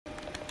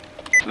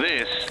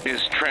This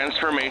is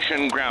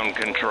Transformation Ground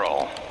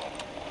Control,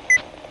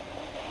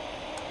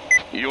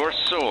 your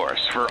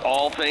source for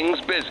all things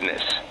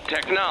business,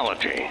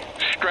 technology,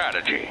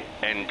 strategy,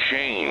 and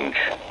change.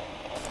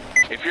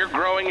 If you're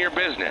growing your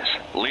business,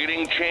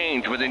 leading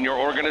change within your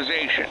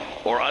organization,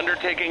 or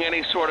undertaking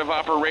any sort of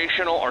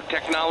operational or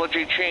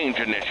technology change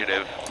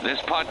initiative, this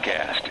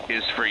podcast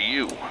is for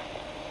you.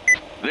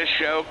 This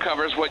show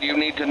covers what you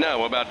need to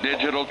know about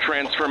digital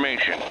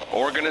transformation,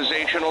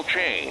 organizational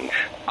change,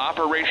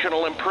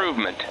 operational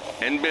improvement,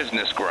 and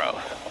business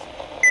growth.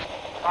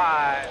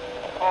 5,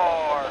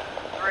 4,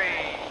 3,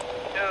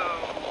 2,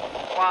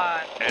 1.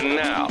 And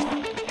now,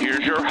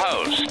 here's your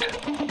host,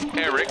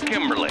 Eric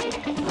Kimberling.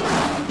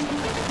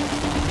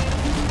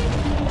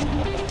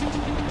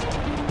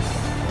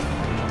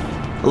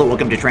 Hello,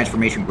 welcome to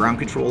Transformation Ground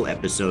Control,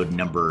 episode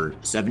number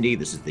 70.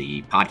 This is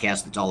the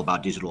podcast that's all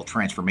about digital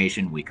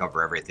transformation. We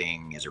cover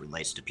everything as it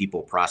relates to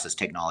people, process,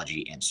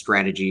 technology, and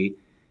strategy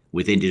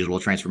within digital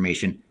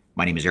transformation.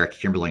 My name is Eric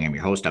Kimberling. I'm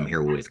your host. I'm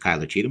here with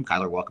Kyler Cheatham.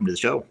 Kyler, welcome to the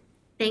show.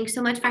 Thanks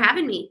so much for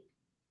having me.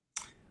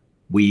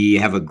 We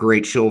have a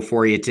great show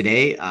for you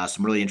today.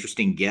 Some really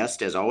interesting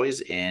guests, as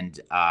always, and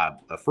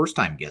a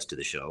first-time guest to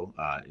the show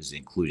is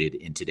included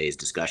in today's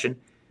discussion.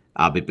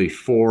 But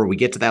before we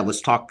get to that,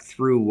 let's talk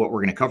through what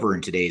we're going to cover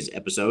in today's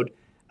episode.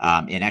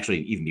 And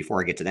actually, even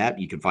before I get to that,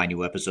 you can find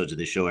new episodes of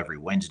this show every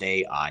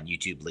Wednesday on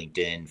YouTube,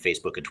 LinkedIn,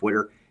 Facebook, and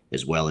Twitter,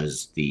 as well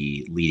as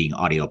the leading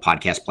audio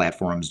podcast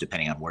platforms,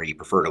 depending on where you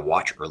prefer to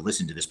watch or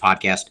listen to this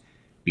podcast.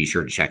 Be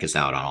sure to check us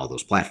out on all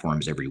those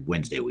platforms. Every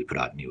Wednesday, we put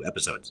out new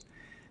episodes.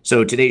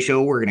 So today's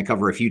show, we're going to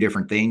cover a few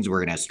different things.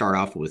 We're going to start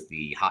off with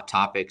the hot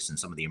topics and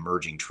some of the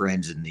emerging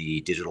trends in the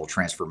digital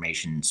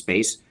transformation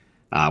space.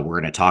 We're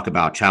going to talk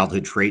about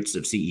childhood traits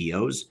of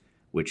CEOs,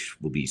 which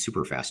will be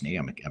super fascinating.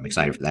 I'm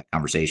excited for that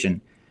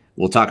conversation.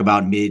 We'll talk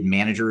about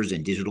mid-managers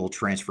and digital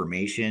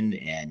transformation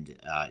and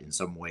in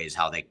some ways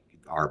how they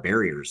are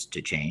barriers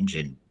to change.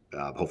 And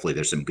hopefully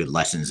there's some good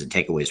lessons and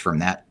takeaways from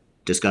that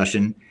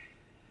discussion.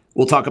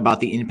 We'll talk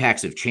about the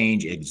impacts of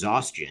change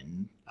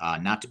exhaustion,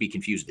 not to be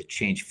confused with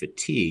change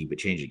fatigue, but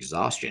change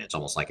exhaustion. It's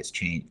almost like it's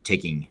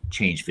taking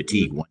change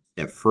fatigue one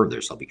step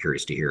further. So I'll be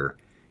curious to hear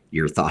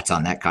your thoughts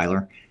on that,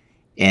 Kyler.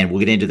 And we'll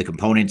get into the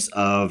components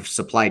of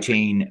supply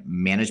chain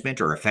management,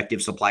 or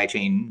effective supply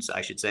chains, I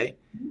should say.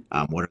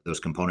 What are those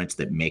components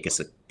that make a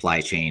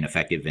supply chain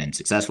effective and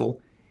successful?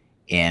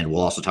 And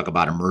we'll also talk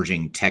about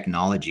emerging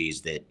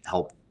technologies that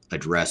help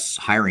address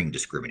hiring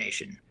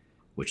discrimination,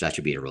 which that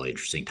should be a really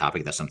interesting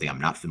topic. That's something I'm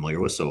not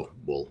familiar with, so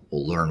we'll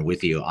learn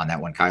with you on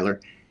that one,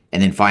 Kyler.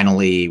 And then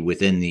finally,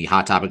 within the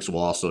hot topics,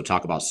 we'll also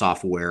talk about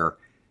software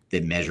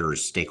that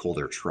measures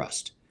stakeholder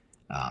trust.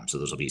 So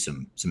those will be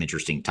some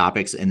interesting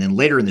topics. And then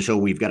later in the show,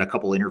 we've got a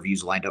couple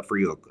interviews lined up for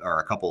you, or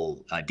a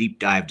couple deep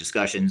dive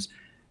discussions.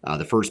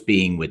 The first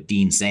being with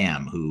Dean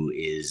Sam, who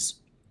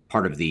is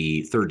part of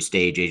the Third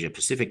Stage Asia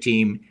Pacific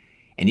team.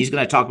 And he's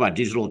going to talk about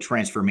digital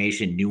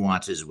transformation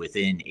nuances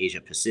within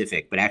Asia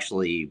Pacific. But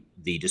actually,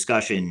 the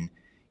discussion,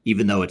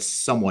 even though it's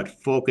somewhat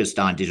focused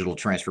on digital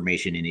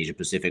transformation in Asia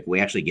Pacific, we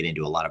actually get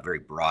into a lot of very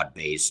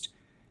broad-based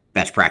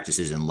best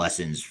practices and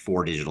lessons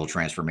for digital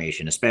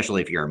transformation,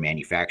 especially if you're a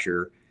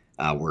manufacturer.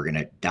 We're going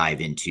to dive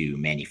into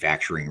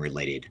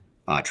manufacturing-related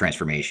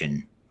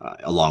transformation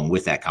along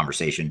with that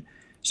conversation.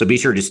 So be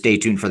sure to stay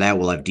tuned for that.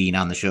 We'll have Dean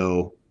on the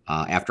show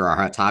after our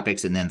hot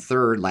topics. And then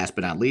third, last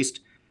but not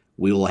least,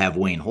 we will have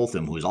Wayne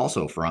Holtham, who is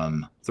also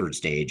from Third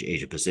Stage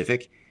Asia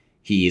Pacific.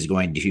 We're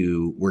going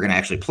to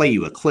actually play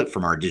you a clip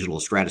from our Digital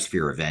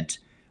Stratosphere event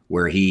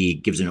where he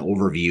gives an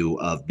overview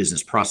of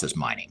business process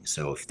mining.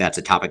 So if that's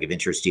a topic of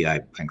interest to you,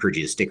 I encourage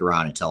you to stick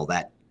around until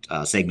that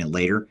segment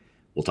later.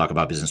 We'll talk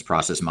about business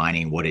process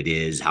mining, what it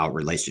is, how it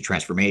relates to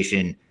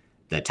transformation,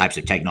 the types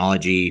of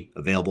technology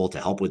available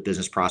to help with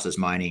business process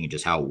mining, and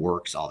just how it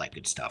works, all that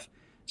good stuff.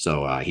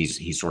 So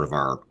he's sort of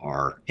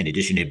our, in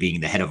addition to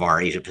being the head of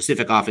our Asia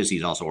Pacific office,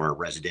 he's also our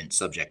resident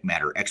subject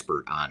matter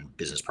expert on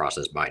business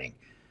process mining.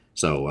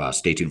 So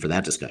stay tuned for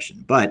that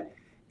discussion. But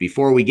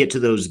before we get to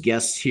those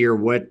guests here,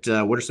 what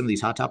are some of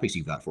these hot topics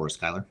you've got for us,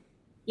 Kyler?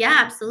 Yeah,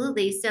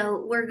 absolutely.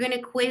 So we're going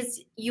to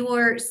quiz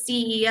your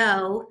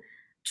CEO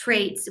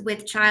traits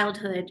with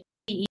childhood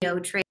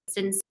CEO traits.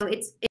 And so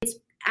it's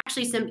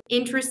actually some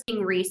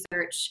interesting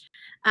research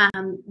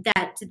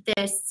that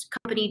this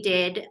company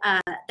did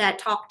that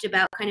talked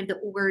about kind of the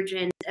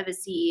origins of a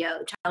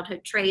CEO,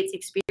 childhood traits,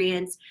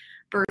 experience,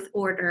 birth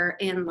order,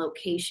 and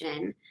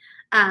location.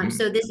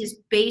 So this is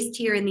based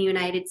here in the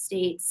United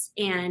States,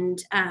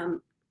 and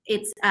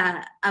it's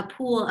a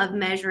pool of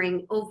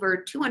measuring over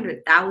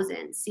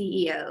 200,000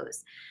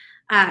 CEOs.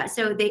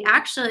 So they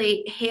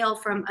actually hail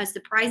from a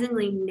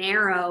surprisingly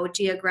narrow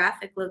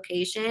geographic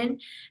location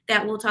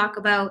that we'll talk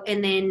about,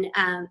 and then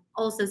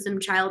also some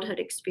childhood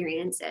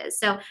experiences.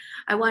 So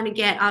I want to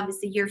get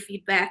obviously your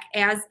feedback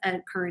as a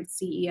current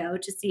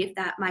CEO to see if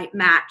that might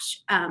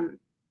match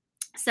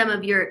some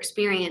of your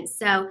experience.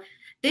 So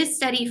this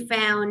study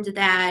found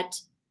that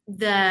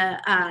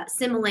the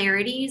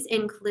similarities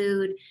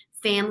include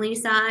family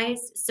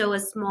size. So a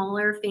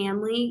smaller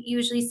family,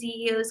 usually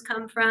CEOs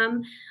come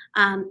from.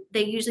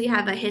 They usually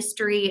have a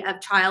history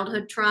of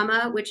childhood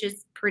trauma, which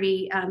is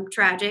pretty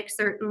tragic,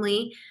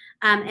 certainly.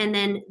 And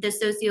then the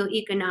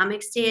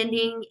socioeconomic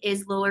standing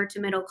is lower to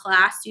middle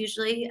class,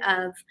 usually,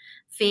 of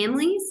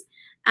families.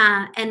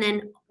 And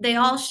then they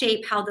all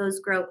shape how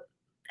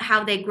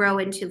they grow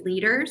into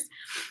leaders.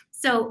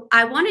 So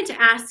I wanted to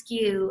ask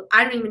you,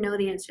 I don't even know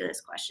the answer to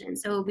this question,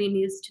 so it'll be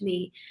news to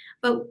me.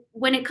 But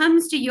when it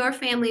comes to your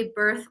family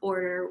birth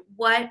order,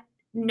 what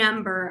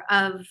number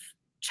of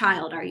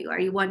child are you? Are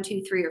you 1,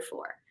 2, 3, or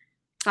 4?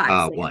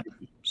 5, 6? 1.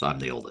 So I'm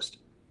the oldest.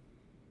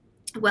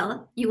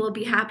 Well, you will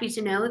be happy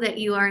to know that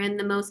you are in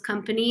the most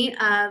company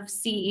of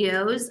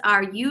CEOs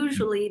are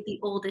usually the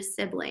oldest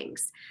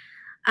siblings.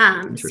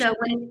 So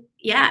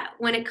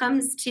when it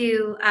comes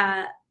to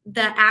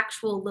the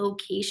actual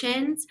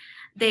locations,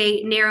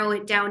 they narrow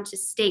it down to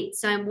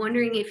states. So I'm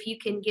wondering if you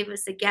can give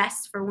us a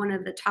guess for one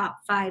of the top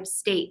 5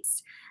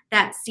 states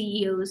that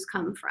CEOs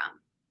come from.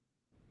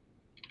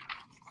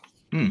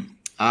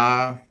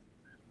 I'm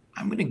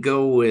going to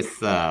go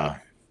with. Well,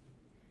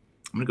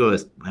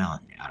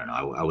 I don't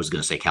know. I was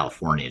going to say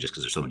California just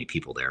because there's so many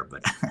people there,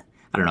 but I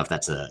don't know if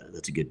that's a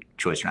good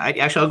choice. I'll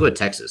go with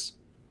Texas.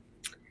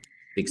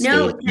 Big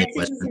No, state,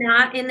 Texas is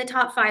not in the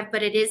top 5,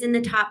 but it is in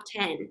the top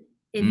 10.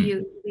 If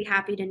you'd be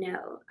happy to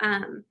know.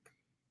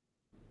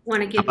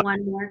 Want to give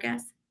one more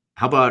guess?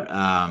 How about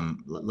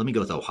let me go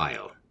with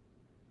Ohio.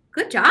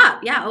 Good job.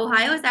 Yeah,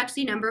 Ohio is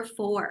actually number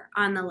 4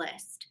 on the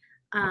list.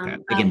 Okay.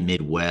 Again,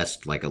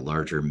 Midwest, like a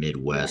larger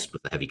Midwest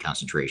with a heavy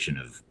concentration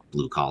of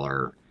blue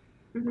collar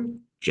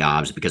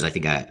jobs. Because I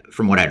think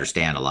from what I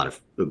understand,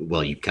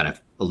 you kind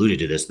of alluded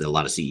to this, that a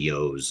lot of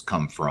CEOs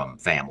come from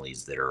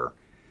families that are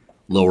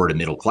lower to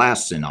middle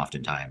class and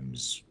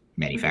oftentimes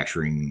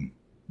manufacturing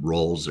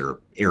roles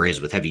or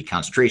areas with heavy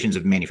concentrations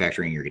of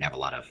manufacturing. You're going to have a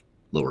lot of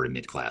lower to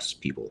mid class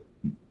people.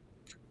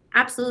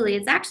 Absolutely.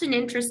 It's actually an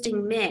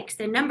interesting mix.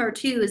 And number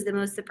 2 is the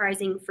most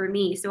surprising for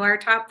me. So our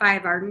top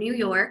 5 are New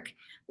York,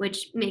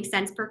 which makes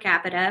sense per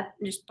capita,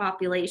 just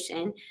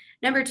population.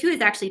 Number 2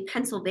 is actually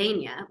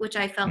Pennsylvania, which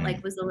I felt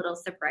like was a little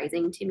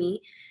surprising to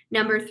me.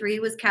 Number 3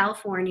 was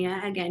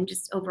California, again,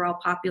 just overall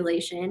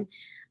population.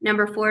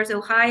 Number 4 is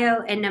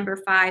Ohio, and number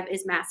 5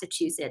 is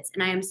Massachusetts.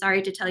 And I am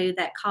sorry to tell you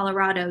that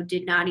Colorado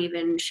did not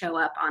even show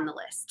up on the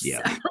list.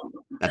 Yeah, so.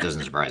 That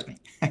doesn't surprise me.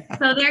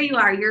 So there you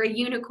are. You're a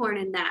unicorn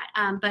in that.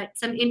 But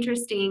some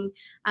interesting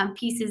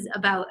pieces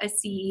about a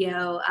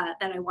CEO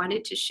that I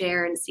wanted to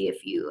share and see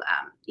if you,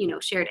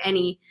 shared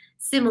any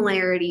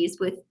similarities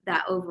with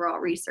that overall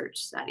research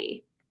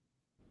study.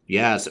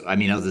 Yeah. So, I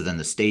mean, other than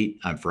the state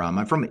I'm from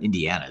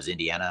Indiana.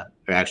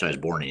 Actually, I was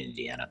born in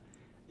Indiana.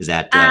 Is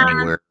that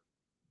anywhere?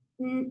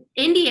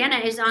 Indiana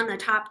is on the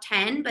top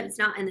 10, but it's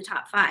not in the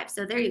top 5.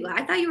 So there you go.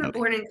 I thought you were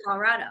born in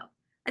Colorado.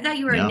 I thought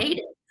you were a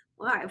native.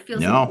 Wow, I feel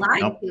so lied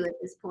to at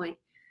this point.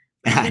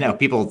 I know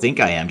people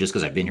think I am just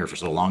because I've been here for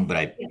so long,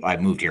 but I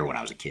moved here when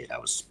I was a kid. I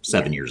was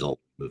 7 years old,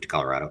 moved to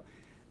Colorado.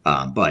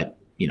 But,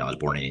 I was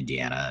born in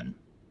Indiana, and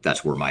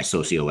that's where my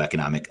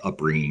socioeconomic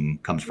upbringing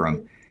comes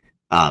from.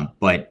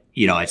 But,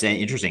 it's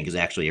interesting because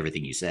actually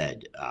everything you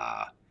said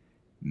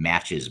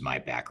matches my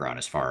background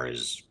as far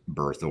as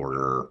birth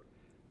order,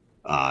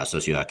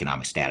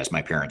 socioeconomic status.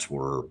 My parents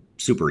were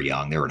super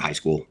young. They were in high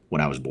school when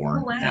I was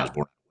born. Oh, wow. And I was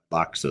born in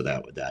wedlock, so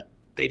that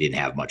they didn't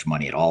have much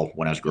money at all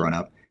when I was growing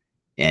up.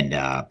 And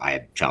I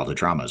had childhood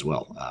trauma as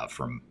well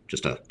from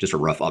just a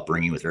rough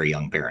upbringing with very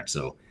young parents.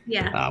 So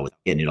without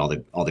getting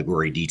into all the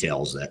gory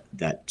details,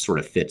 that sort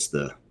of fits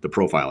the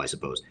profile, I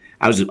suppose.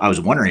 I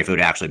was wondering if it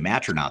would actually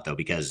match or not, though,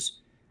 because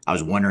I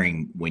was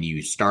wondering when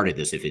you started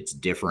this, if it's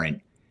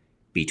different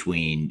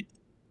between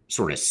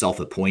sort of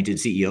self-appointed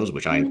CEOs,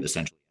 which I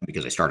essentially,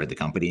 because I started the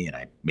company and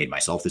I made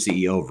myself the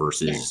CEO,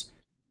 versus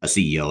a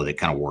CEO that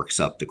kind of works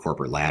up the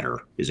corporate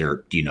ladder.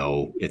 Do you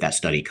know if that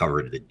study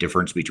covered the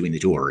difference between the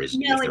two, or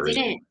No, it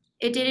didn't.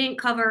 It didn't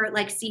cover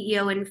like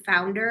CEO and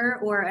founder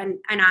or an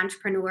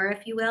entrepreneur,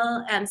 if you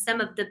will. Some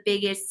of the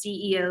biggest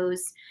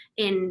CEOs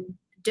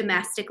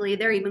domestically,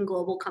 there are even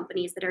global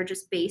companies that are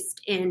just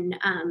based in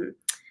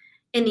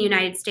the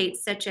United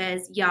States, such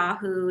as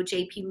Yahoo,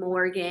 JP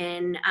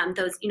Morgan,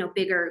 those,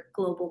 bigger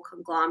global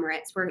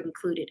conglomerates were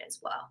included as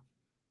well.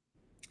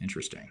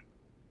 Interesting.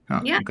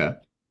 Huh, yeah. Okay.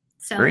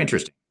 So very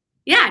interesting.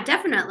 Yeah,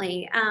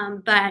 definitely.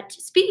 But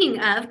speaking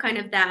of kind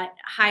of that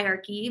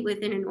hierarchy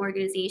within an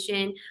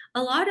organization,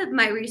 a lot of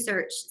my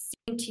research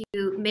seemed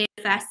to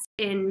manifest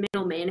in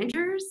middle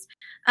managers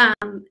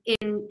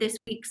in this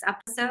week's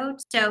episode.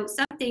 So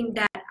something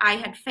that I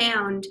had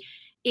found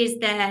is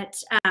that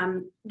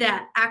the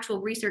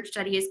actual research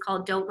study is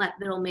called Don't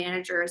Let Middle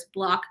Managers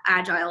Block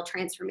Agile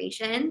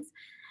Transformations.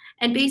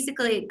 And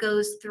basically it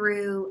goes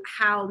through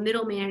how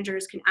middle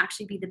managers can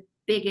actually be the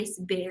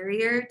biggest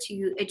barrier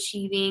to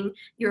achieving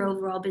your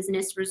overall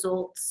business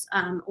results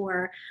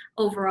or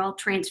overall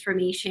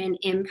transformation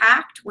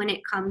impact when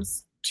it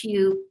comes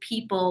to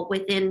people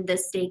within the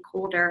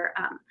stakeholder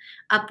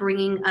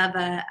upbringing of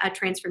a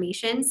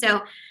transformation.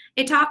 So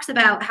it talks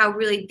about how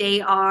really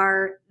they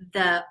are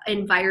the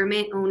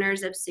environment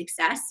owners of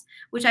success,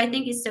 which I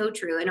think is so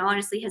true, and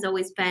honestly has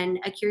always been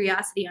a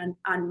curiosity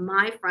on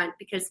my front,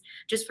 because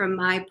just from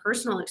my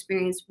personal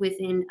experience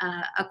within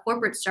a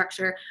corporate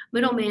structure,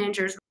 middle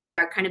managers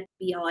are kind of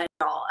the be all and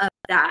all of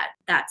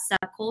that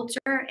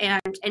subculture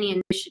and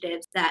any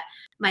initiatives that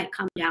might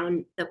come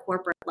down the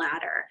corporate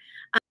ladder.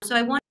 So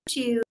I want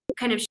to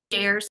kind of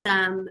share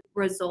some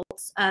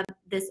results of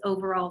this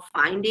overall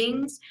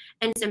findings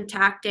and some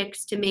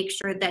tactics to make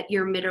sure that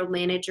your middle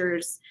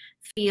managers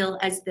feel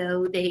as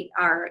though they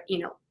are,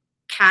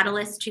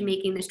 catalysts to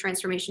making this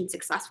transformation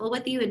successful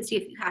with you, and see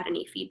if you had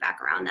any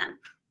feedback around them.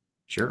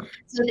 Sure.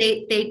 So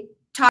they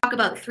talk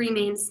about three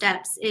main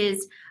steps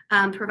is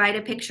provide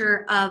a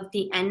picture of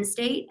the end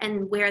state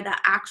and where the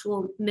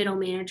actual middle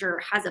manager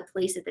has a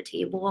place at the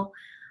table,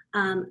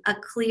 a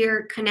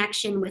clear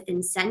connection with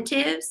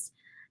incentives,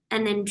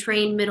 and then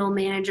train middle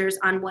managers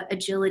on what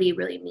agility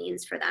really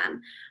means for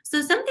them.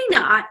 So something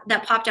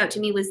that popped out to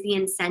me was the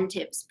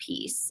incentives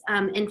piece,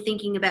 and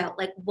thinking about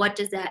like, what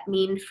does that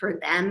mean for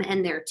them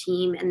and their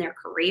team and their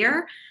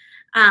career?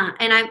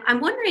 And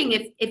I'm wondering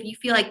if you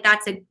feel like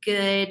that's a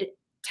good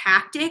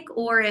tactic,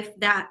 or if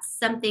that's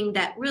something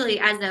that really,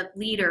 as a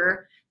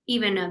leader,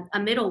 even a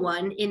middle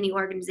one in the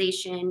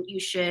organization, you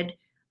should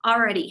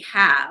already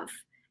have,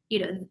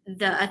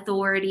 the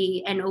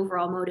authority and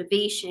overall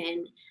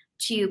motivation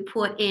to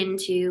put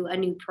into a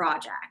new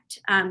project.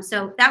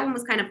 So that one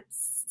was kind of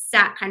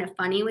sat kind of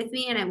funny with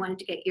me, and I wanted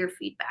to get your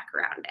feedback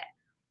around it.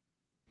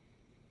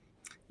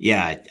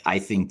 Yeah, I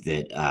think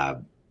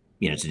that,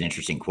 it's an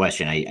interesting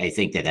question. I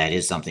think that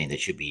is something that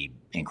should be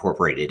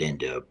incorporated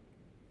into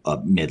a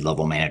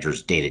mid-level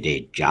manager's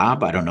day-to-day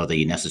job. I don't know that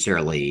you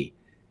necessarily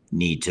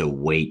need to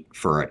wait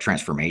for a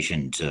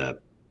transformation to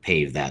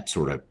pave that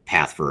sort of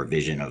path for a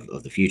vision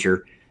of the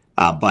future.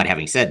 But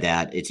having said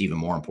that, it's even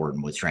more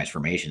important with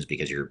transformations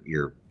because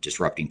you're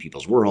disrupting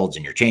people's worlds,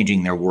 and you're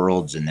changing their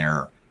worlds and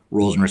their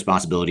roles and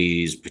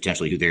responsibilities,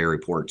 potentially who they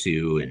report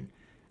to,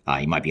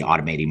 and you might be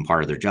automating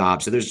part of their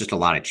job. So there's just a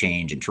lot of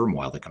change and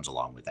turmoil that comes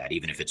along with that,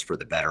 even if it's for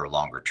the better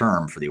longer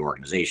term for the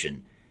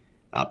organization.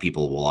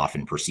 People will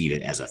often perceive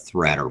it as a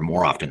threat, or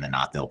more often than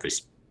not, they'll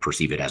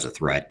perceive it as a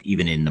threat.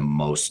 Even in the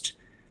most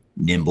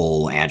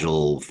nimble,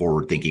 agile,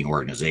 forward-thinking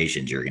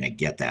organizations, you're going to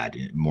get that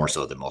more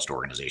so than most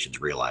organizations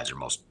realize, or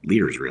most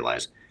leaders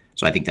realize.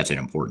 So I think that's an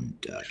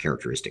important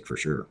characteristic for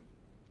sure.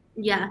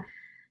 Yeah.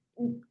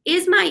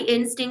 Is my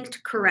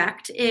instinct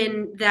correct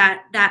in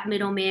that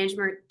middle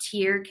management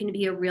tier can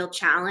be a real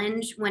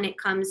challenge when it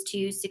comes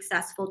to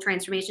successful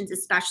transformations,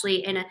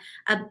 especially in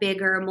a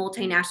bigger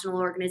multinational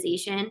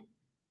organization?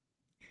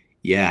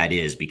 Yeah, it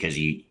is, because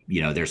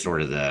they're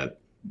sort of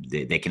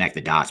they connect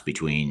the dots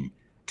between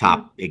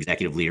top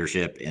executive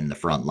leadership and the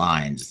front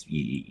lines.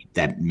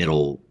 That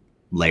middle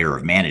layer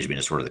of management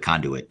is sort of the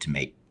conduit to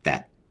make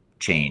that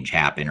change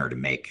happen, or to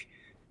make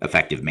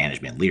effective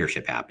management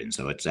leadership happen.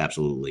 So it's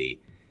absolutely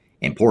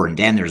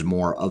important, and there's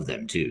more of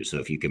them too. So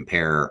if you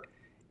compare,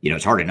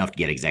 it's hard enough to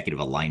get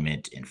executive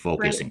alignment and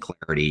focus Right. and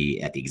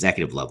clarity at the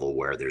executive level,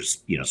 where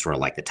there's, sort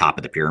of like the top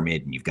of the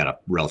pyramid, and you've got a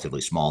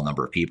relatively small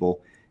number of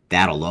people.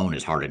 That alone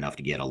is hard enough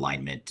to get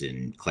alignment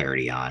and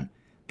clarity on.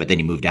 But then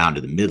you move down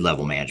to the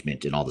mid-level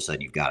management, and all of a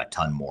sudden you've got a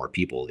ton more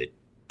people that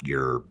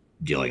you're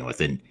dealing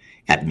with. And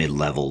at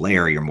mid-level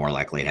layer, you're more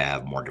likely to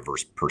have more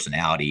diverse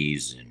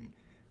personalities and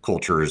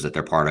cultures that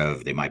they're part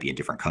of. They might be in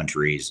different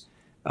countries.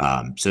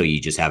 So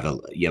you just have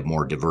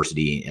more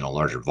diversity in a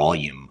larger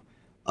volume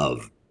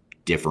of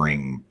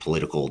differing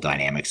political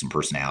dynamics and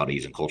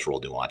personalities and cultural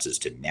nuances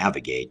to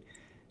navigate.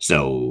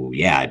 So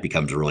yeah, it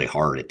becomes really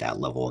hard at that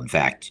level. In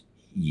fact,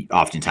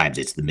 oftentimes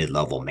it's the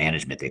mid-level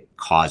management that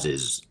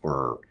causes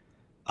or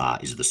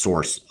is the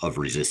source of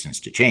resistance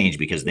to change,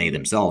 because they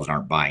themselves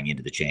aren't buying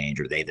into the change,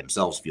 or they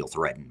themselves feel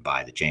threatened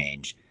by the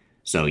change.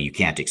 So you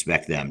can't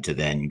expect them to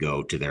then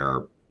go to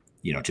their,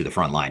 to the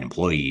frontline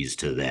employees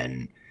to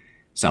then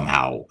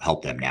somehow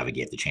help them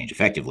navigate the change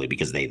effectively,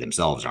 because they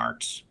themselves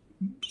aren't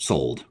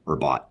sold or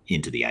bought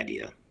into the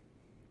idea.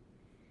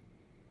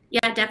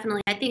 Yeah,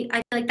 definitely. I feel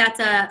like that's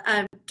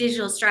a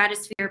digital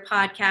stratosphere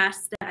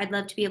podcast that I'd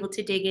love to be able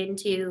to dig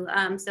into.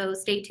 So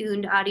stay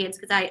tuned, audience,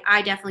 because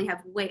I definitely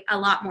have a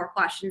lot more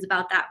questions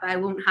about that, but I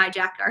won't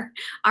hijack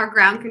our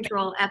ground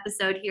control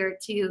episode here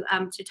to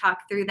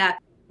talk through that.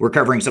 We're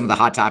covering some of the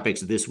hot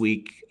topics this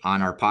week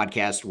on our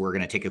podcast. We're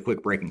going to take a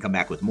quick break and come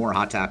back with more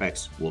hot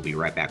topics. We'll be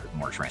right back with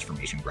more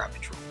Transformation Ground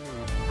Control.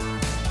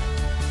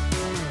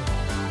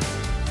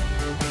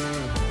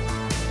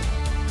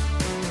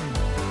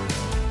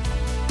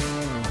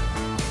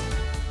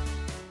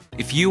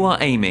 If you are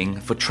aiming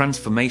for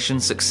transformation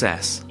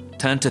success,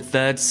 turn to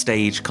Third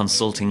Stage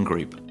Consulting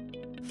Group.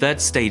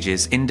 Third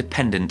Stage's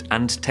independent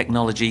and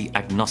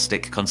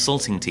technology-agnostic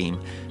consulting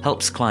team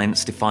helps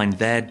clients define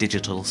their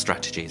digital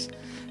strategies,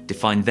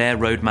 define their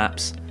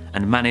roadmaps,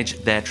 and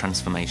manage their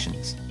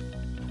transformations.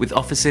 With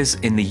offices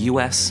in the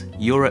US,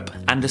 Europe,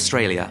 and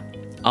Australia,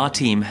 Our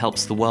team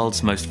helps the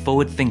world's most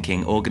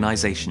forward-thinking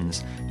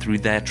organizations through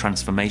their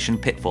transformation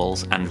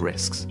pitfalls and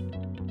risks.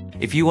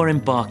 If you are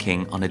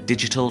embarking on a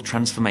digital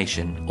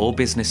transformation or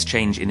business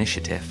change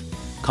initiative,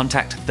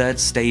 contact Third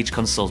Stage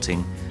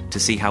Consulting to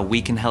see how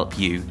we can help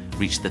you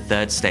reach the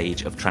third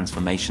stage of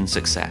transformation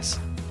success.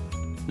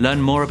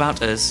 Learn more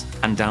about us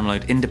and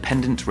download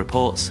independent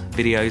reports,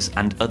 videos,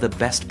 and other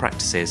best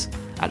practices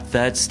at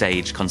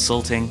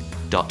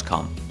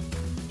thirdstageconsulting.com.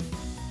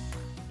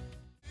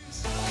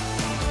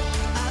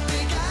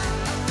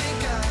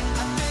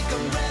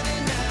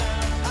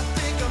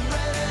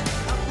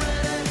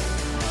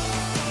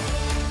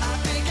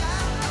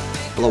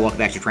 Hello, welcome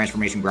back to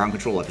Transformation Ground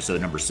Control, episode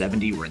number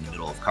 70. We're in the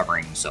middle of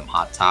covering some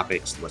hot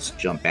topics. Let's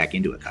jump back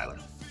into it, Kyla.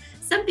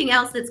 Something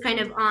else that's kind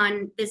of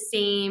on the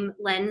same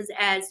lens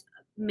as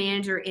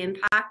manager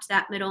impact,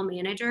 that middle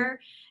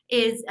manager,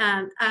 is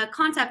a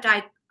concept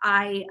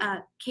I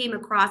came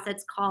across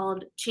that's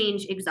called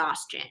change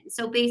exhaustion.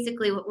 So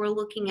basically what we're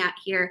looking at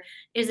here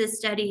is a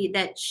study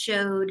that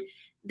showed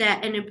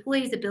that an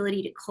employee's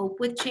ability to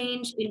cope with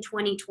change in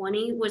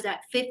 2020 was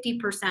at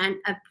 50%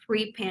 of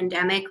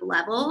pre-pandemic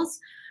levels.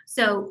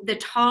 So the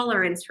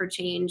tolerance for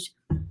change,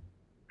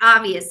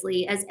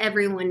 obviously, as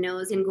everyone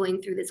knows, in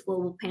going through this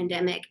global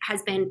pandemic,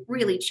 has been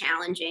really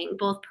challenging,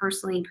 both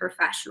personally and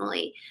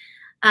professionally.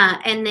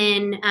 And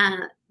then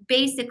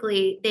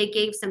basically, they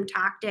gave some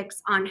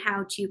tactics on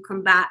how to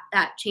combat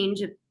that change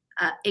of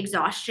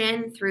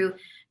exhaustion through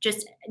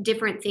just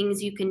different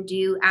things you can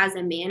do as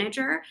a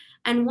manager.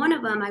 And one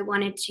of them I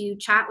wanted to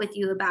chat with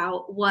you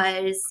about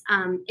was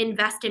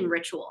invest in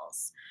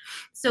rituals.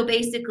 So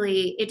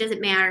basically, it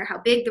doesn't matter how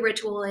big the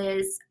ritual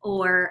is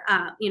or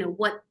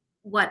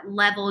what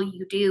level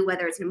you do,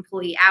 whether it's an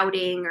employee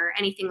outing or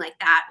anything like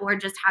that, or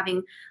just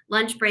having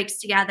lunch breaks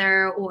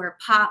together or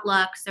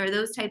potlucks or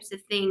those types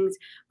of things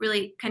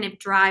really kind of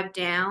drive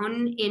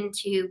down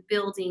into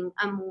building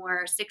a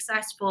more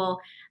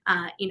successful,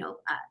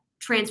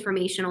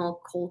 transformational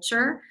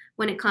culture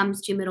when it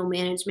comes to middle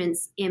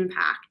management's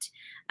impact.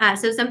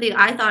 So something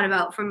I thought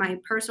about from my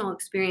personal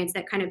experience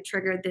that kind of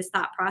triggered this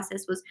thought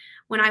process was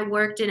when I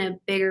worked in a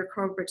bigger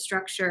corporate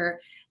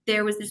structure,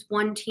 there was this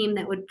one team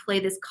that would play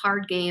this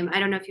card game. I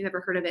don't know if you've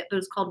ever heard of it, but it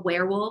was called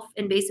Werewolf.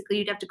 And basically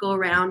you'd have to go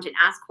around and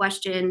ask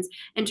questions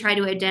and try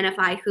to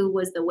identify who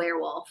was the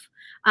werewolf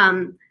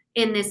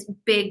in this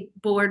big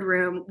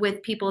boardroom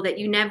with people that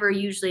you never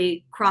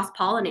usually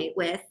cross-pollinate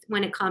with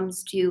when it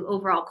comes to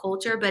overall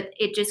culture. But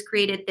it just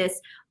created this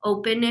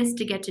openness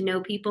to get to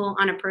know people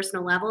on a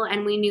personal level.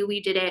 And we knew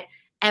we did it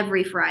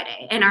every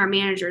Friday. And our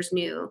managers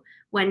knew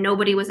when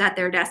nobody was at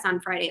their desk on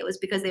Friday, it was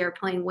because they were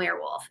playing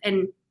Werewolf.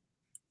 And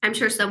I'm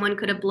sure someone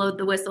could have blown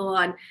the whistle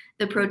on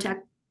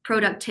the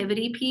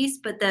productivity piece,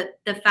 but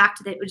the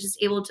fact that it was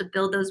just able to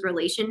build those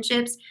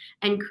relationships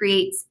and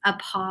creates a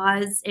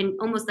pause and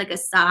almost like a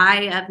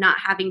sigh of not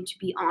having to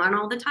be on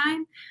all the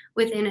time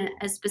within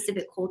a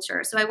specific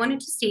culture. So I wanted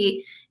to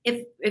see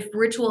if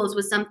rituals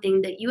was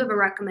something that you ever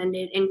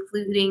recommended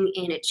including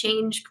in a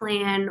change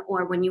plan,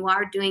 or when you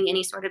are doing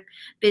any sort of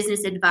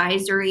business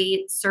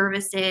advisory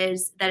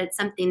services, that it's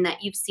something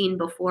that you've seen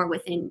before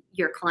within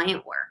your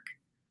client work.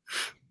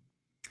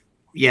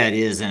 Yeah, it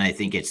is. And I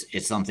think it's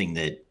something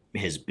that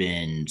has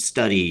been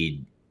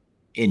studied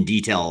in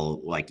detail,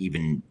 like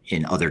even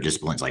in other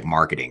disciplines like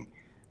marketing.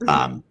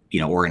 Mm-hmm.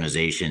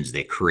 Organizations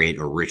that create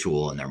a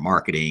ritual in their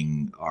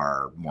marketing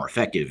are more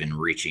effective in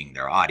reaching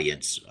their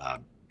audience,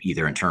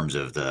 either in terms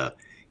of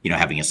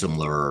having a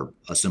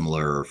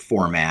similar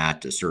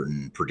format, a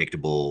certain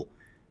predictable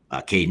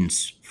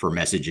cadence for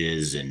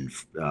messages, and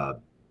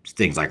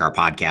things like our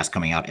podcast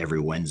coming out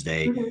every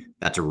Wednesday. Mm-hmm.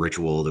 That's a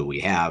ritual that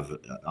we have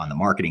on the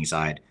marketing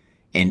side.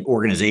 And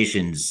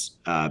organizations,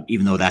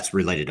 even though that's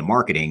related to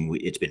marketing,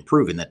 it's been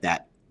proven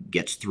that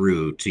gets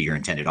through to your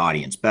intended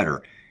audience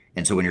better.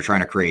 And so when you're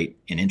trying to create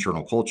an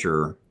internal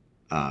culture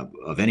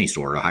of any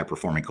sort, a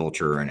high-performing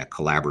culture and a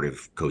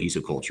collaborative,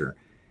 cohesive culture,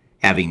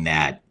 having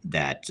that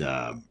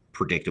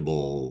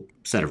predictable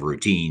set of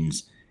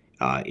routines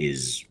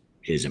is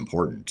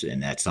important.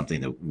 And that's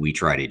something that we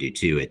try to do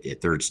too at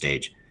Third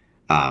Stage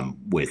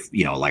with,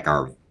 like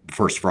our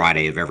first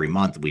Friday of every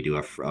month, we do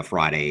a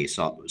Friday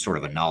sort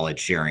of a knowledge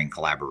sharing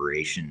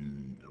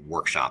collaboration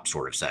workshop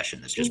sort of session.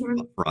 That's just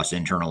mm-hmm. for us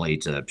internally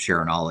to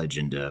share knowledge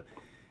and to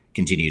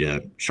continue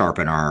to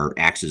sharpen our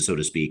axes, so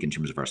to speak, in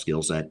terms of our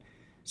skill set.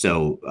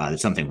 So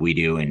that's something we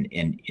do. And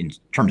in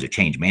terms of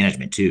change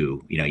management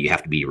too, you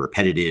have to be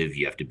repetitive,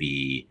 you have to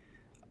be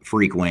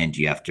frequent,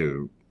 you have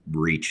to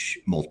reach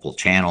multiple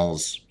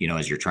channels,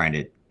 as you're trying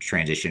to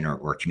transition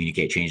or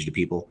communicate change to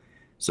people.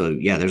 So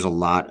yeah, there's a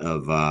lot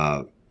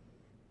of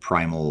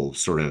primal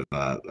sort of,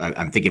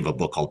 I'm thinking of a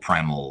book called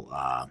Primal,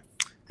 I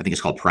think it's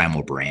called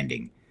Primal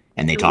Branding.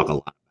 And they talk a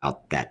lot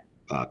about that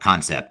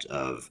concept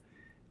of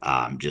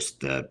just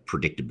the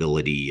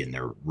predictability and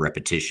the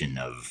repetition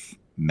of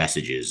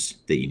messages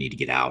that you need to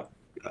get out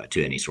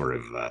to any sort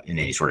of, in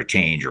any sort of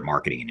change or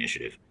marketing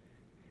initiative.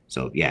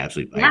 So yeah,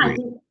 absolutely. Yeah, I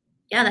agree.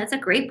 Yeah, that's a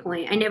great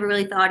point. I never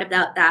really thought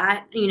about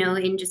that,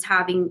 in just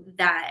having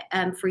that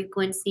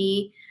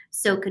frequency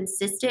so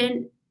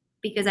consistent,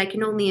 because I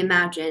can only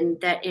imagine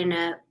that in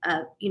a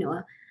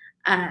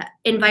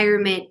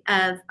environment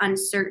of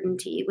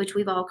uncertainty, which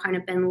we've all kind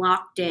of been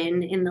locked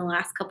in the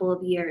last couple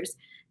of years,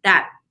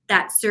 that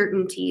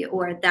certainty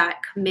or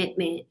that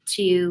commitment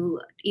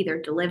to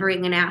either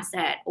delivering an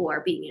asset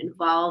or being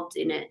involved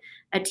in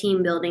a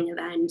team building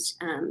event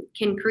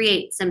can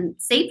create some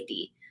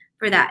safety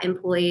for that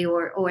employee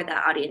or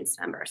that audience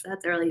member. So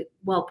that's really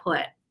well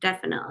put,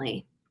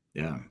 definitely.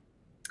 Yeah.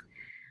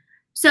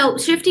 So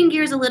shifting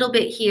gears a little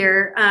bit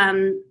here,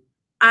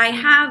 I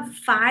have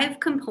 5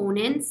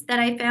 components that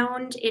I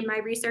found in my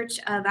research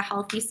of a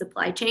healthy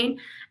supply chain,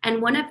 and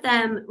one of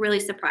them really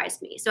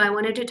surprised me. So I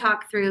wanted to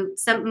talk through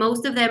some.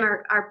 Most of them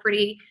are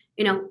pretty,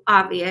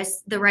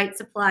 obvious. The right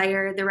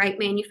supplier, the right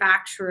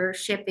manufacturer,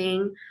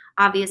 shipping,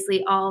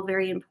 obviously all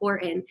very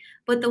important.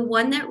 But the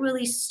one that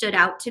really stood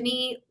out to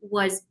me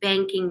was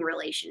banking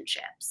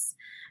relationships.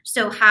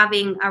 So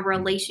having a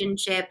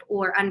relationship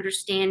or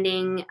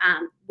understanding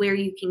where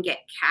you can get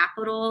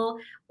capital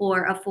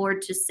or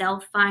afford to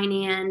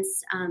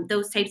self-finance,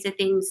 those types of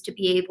things to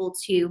be able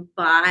to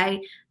buy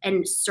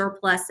a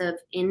surplus of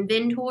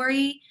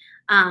inventory,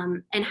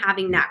 and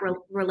having that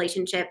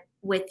relationship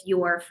with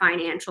your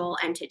financial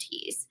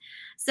entities.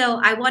 So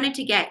I wanted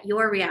to get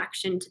your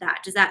reaction to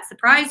that. Does that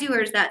surprise you, or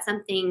is that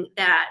something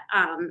that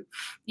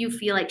you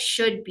feel like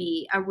should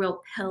be a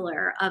real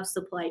pillar of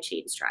supply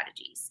chain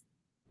strategies?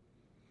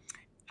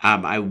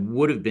 I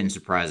would have been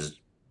surprised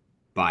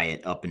by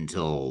it up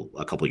until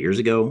a couple years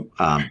ago,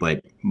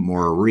 but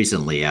more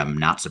recently, I'm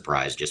not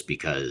surprised just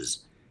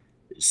because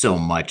so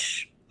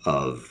much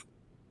of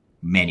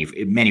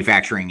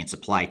manufacturing and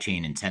supply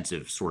chain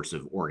intensive sorts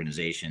of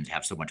organizations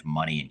have so much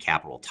money and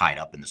capital tied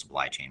up in the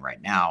supply chain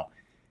right now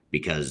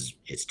because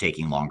it's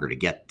taking longer to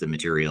get the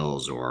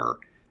materials, or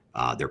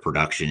their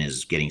production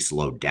is getting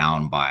slowed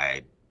down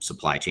by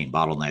supply chain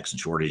bottlenecks and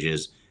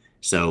shortages.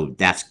 So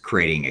that's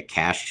creating a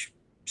cash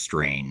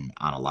strain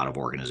on a lot of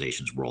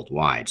organizations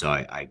worldwide. So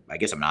I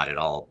guess I'm not at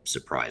all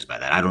surprised by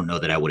that. I don't know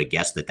that I would have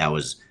guessed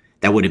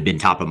that would have been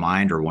top of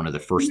mind or one of the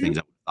first things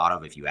I would have thought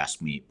of if you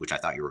asked me, which I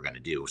thought you were going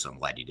to do. So I'm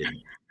glad you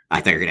didn't. I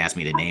thought you were going to ask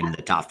me to name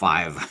the top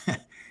 5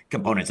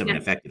 components of an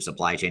effective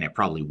supply chain. I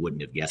probably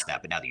wouldn't have guessed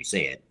that, but now that you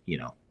say it,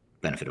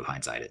 benefit of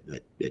hindsight,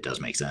 it does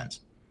make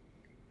sense.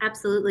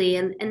 Absolutely.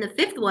 And the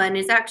 5th one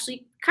is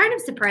actually kind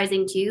of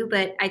surprising too,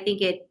 but I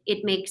think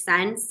it makes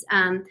sense.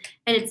 And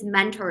it's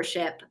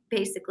mentorship,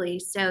 basically.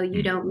 So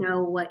you don't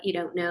know what you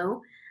don't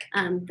know.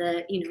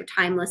 The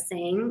timeless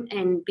saying,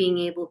 and being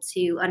able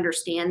to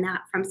understand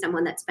that from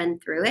someone that's been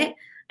through it,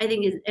 I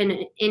think is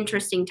an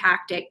interesting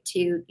tactic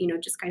to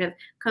just kind of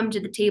come to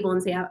the table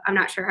and say, I'm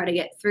not sure how to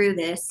get through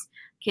this.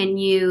 Can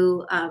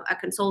you, a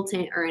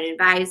consultant or an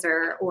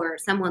advisor or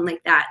someone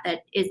like that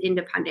is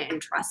independent and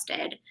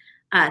trusted,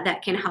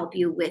 that can help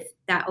you with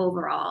that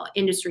overall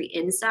industry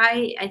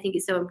insight, I think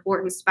is so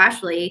important,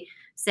 especially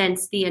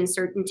since the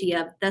uncertainty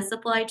of the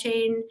supply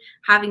chain.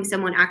 Having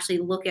someone actually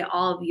look at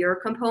all of your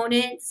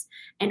components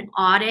and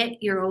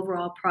audit your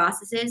overall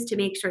processes to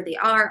make sure they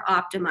are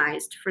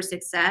optimized for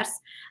success,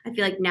 I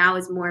feel like now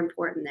is more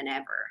important than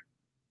ever.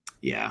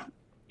 Yeah,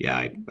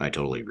 I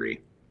totally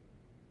agree.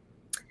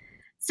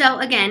 So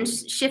again,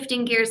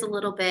 shifting gears a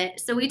little bit.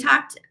 So we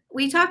talk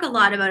a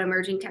lot about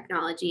emerging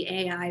technology,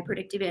 AI,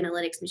 predictive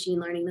analytics, machine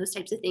learning, those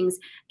types of things,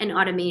 and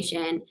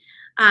automation,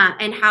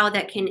 and how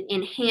that can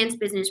enhance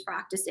business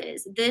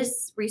practices.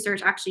 This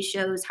research actually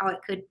shows how it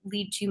could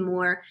lead to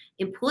more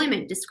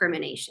employment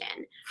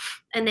discrimination.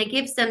 And they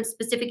give some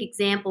specific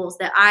examples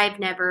that I've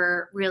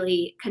never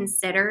really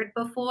considered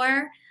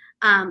before.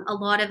 A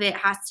lot of it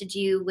has to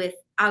do with,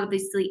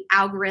 obviously,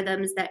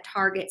 algorithms that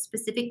target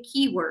specific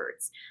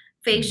keywords,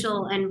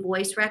 facial and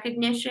voice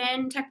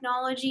recognition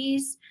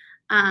technologies,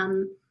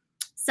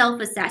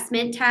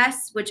 self-assessment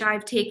tests, which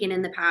I've taken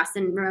in the past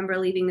and remember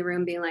leaving the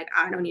room being like,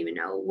 I don't even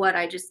know what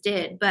I just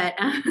did, but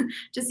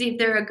to see if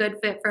they're a good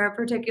fit for a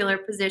particular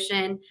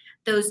position.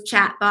 Those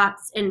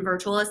chatbots and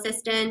virtual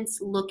assistants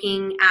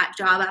looking at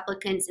job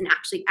applicants and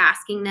actually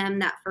asking them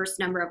that first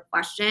number of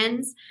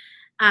questions,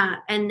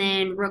 and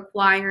then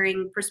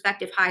requiring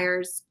prospective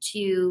hires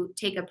to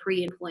take a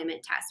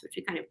pre-employment test, which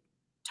we kind of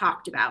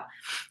talked about.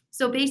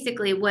 So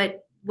basically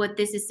what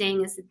this is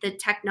saying is that the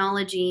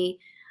technology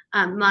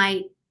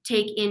might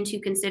take into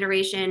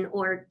consideration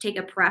or take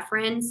a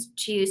preference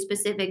to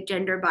specific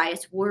gender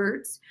biased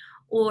words,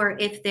 or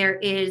if there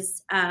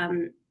is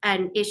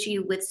an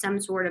issue with some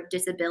sort of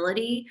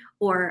disability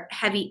or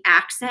heavy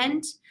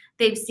accent,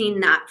 they've seen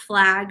that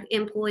flag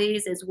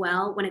employees as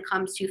well when it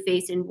comes to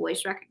face and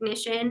voice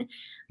recognition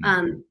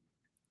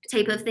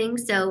type of thing.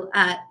 So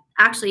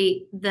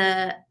actually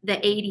the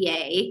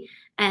ADA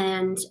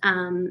and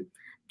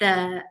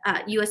the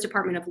U.S.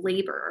 Department of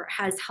Labor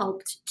has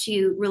helped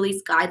to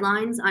release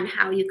guidelines on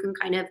how you can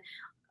kind of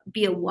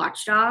be a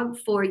watchdog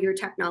for your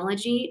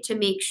technology to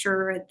make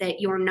sure that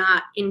you're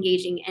not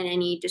engaging in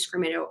any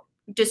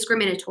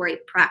discriminatory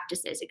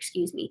practices,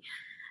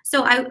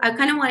 So I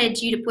kind of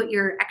wanted you to put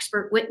your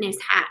expert witness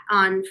hat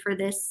on for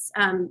this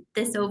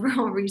this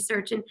overall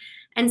research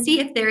and see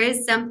if there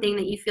is something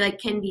that you feel like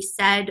can be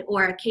said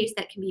or a case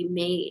that can be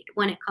made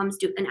when it comes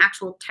to an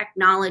actual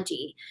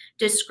technology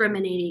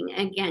discriminating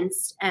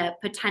against a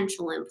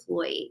potential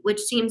employee, which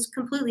seems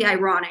completely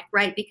ironic,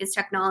 right? Because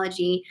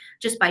technology,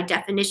 just by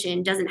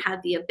definition, doesn't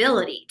have the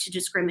ability to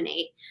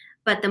discriminate,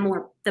 but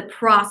the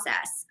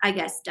process, I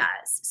guess,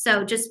 does.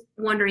 So just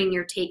wondering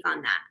your take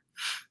on that.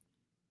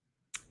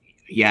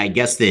 Yeah, I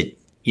guess that,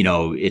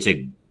 it's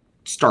a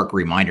stark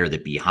reminder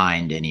that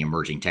behind any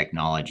emerging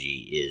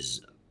technology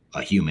is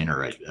a human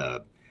or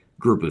a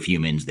group of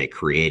humans that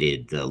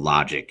created the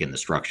logic and the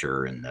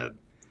structure and the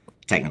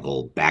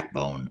technical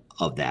backbone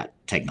of that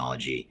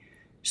technology.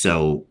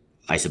 So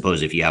I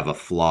suppose if you have a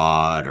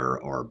flawed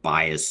or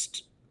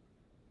biased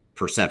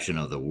perception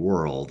of the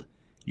world,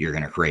 you're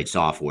going to create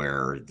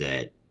software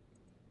that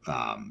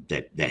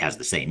has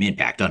the same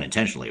impact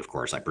unintentionally. Of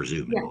course, I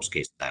presume in most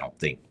cases. I don't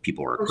think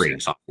people are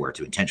creating software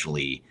to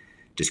intentionally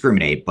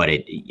discriminate, but I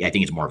think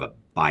it's more of a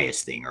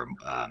bias thing, or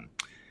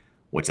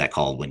what's that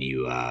called when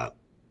you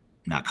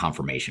not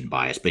confirmation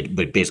bias, but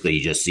basically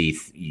you just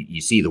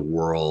see the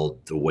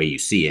world the way you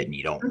see it, and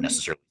you don't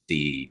necessarily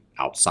see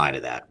outside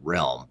of that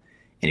realm.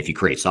 And if you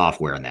create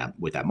software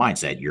with that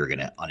mindset, you're going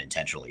to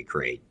unintentionally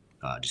create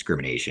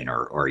discrimination,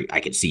 or I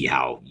could see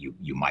how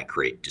you might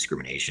create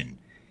discrimination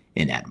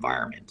in that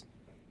environment.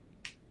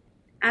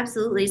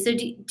 Absolutely. So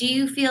do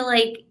you feel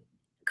like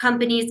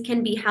companies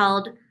can be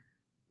held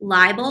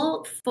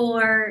liable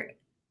for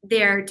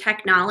their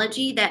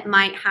technology that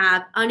might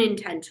have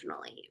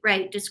unintentionally,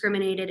 right,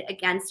 discriminated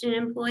against an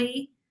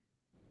employee?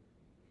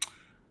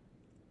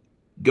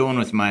 Going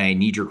with my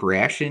knee-jerk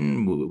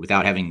reaction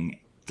without having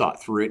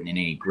thought through it in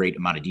any great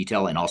amount of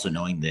detail, and also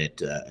knowing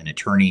that an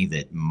attorney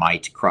that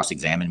might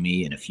cross-examine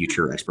me in a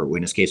future expert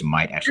witness case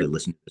might actually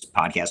listen to this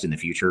podcast in the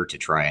future to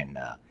try and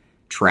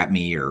trap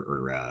me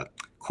or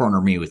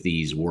corner me with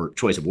these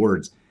choice of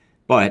words.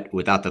 But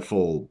without the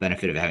full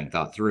benefit of having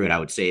thought through it, I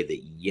would say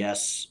that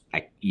yes,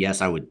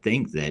 I would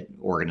think that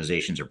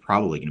organizations are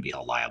probably going to be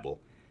held liable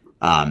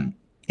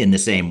in the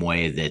same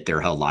way that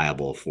they're held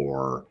liable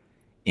for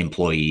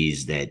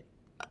employees that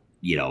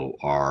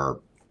are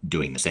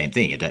doing the same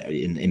thing.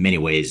 In many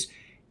ways,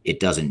 it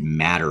doesn't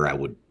matter. I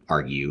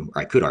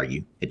could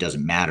argue, it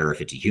doesn't matter if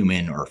it's a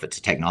human or if it's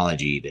a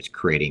technology that's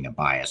creating a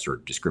bias or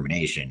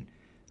discrimination.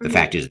 The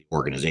fact is, the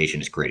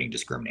organization is creating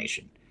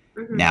discrimination.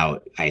 Now,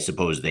 I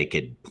suppose they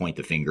could point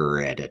the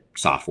finger at a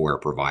software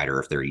provider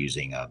if they're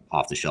using a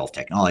off-the-shelf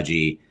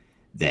technology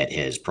that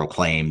has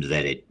proclaimed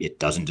that it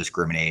doesn't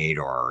discriminate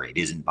or it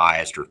isn't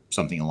biased or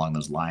something along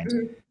those lines.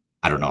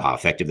 I don't know how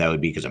effective that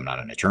would be because I'm not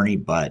an attorney,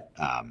 but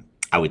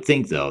I would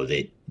think, though,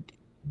 that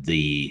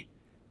the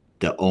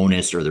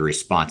onus or the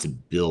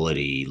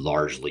responsibility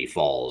largely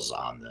falls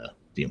on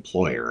the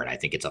employer, and I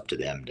think it's up to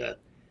them to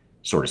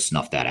sort of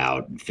snuff that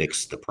out and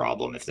fix the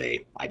problem if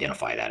they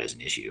identify that as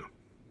an issue.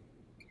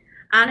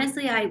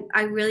 Honestly,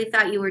 I really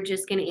thought you were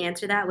just going to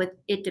answer that with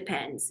 "it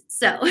depends."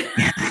 So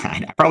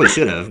I probably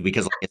should have,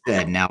 because like I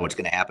said, now what's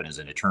going to happen is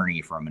an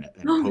attorney from an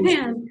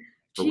opposing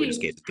witness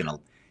case is going to,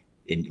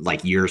 in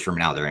like years from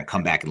now, they're going to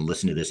come back and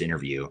listen to this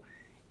interview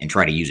and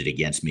try to use it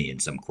against me in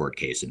some court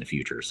case in the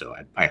future. So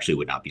I actually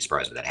would not be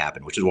surprised if that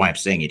happened, which is why I'm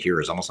saying it here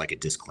as almost like a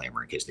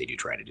disclaimer in case they do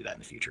try to do that in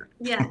the future.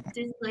 Yeah,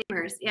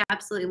 disclaimers. Yeah,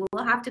 absolutely. Well,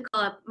 we'll have to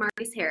call up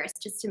Marcus Harris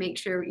just to make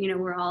sure,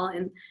 we're all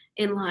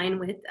in line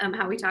with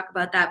how we talk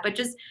about that. But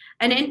just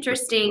an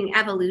interesting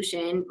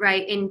evolution,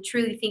 right, in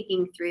truly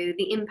thinking through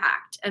the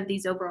impact of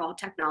these overall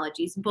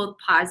technologies, both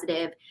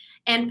positive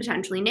and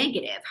potentially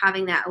negative.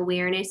 Having that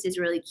awareness is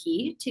really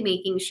key to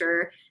making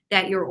sure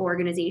that your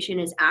organization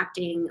is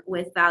acting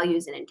with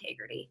values and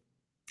integrity.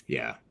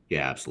 Yeah,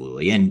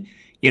 absolutely. And,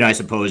 I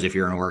suppose if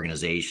you're an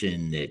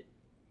organization that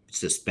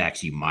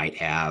suspects you might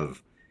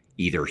have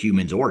either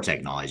humans or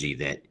technology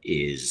that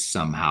is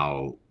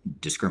somehow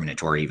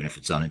discriminatory, even if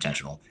it's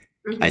unintentional,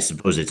 I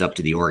suppose it's up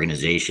to the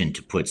organization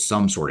to put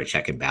some sort of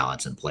check and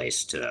balance in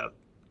place to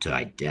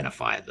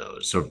identify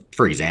those. So,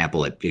 for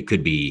example, it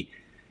could be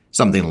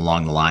something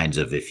along the lines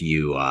of if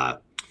you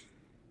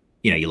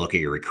you look at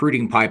your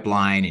recruiting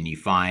pipeline and you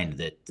find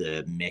that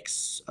the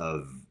mix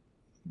of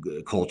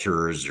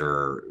cultures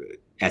or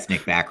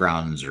ethnic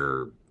backgrounds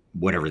or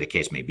whatever the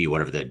case may be,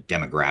 whatever the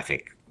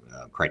demographic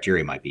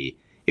criteria might be,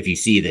 if you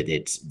see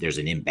that there's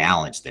an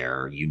imbalance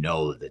there,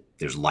 that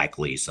there's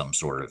likely some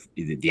sort of,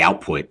 the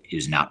output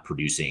is not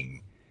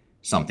producing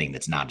something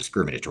that's not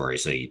discriminatory.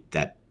 So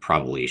that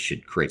probably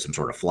should create some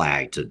sort of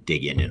flag to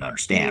dig in and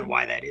understand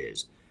why that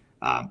is.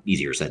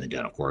 Easier said than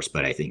done, of course,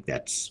 but I think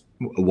that's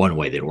one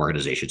way that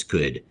organizations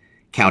could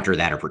counter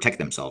that or protect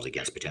themselves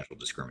against potential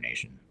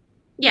discrimination.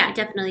 Yeah,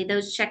 definitely.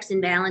 Those checks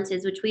and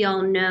balances, which we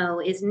all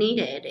know is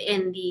needed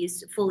in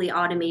these fully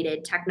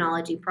automated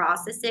technology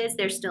processes,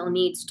 there still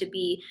needs to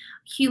be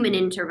human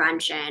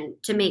intervention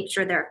to make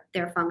sure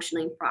they're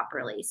functioning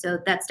properly. So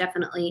that's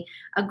definitely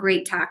a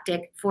great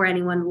tactic for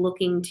anyone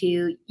looking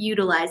to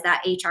utilize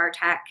that HR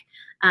tech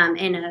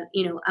in a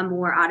a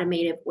more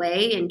automated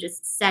way, and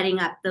just setting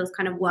up those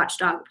kind of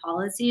watchdog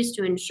policies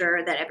to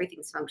ensure that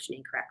everything's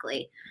functioning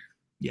correctly.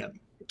 Yeah.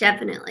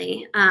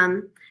 Definitely.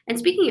 And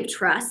speaking of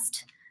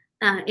trust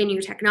in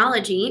your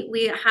technology,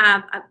 we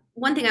have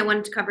one thing I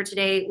wanted to cover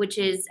today, which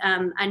is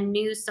a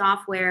new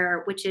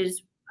software, which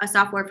is a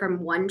software from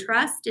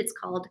OneTrust. It's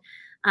called,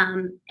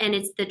 and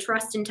it's the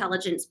Trust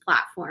Intelligence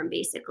Platform,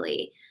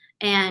 basically.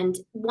 And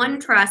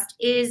OneTrust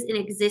is an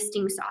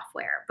existing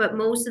software, but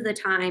most of the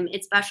time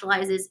it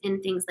specializes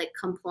in things like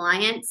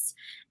compliance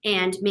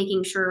and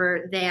making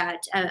sure that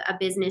a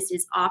business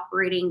is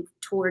operating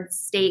towards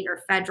state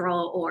or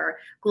federal or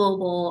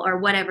global or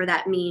whatever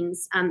that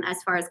means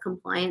as far as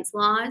compliance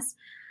laws.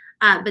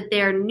 But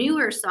their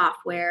newer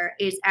software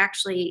is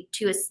actually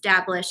to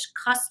establish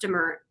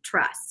customer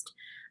trust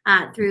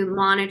through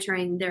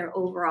monitoring their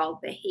overall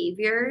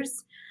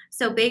behaviors.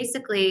 So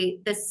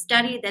basically, the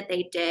study that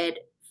they did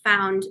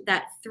found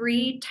that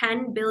three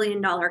 $10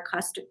 billion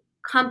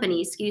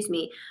companies,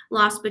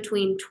 lost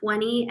between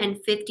 20 and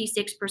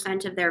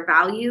 56% of their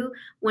value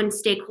when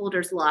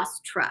stakeholders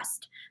lost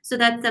trust. So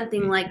that's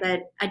something like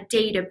a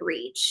data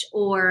breach,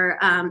 or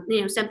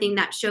something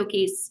that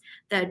showcase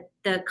the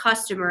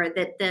customer,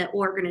 that the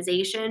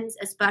organizations,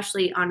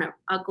 especially on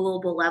a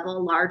global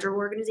level, larger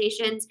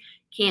organizations,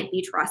 can't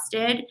be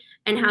trusted,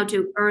 and how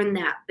to earn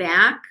that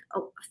back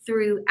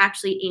through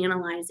actually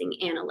analyzing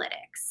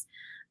analytics.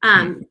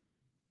 Hmm.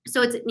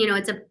 So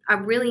it's a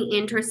really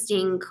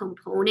interesting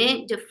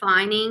component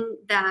defining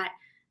that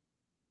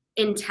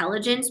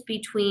intelligence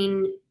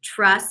between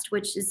trust,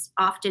 which is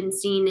often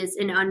seen as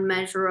an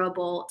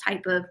unmeasurable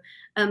type of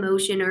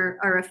emotion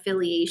or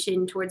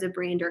affiliation towards a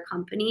brand or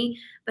company,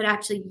 but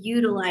actually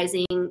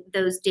utilizing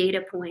those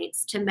data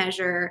points to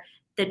measure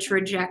the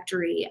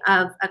trajectory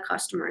of a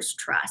customer's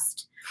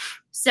trust.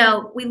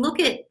 So we look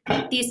at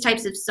these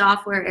types of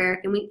software,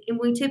 Eric, and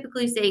we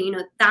typically say,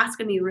 that's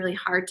going to be really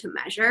hard to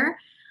measure.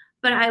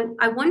 But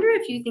I wonder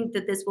if you think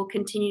that this will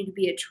continue to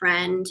be a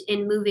trend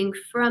in moving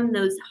from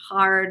those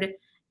hard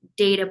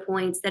data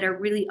points that are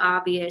really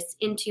obvious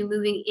into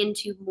moving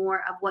into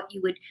more of what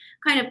you would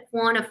kind of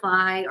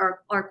quantify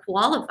or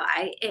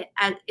qualify it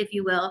as, if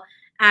you will,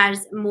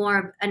 as more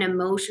of an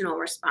emotional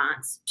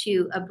response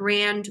to a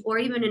brand or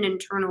even an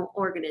internal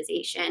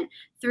organization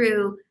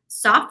through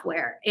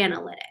software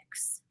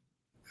analytics.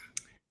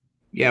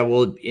 Yeah,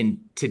 well, in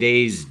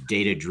today's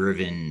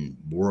data-driven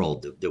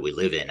world that we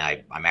live in,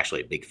 I'm actually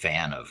a big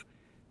fan of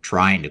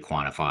trying to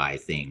quantify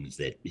things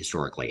that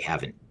historically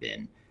haven't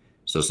been.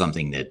 So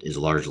something that is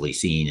largely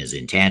seen as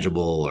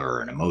intangible or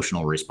an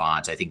emotional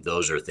response, I think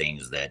those are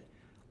things that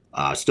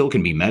still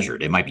can be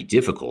measured. It might be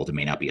difficult. It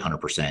may not be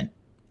 100%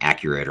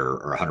 accurate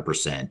or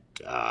 100%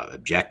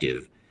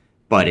 objective,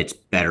 but it's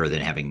better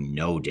than having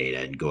no data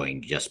and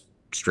going just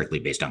strictly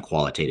based on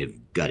qualitative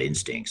gut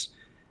instincts.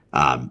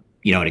 And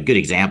a good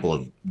example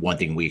of one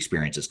thing we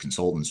experience as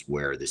consultants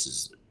where this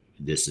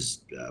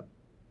is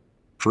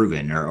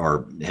proven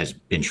or has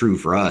been true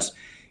for us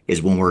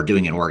is when we're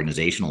doing an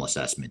organizational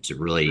assessment to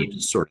really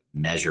sort of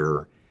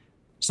measure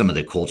some of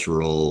the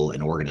cultural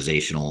and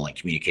organizational and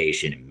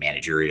communication and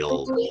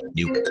managerial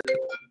new.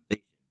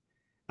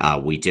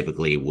 We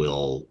typically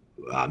will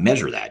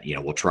measure that.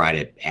 We'll try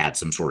to add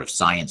some sort of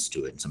science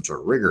to it and some sort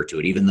of rigor to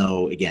it, even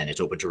though, again,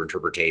 it's open to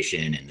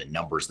interpretation and the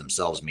numbers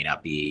themselves may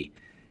not be,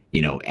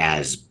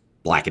 as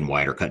black and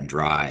white or cut and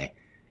dry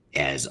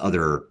as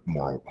other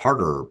more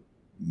harder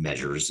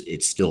measures.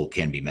 It still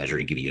can be measured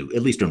and give you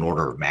at least an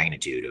order of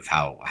magnitude of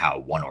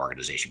how one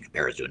organization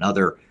compares to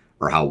another,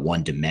 or how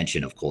one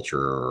dimension of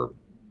culture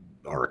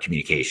or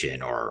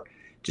communication or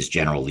just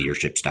general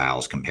leadership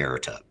styles compare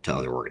to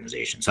other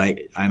organizations. So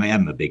I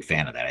am a big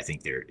fan of that. I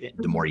think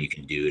the more you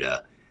can do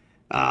to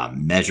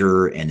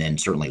measure and then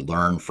certainly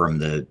learn from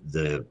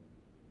the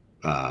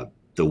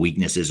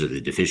weaknesses or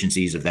the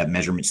deficiencies of that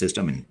measurement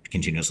system and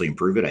continuously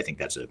improve it, I think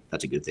that's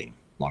a good thing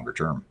longer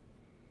term.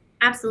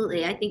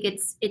 Absolutely. I think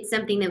it's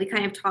something that we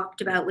kind of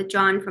talked about with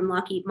John from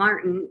Lockheed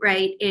Martin,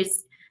 right?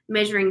 Is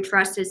measuring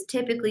trust has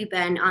typically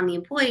been on the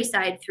employee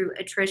side through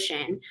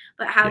attrition,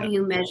 but how Yeah. do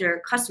you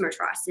measure customer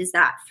trust? Is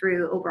that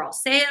through overall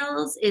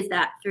sales? Is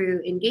that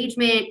through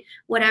engagement?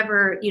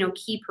 Whatever,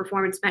 key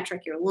performance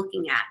metric you're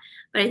looking at.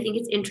 But I think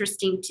it's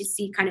interesting to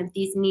see kind of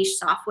these niche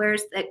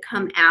softwares that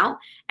come out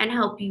and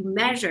help you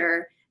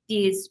measure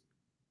these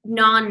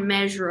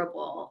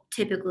non-measurable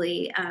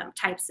typically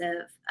types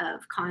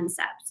of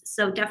concepts.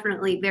 So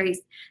definitely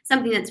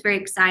something that's very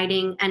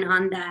exciting, and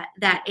on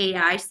that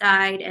AI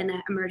side and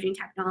that emerging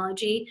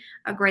technology,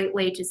 a great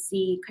way to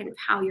see kind of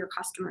how your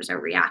customers are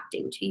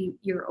reacting to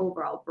your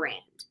overall brand.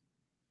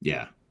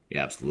 Yeah,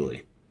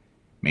 absolutely.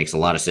 Makes a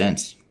lot of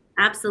sense.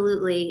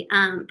 Absolutely.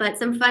 But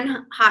some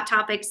fun hot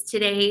topics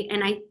today,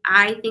 and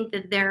I think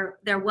that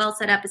they're well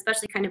set up,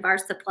 especially kind of our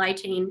supply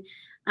chain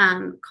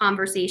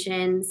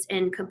conversations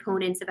and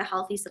components of a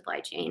healthy supply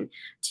chain,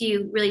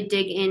 to really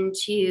dig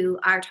into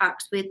our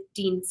talks with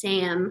Dean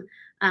Sam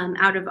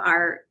out of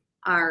our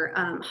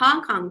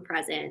Hong Kong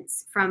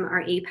presence from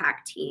our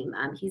APAC team.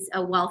 He's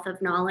a wealth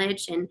of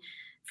knowledge. And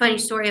funny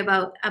story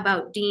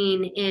about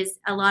Dean is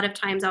a lot of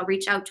times I'll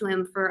reach out to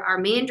him for our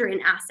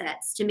Mandarin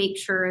assets to make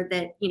sure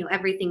that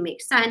everything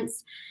makes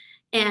sense.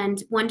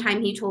 And one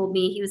time he told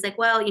me, he was like,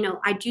 well,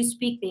 I do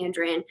speak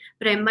Mandarin,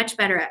 but I'm much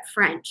better at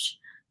French.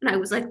 And I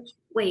was like,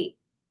 wait,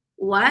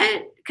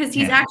 what? Because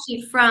he's Yeah.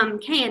 actually from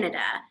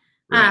Canada,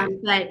 Right.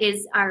 but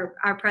is our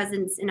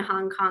presence in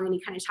Hong Kong, and he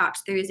kind of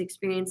talks through his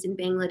experience in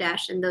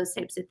Bangladesh and those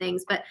types of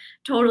things, but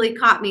totally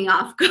caught me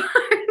off guard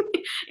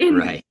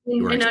Right. You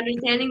in weren't.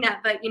 understanding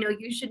that. But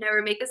you should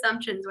never make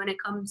assumptions when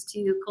it comes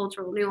to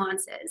cultural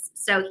nuances.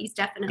 So he's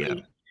Yeah.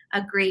 definitely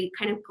a great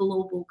kind of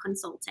global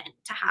consultant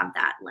to have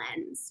that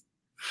lens.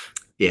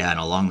 Yeah, and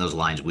along those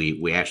lines,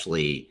 we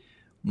actually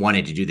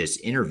wanted to do this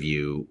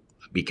interview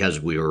because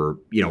we're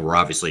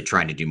obviously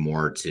trying to do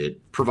more to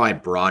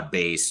provide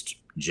broad-based,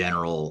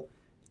 general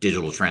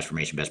digital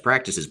transformation best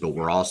practices, but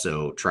we're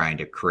also trying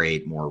to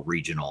create more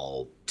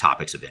regional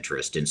topics of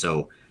interest. And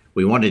so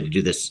we wanted to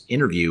do this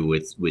interview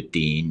with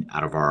Dean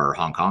out of our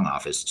Hong Kong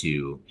office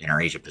in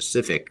our Asia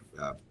Pacific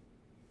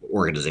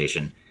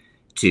organization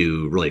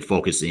to really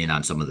focus in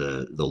on some of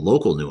the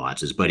local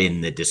nuances. But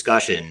in the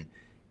discussion,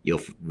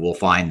 we'll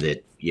find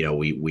that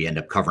we end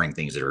up covering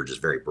things that are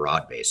just very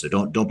broad based. So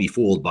don't be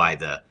fooled by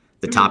the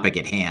topic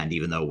at hand.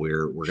 Even though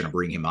we're going to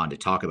bring him on to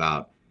talk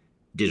about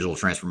digital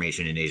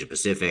transformation in Asia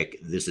Pacific,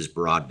 this is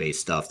broad based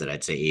stuff that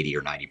I'd say 80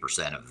 or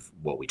 90% of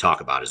what we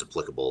talk about is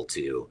applicable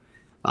to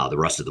the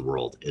rest of the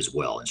world as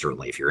well. And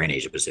certainly, if you're in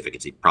Asia Pacific,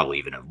 it's probably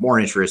even of more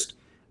interest.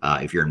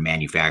 If you're in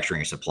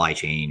manufacturing or supply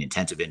chain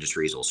intensive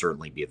industries, it'll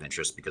certainly be of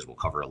interest because we'll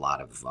cover a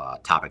lot of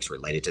topics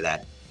related to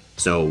that.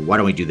 So why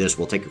don't we do this?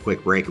 We'll take a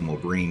quick break and we'll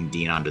bring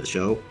Dean onto the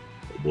show.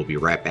 We'll be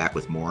right back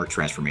with more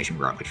Transformation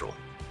Ground Control.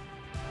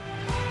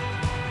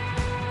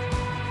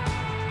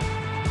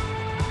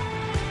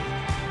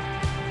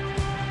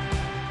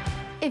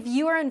 If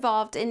you are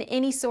involved in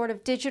any sort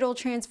of digital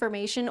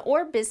transformation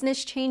or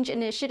business change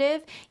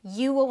initiative,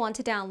 you will want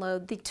to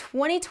download the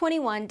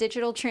 2021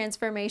 Digital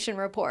Transformation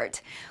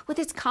Report. With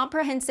its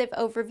comprehensive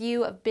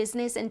overview of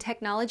business and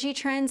technology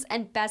trends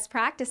and best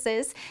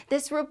practices,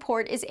 this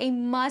report is a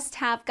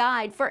must-have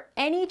guide for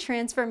any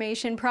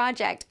transformation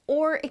project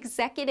or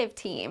executive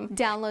team.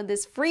 Download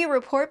this free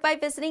report by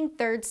visiting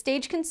Third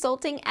Stage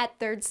Consulting at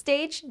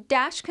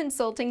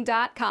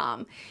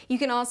thirdstage-consulting.com. You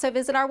can also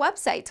visit our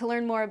website to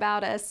learn more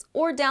about us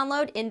or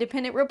download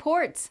independent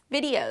reports,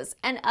 videos,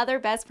 and other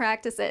best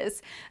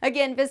practices.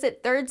 Again,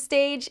 visit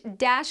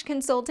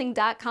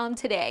thirdstage-consulting.com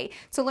today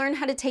to learn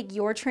how to take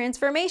your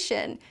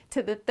transformation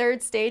to the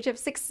third stage of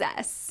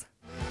success.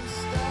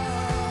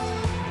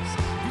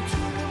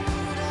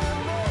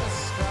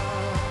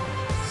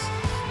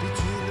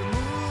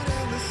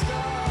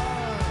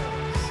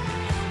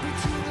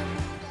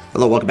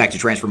 Hello, welcome back to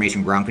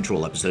Transformation Ground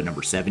Control, episode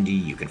number 70.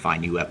 You can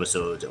find new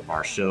episodes of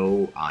our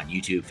show on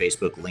YouTube,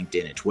 Facebook,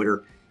 LinkedIn, and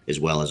Twitter, as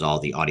well as all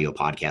the audio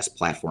podcast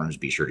platforms.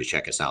 Be sure to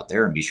check us out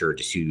there and be sure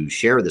to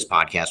share this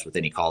podcast with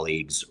any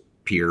colleagues,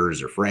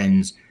 peers, or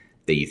friends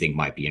that you think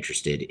might be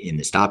interested in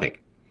this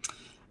topic.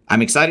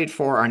 I'm excited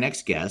for our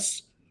next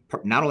guest,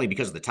 not only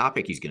because of the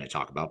topic he's going to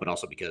talk about, but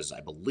also because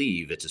I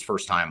believe it's his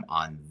first time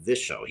on this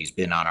show. He's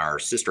been on our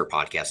sister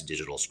podcast,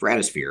 Digital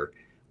Stratosphere,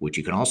 which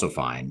you can also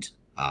find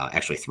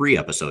actually 3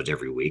 episodes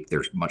every week.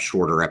 There's much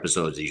shorter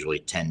episodes, usually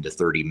 10 to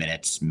 30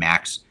 minutes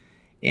max,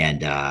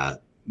 and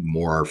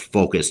more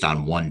focused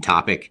on one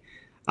topic.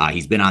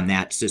 He's been on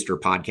that sister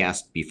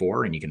podcast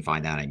before, and you can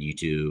find that on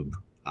YouTube,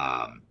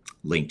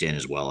 LinkedIn,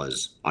 as well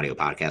as audio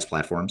podcast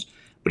platforms.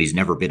 But he's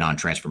never been on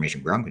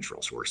Transformation Ground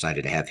Control, so we're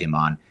excited to have him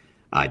on.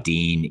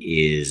 Dean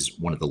is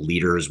one of the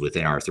leaders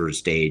within our Third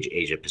Stage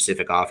Asia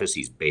Pacific office.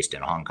 He's based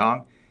in Hong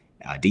Kong.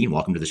 Dean,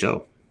 welcome to the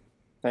show.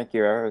 Thank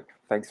you, Eric.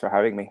 Thanks for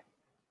having me.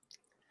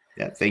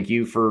 Yeah, thank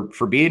you for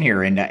being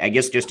here. And I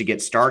guess just to get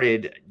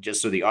started,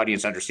 just so the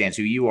audience understands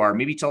who you are,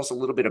 maybe tell us a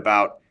little bit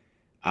about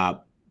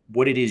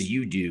what it is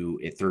you do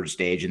at Third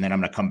Stage, and then I'm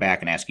going to come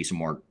back and ask you some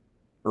more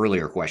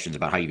earlier questions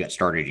about how you got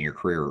started in your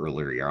career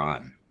earlier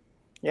on.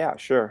 Yeah,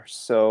 sure.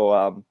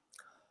 So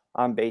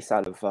I'm based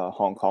out of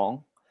Hong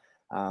Kong.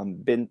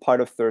 Been part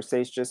of Third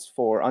Stage just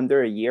for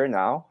under a year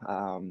now.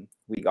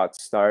 We got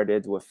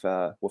started with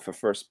a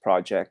first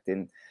project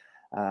in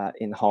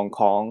Hong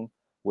Kong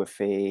with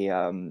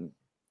a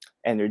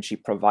energy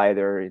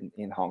provider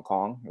in Hong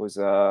Kong. It was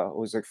a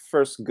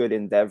first good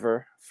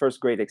endeavor, first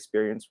great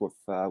experience with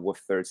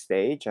Third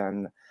Stage,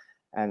 and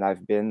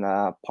I've been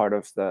part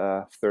of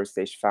the Third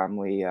Stage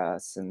family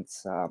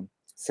since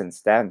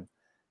then.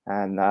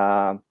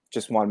 And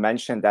just want to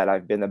mention that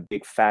I've been a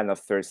big fan of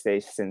Third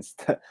Stage since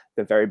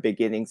the very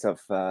beginnings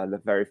of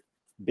the very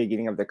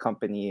beginning of the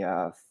company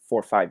 4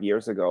 or 5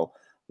 years ago.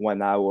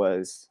 when I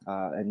was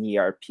an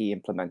ERP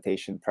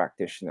implementation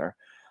practitioner,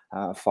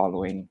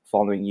 following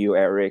you,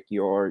 Eric,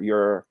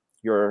 your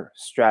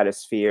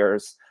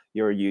stratospheres,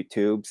 your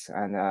YouTubes,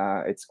 and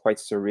it's quite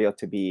surreal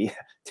to be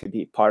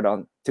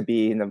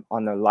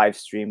on a live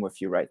stream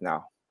with you right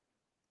now.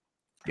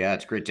 Yeah,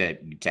 it's great to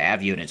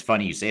have you, and it's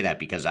funny you say that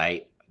because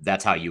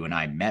that's how you and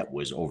I met,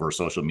 was over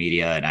social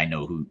media, and I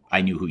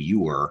knew who you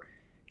were,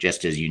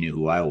 just as you knew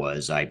who I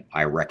was.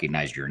 I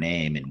recognized your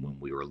name, and when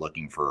we were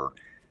looking for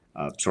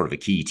sort of a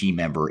key team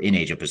member in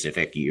Asia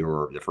Pacific, you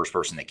were the first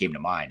person that came to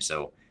mind.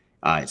 So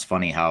it's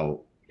funny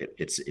how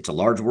it's a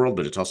large world,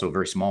 but it's also a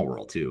very small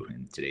world too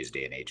in today's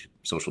day and age.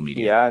 Social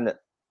media. Yeah,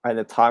 and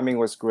the timing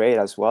was great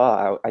as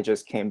well. I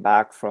just came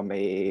back from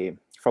a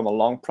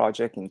long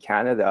project in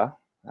Canada.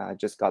 I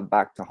just got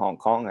back to Hong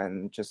Kong,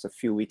 and just a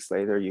few weeks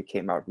later, you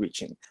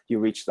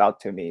reached out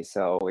to me.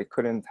 So it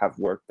couldn't have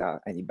worked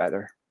out any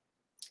better.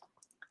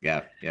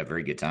 Yeah,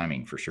 very good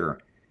timing for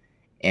sure.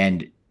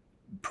 And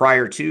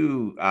prior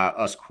to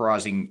us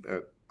crossing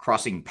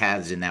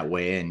paths in that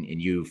way, and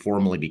you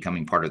formally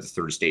becoming part of the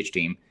Third Stage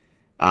team,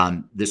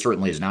 this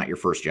certainly is not your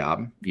first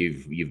job.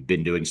 You've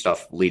been doing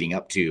stuff leading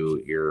up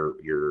to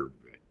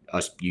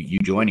you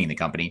joining the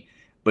company.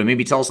 But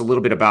maybe tell us a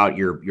little bit about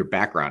your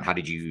background. How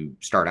did you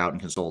start out in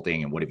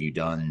consulting, and what have you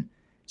done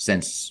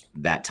since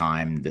that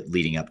time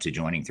leading up to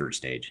joining Third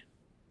Stage?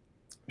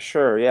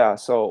 Sure, yeah.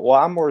 So,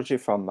 well, I'm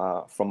originally from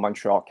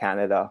Montreal,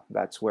 Canada.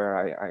 That's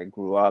where I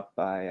grew up.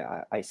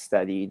 I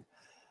studied,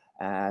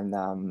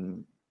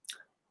 and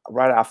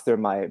right after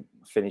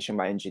finishing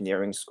my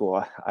engineering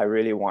school, I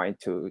really wanted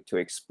to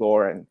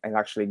explore and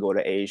actually go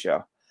to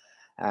Asia.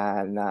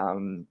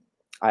 And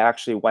I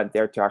actually went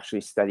there to actually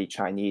study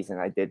Chinese,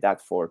 and I did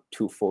that for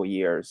 2 full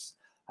years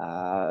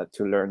to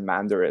learn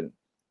Mandarin,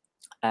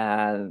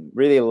 and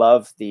really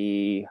loved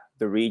the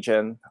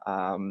region,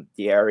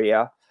 the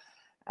area.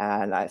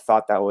 And I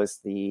thought that was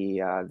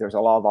there's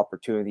a lot of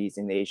opportunities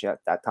in Asia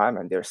at that time,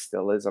 and there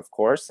still is, of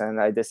course. And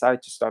I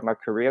decided to start my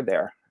career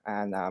there,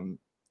 and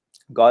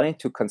got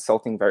into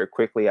consulting very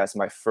quickly as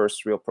my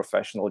first real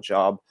professional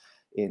job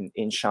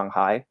in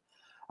Shanghai.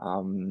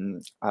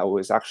 I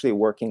was actually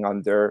working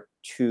under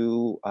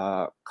 2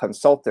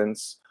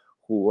 consultants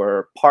who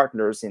were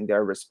partners in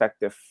their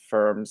respective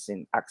firms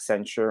in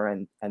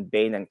Accenture and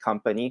Bain &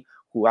 Company,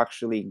 who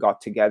actually got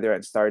together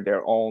and started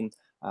their own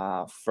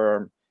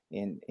firm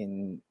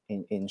in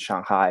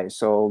Shanghai.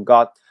 So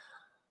got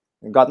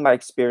my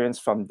experience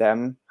from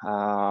them.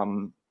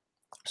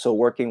 So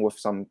working with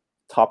some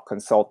top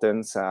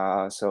consultants.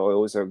 So it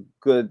was I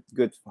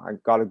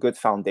got a good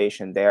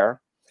foundation there.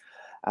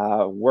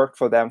 Worked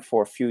for them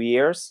for a few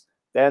years.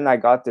 Then I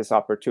got this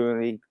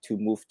opportunity to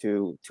move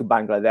to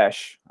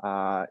Bangladesh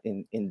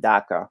in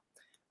Dhaka,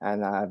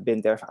 and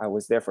I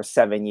was there for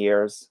 7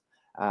 years.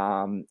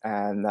 And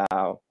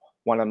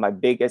one of my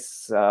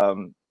biggest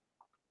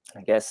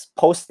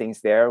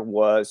postings there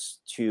was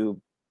to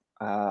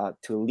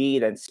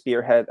lead and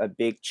spearhead a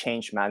big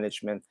change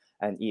management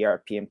and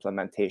ERP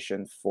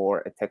implementation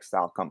for a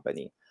textile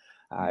company.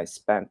 I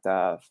spent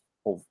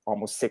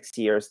almost 6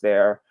 years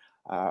there,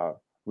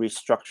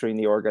 restructuring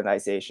the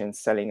organization,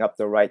 setting up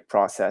the right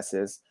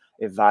processes,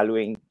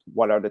 evaluating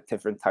what are the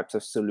different types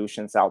of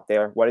solutions out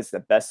there, what is the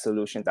best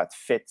solution that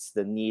fits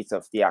the needs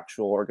of the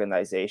actual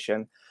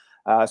organization.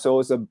 So it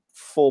was a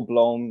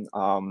full-blown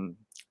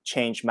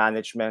change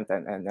management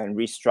and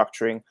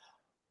restructuring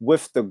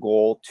with the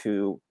goal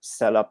to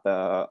set up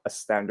a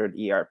standard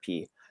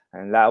ERP.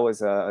 And that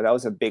was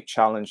a big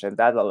challenge, and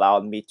that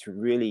allowed me to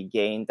really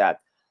gain that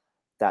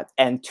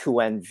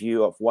end-to-end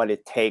view of what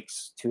it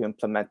takes to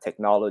implement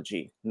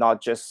technology,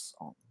 not just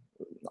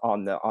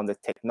on the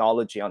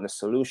technology, on the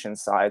solution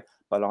side,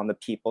 but on the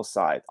people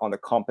side, on the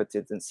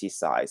competency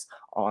side,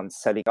 on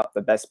setting up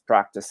the best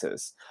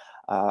practices,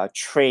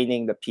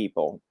 training the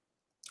people,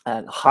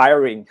 and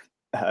hiring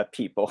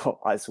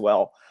people as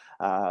well.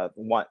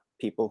 Want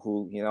people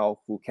who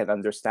can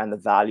understand the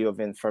value of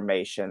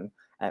information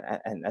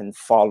and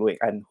following,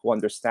 and who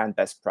understand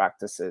best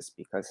practices,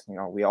 because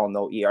we all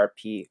know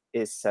ERP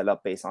is set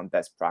up based on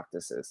best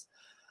practices.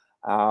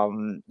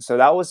 So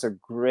that was a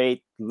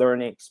great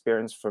learning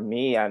experience for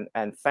me, and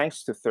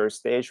thanks to Third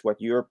Stage, what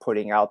you're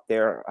putting out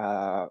there,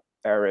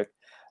 Eric,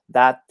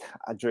 that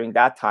during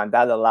that time,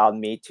 that allowed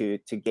me to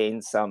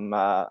gain some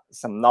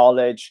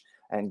knowledge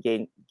and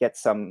get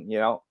some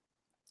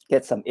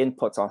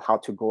inputs on how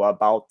to go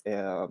about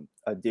a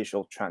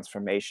digital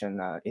transformation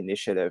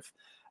initiative.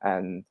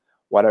 And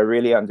what I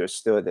really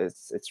understood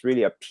is it's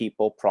really a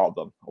people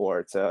problem, or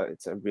it's a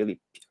really,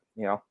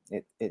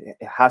 it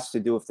has to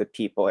do with the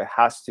people. It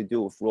has to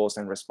do with roles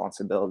and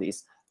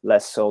responsibilities,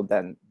 less so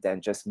than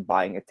just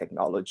buying a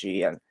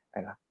technology and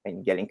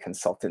getting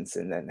consultants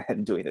in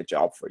and doing the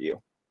job for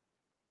you.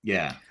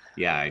 Yeah,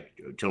 I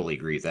totally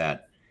agree with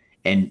that.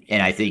 And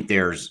I think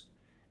there's,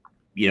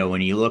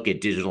 when you look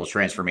at digital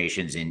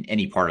transformations in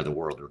any part of the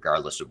world,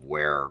 regardless of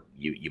where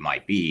you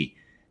might be,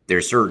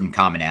 there's certain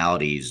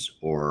commonalities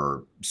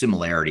or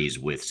similarities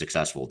with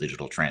successful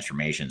digital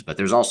transformations, but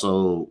there's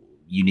also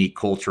unique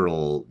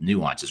cultural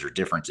nuances or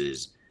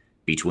differences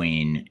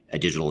between a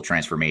digital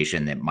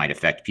transformation that might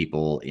affect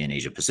people in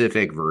Asia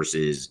Pacific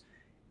versus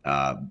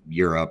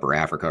Europe or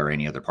Africa or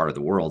any other part of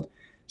the world.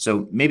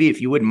 So maybe if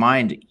you wouldn't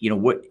mind,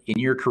 what in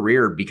your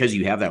career, because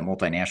you have that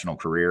multinational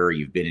career,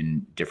 you've been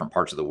in different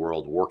parts of the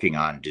world working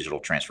on digital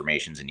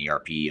transformations and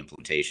ERP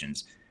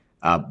implementations.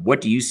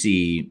 What do you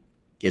see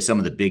as some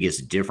of the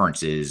biggest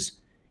differences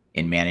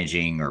in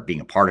managing or being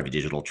a part of a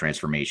digital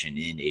transformation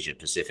in Asia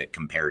Pacific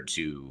compared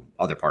to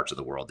other parts of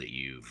the world that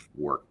you've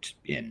worked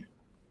in?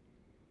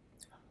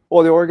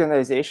 Well, the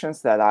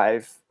organizations that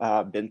I've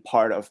been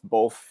part of,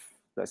 both,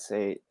 let's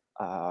say,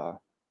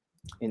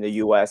 in the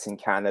US, in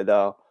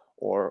Canada,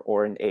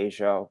 or in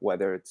Asia,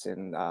 whether it's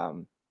in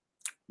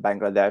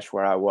Bangladesh,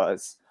 where I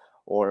was,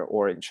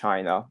 or in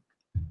China,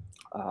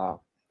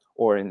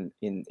 or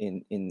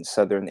in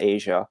Southern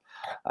Asia,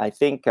 I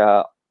think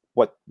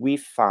what we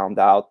found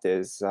out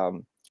is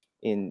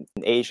in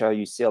Asia,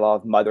 you see a lot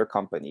of mother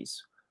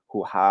companies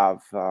who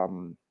have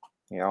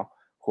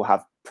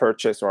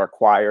purchased or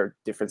acquired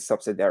different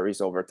subsidiaries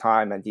over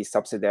time, and these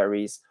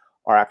subsidiaries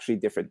are actually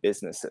different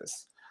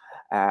businesses.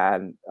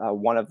 And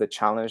one of the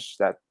challenges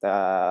that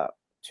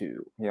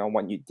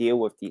when you deal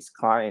with these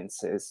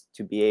clients is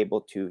to be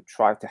able to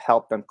try to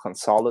help them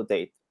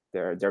consolidate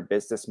their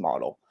business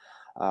model.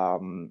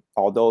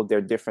 Although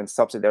their different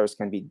subsidiaries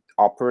can be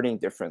operating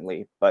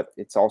differently, but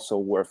it's also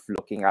worth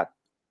looking at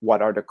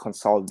what are the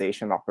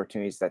consolidation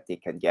opportunities that they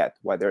can get,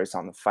 whether it's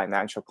on the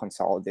financial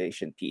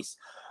consolidation piece,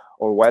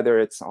 or whether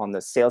it's on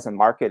the sales and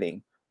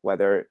marketing,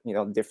 whether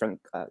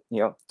different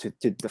to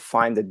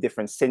define the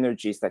different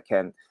synergies that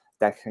can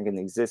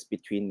exist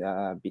between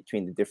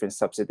the different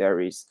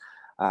subsidiaries,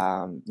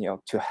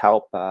 to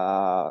help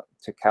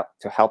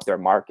their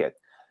market.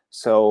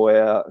 So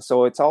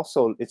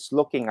it's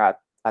looking at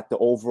the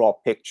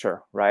overall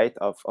picture, right,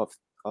 of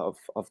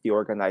the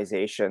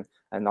organization,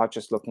 and not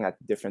just looking at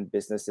different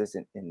businesses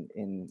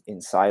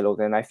in silos.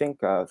 And I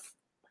think at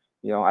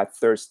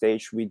Third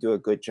Stage we do a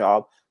good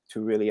job to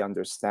really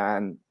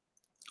understand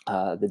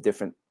the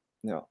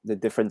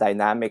different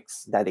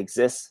dynamics that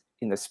exist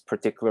in this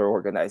particular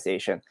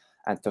organization,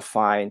 and to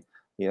find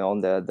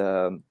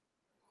the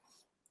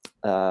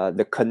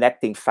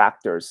connecting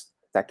factors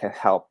that can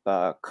help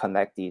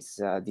connect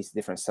these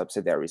different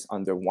subsidiaries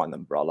under one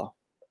umbrella.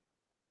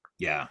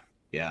 Yeah,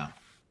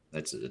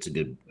 that's a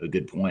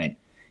good point.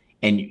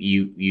 And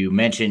you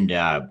mentioned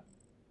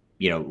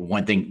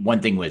one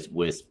thing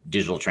with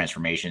digital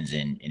transformations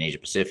in Asia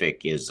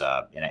Pacific is,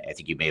 and I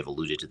think you may have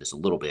alluded to this a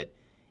little bit,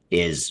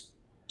 is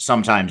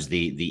sometimes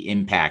the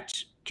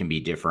impact can be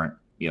different,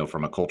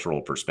 from a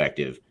cultural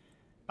perspective.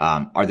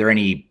 Are there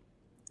any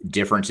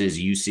differences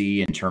you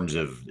see in terms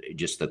of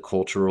just the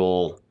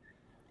cultural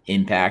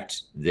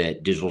impact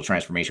that digital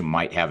transformation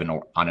might have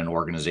on an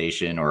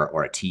organization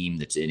or a team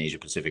that's in Asia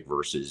Pacific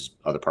versus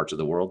other parts of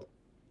the world?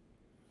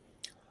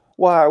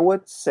 Well, I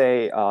would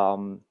say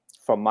from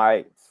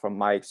my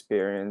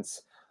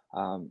experience,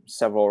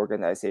 several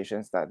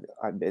organizations that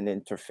I've been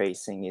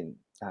interfacing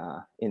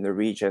in the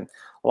region,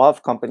 a lot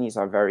of companies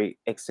are very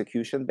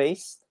execution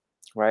based,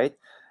 right?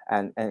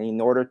 And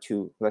in order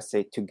to, let's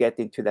say, to get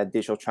into that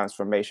digital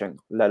transformation,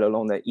 let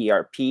alone the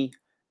ERP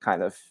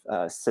kind of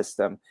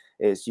system,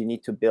 is you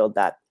need to build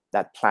that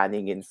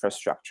planning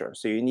infrastructure.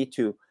 So you need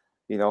to,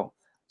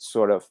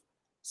 sort of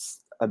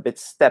a bit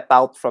step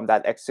out from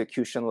that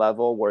execution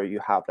level where you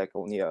have like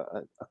only a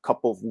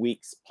couple of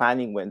weeks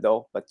planning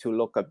window, but to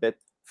look a bit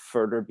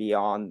further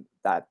beyond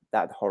that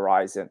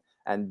horizon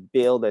and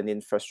build an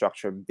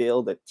infrastructure,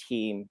 build a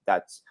team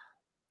that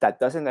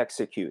doesn't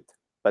execute,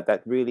 but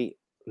that really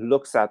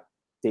looks at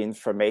the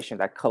information,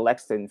 that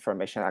collects the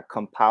information, that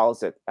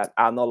compiles it, that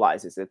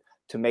analyzes it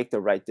to make the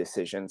right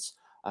decisions,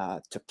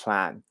 to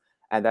plan.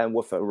 And then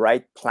with a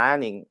right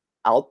planning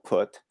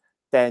output,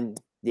 then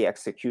the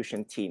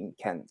execution team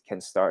can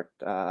start,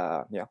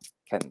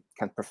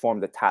 can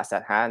perform the task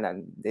at hand,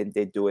 and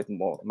they do it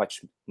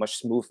much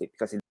smoothly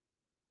because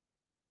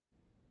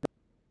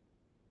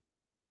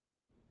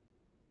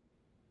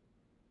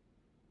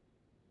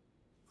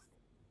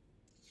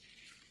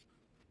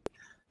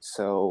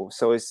So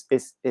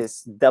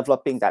it's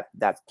developing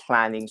that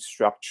planning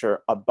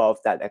structure above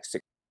that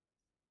execution.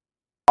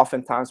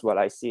 Oftentimes, what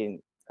I see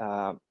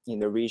in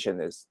the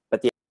region is,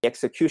 but the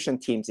execution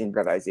teams in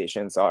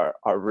organizations are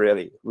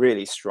really,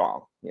 really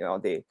strong.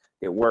 They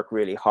work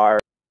really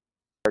hard.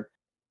 They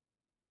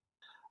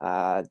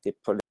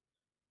put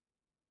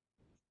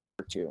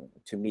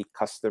to meet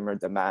customer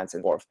demands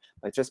and forth.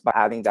 But just by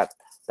adding that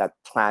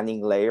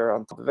planning layer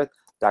on top of it,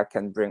 that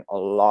can bring a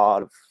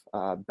lot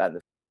of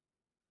benefit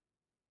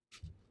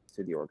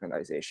to the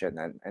organization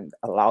and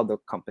allow the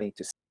company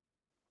to.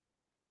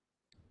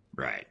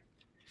 Right.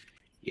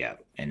 Yeah.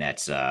 And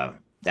that's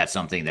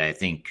something that I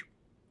think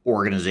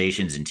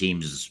organizations and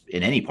teams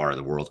in any part of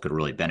the world could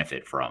really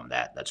benefit from,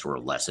 that sort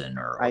of lesson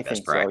or I best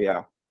think practice.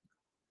 so,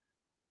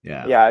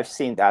 Yeah. Yeah, I've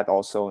seen that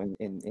also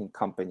in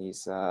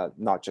companies,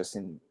 not just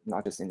in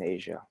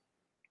Asia.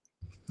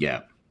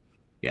 Yeah.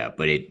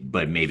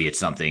 But maybe it's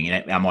something,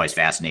 and I'm always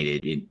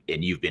fascinated,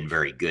 and you've been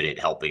very good at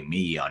helping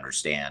me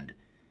understand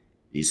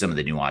some of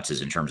the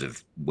nuances in terms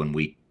of when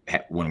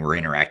we're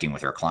interacting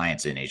with our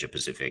clients in Asia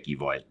Pacific.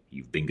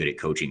 You've been good at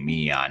coaching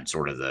me on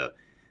sort of the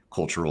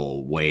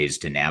cultural ways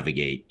to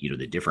navigate,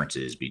 the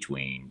differences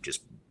between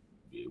just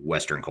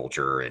Western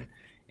culture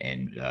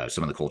and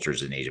some of the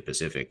cultures in Asia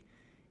Pacific.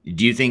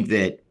 Do you think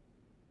that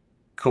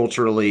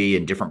culturally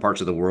in different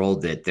parts of the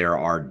world that there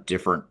are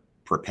different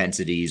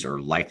propensities or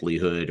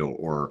likelihood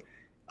or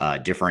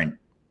different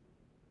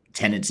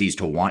tendencies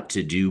to want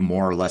to do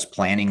more or less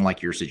planning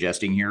like you're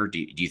suggesting here? Do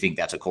you think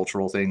that's a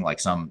cultural thing?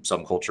 Like some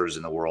cultures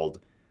in the world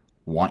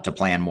want to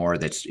plan more,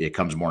 it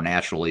comes more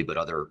naturally, but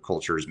other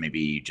cultures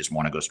maybe just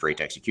want to go straight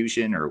to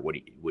execution? Or what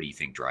do you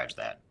think drives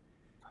that?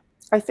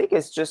 I think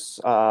it's just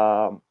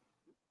a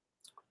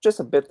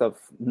bit of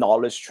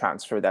knowledge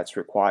transfer that's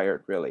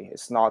required. Really,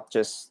 it's not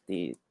just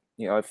if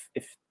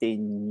they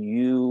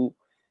knew,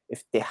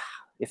 if they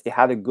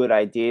had a good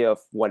idea of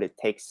what it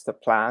takes to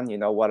plan.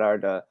 What are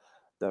the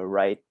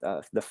right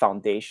the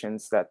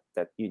foundations that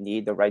you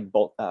need, the right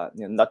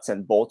nuts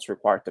and bolts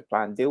required to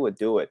plan, they would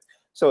do it.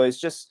 So it's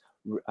just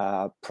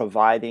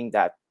providing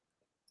that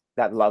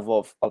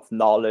level of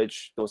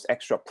knowledge, those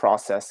extra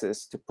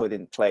processes to put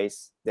in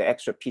place, the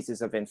extra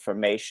pieces of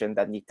information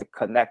that need to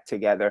connect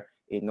together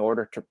in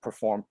order to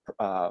perform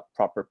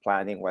proper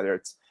planning, whether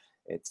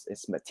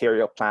it's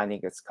material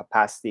planning, it's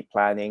capacity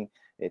planning,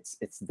 it's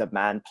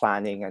demand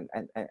planning,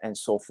 and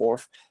so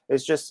forth.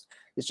 It's just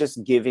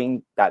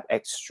giving that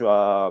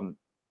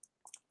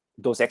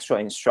those extra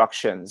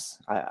instructions,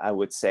 I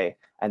would say.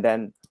 And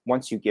then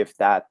once you give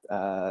that,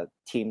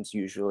 teams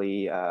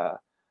usually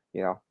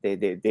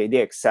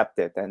they accept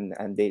it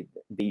and they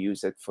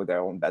use it for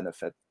their own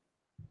benefit.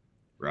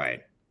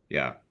 Right.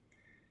 Yeah.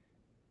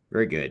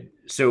 Very good.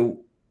 So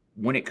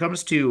when it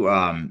comes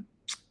to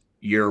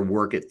your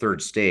work at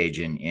Third Stage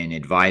and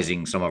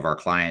advising some of our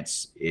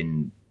clients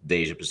in the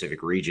Asia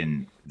Pacific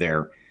region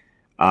there,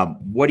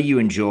 what do you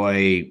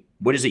enjoy?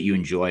 What is it you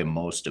enjoy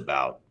most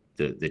about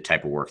the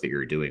type of work that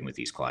you're doing with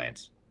these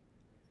clients?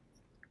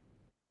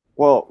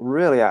 Well,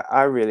 really,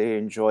 I really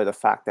enjoy the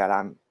fact that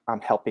I'm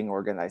helping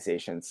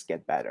organizations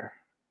get better.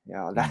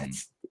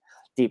 That's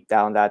deep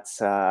down.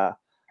 That's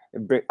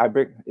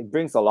it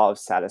brings a lot of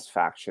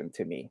satisfaction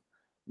to me,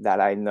 that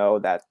I know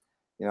that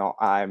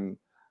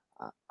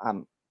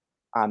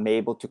I'm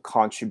able to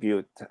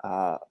contribute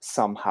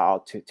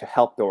somehow to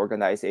help the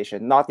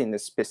organization, not in a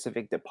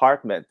specific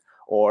department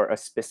or a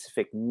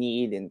specific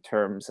need in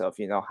terms of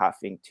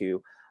having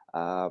to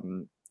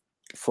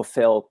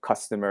fulfill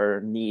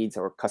customer needs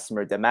or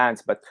customer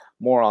demands, but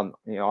more on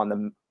on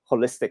the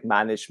holistic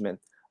management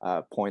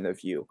point of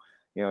view.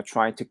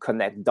 Trying to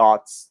connect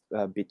dots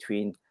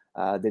between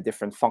the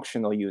different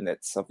functional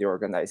units of the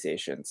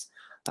organizations.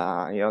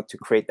 To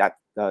create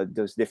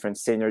those different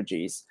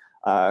synergies,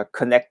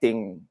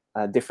 connecting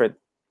different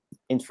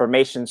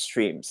information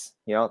streams.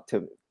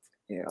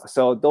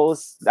 So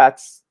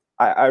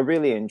I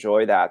really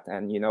enjoy that.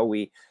 And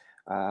we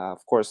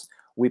of course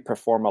we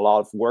perform a lot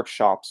of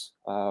workshops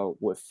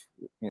with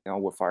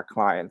our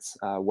clients,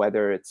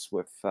 whether it's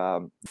with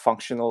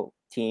functional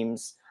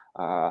teams,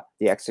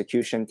 the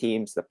execution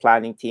teams, the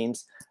planning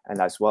teams,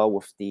 and as well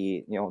with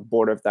the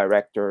board of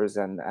directors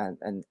and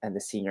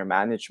the senior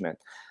management.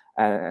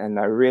 And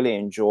I really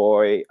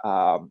enjoy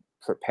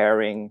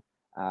preparing,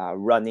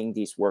 running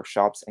these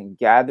workshops and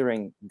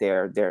gathering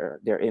their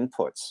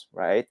inputs,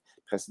 right?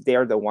 Because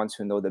they're the ones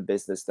who know the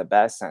business the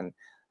best, and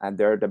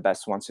they're the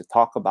best ones to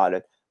talk about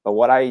it. But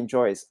what I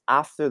enjoy is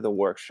after the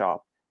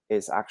workshop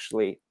is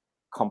actually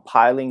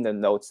compiling the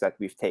notes that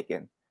we've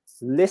taken,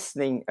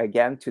 listening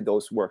again to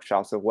those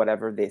workshops of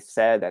whatever they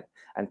said,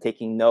 and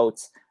taking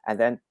notes, and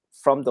then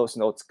from those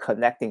notes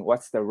connecting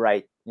what's the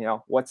right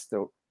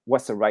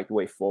right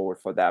way forward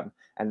for them,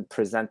 and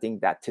presenting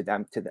that to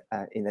them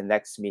in the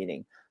next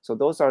meeting. So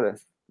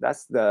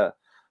that's the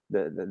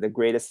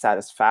greatest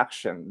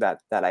satisfaction that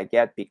I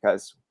get,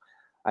 because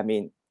I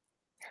mean,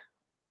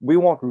 we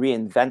won't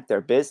reinvent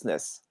their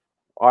business.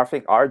 I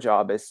think our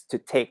job is to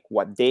take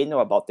what they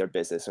know about their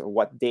business, or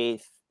what they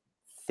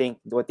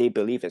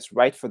believe is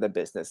right for the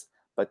business,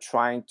 but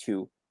trying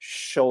to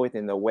show it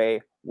in a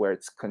way where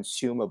it's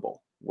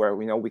consumable, where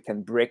we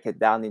can break it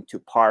down into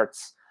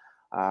parts,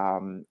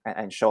 and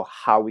show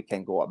how we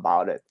can go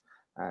about it.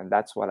 And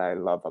that's what I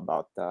love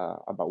about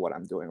what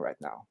I'm doing right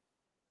now.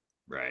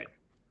 Right.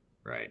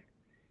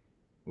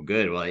 Well,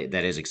 good. Well,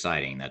 that is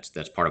exciting.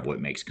 That's part of what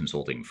makes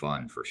consulting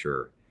fun, for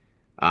sure.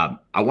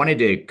 I wanted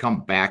to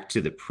come back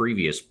to the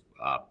previous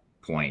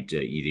point.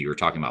 You were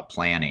talking about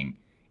planning,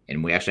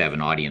 and we actually have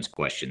an audience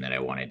question that I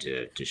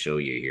wanted to show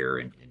you here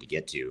and to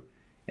get to.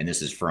 And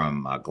this is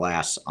from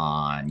Glass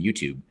on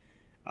YouTube.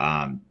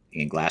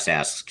 And Glass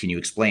asks, can you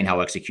explain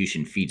how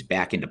execution feeds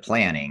back into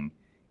planning,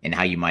 and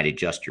how you might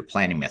adjust your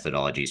planning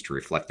methodologies to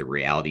reflect the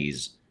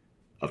realities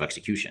of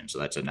execution? So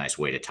that's a nice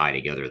way to tie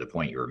together the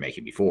point you were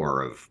making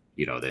before of,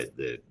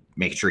 the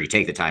making sure you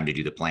take the time to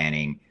do the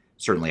planning.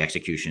 Certainly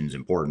execution is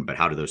important, but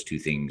how do those two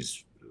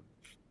things,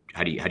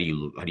 how do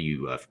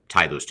you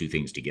tie those two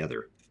things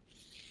together?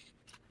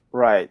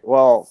 Right.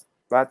 Well,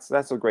 that's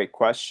a great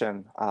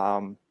question.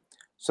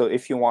 so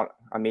if you want,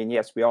 I mean,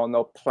 yes, we all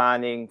know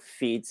planning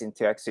feeds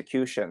into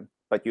execution,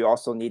 but you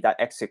also need that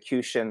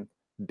execution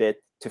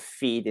bit to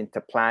feed into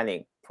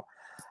planning.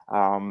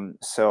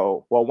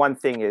 So, well, one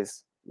thing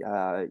is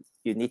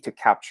you need to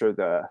capture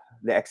the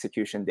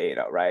execution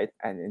data, right?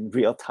 And in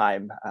real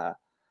time,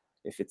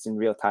 if it's in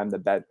real time,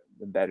 the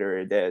better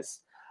it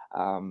is.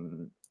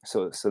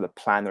 So the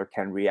planner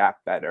can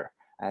react better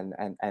and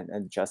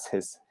adjust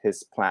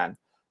his plan.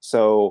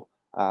 So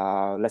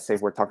let's say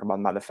we're talking about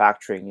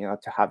manufacturing,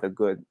 to have a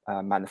good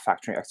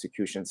manufacturing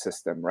execution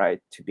system,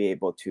 right? To be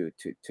able to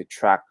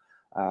track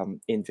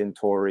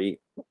inventory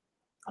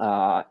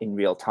in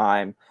real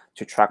time,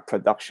 to track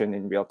production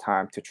in real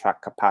time, to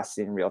track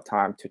capacity in real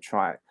time, to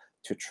track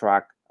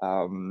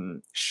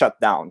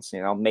shutdowns,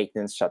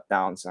 maintenance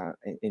shutdowns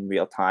in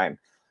real time.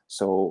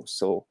 So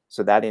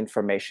that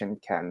information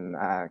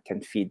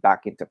can feed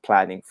back into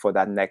planning for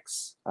that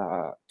next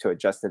to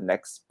adjust the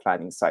next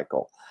planning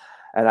cycle.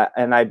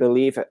 And I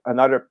believe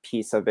another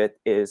piece of it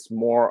is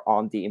more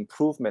on the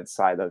improvement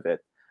side of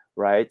it,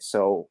 right?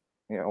 So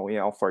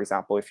for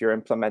example, if you're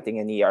implementing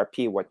an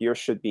ERP, what you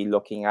should be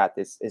looking at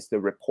is the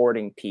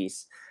reporting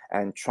piece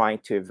and trying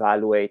to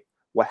evaluate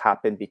what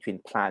happened between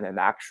plan and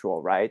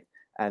actual, right?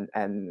 And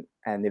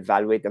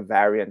evaluate the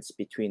variance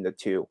between the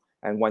two.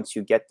 And once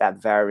you get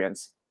that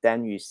variance,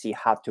 then you see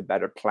how to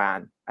better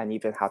plan and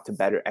even how to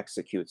better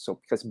execute. So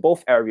because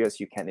both areas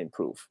you can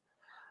improve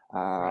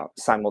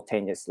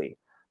simultaneously,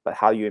 but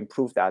how you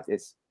improve that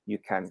is you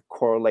can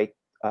correlate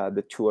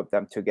the two of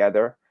them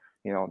together,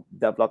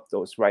 develop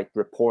those right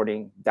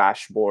reporting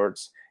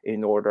dashboards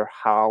in order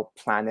how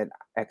plan and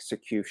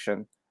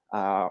execution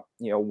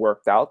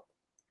worked out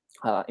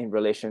in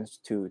relation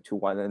to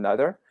one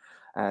another.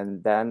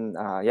 And then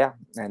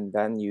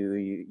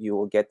you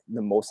will get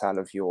the most out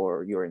of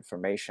your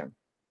information.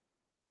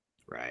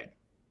 Right.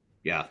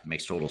 Yeah,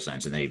 makes total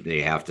sense. And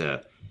they have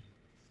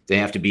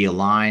to be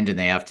aligned, and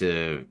they have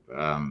to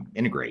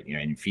integrate,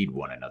 and feed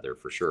one another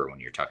for sure when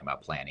you're talking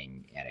about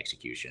planning and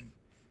execution.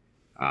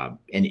 And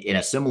in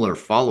a similar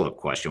follow-up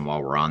question,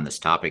 while we're on this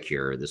topic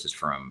here, this is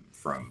from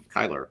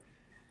Kyler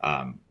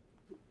on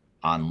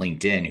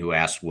LinkedIn, who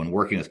asked, when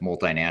working with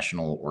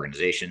multinational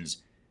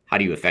organizations, how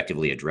do you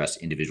effectively address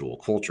individual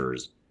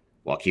cultures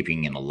while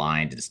keeping an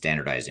aligned and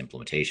standardized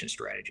implementation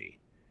strategy?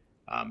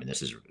 And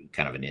this is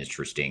kind of an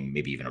interesting,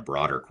 maybe even a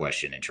broader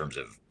question in terms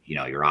of,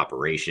 your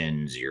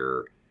operations,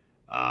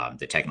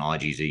 the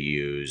technologies you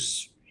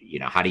use,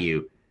 how do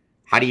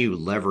you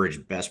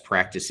leverage best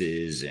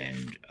practices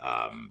and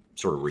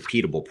sort of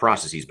repeatable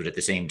processes, but at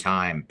the same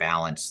time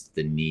balance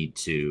the need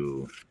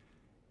to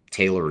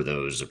tailor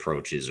those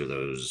approaches or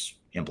those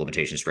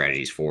implementation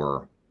strategies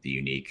for the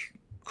unique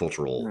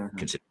cultural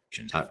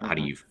considerations? How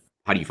do you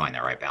find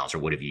that right balance, or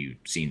what have you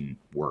seen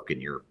work in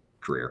your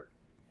career?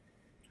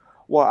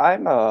 Well,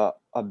 I'm a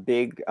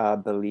big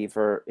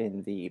believer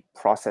in the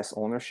process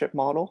ownership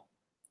model.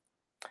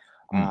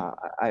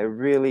 I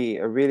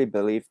really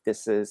believe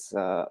this is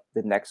the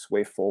next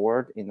way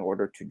forward in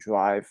order to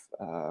drive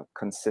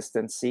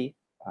consistency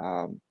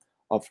to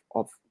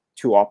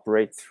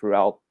operate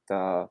throughout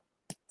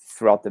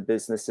the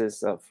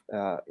businesses of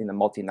in a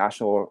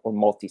multinational or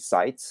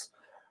multi-sites,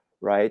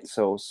 right?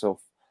 So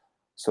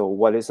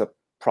what is a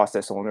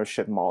process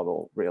ownership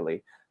model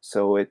really?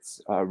 So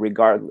it's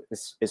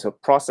regardless, it's a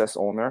process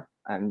owner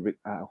and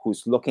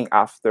who's looking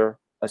after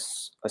a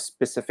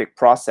specific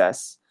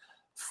process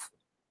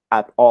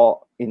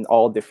in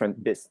all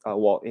different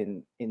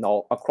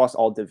across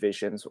all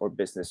divisions or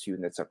business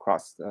units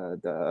across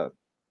the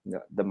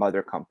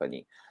mother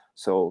company.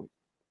 So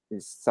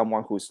is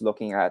someone who's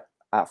looking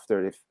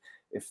after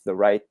if the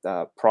right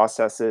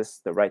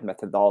processes, the right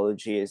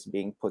methodology is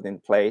being put in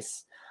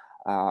place,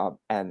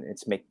 and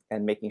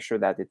making sure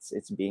that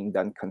it's being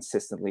done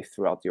consistently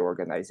throughout the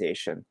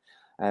organization.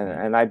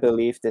 And I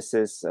believe this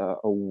is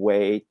a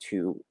way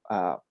to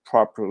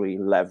properly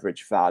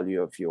leverage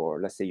value of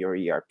let's say your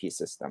ERP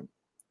system.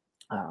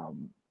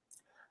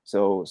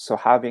 So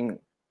having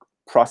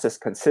process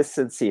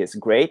consistency is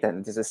great,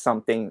 and this is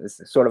something, this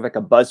is sort of like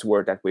a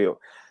buzzword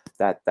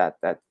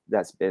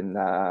that's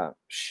been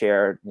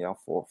shared,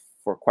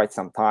 for quite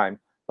some time.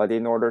 But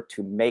in order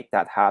to make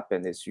that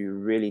happen, is you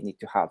really need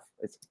to have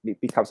it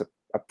becomes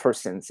a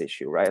person's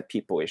issue, right? A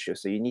people issue.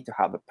 So you need to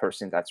have a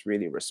person that's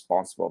really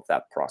responsible of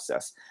that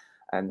process,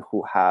 and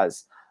who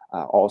has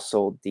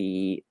also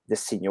the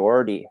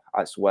seniority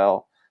as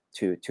well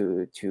to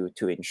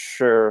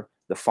ensure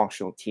the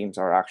functional teams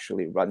are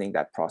actually running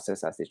that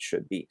process as it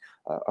should be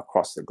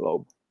across the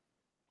globe.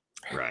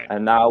 Right.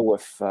 And now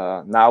with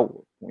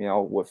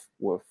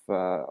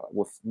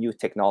new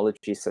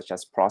technologies such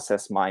as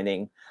process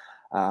mining,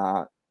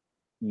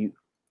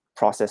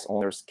 process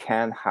owners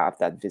can have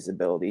that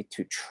visibility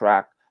to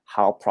track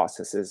how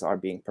processes are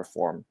being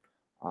performed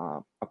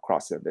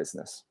across their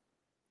business.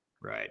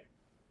 Right.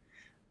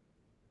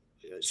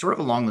 Sort of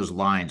along those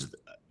lines,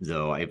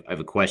 though, I have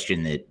a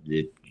question that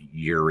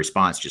your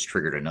response just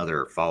triggered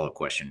another follow-up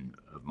question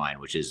of mine,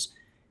 which is,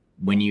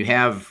 when you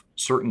have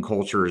certain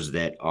cultures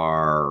that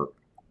are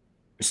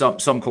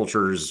some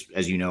cultures,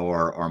 as you know,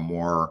 are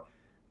more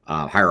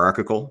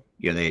hierarchical.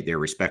 They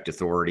respect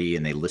authority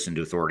and they listen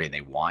to authority and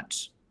they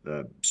want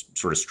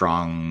sort of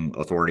strong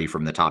authority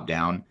from the top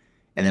down.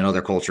 And then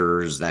other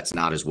cultures, that's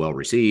not as well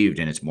received,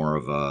 and it's more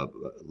of a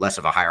less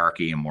of a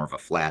hierarchy and more of a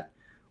flat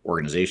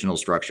organizational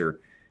structure.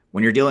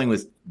 When you're dealing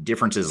with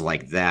differences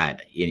like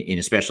that,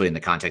 especially in the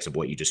context of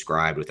what you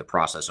described with the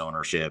process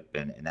ownership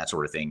and that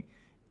sort of thing,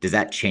 does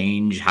that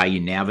change how you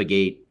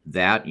navigate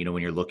that?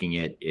 When you're looking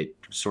at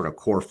sort of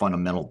core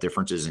fundamental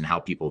differences in how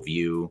people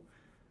view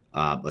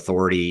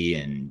authority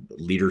and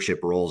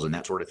leadership roles and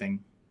that sort of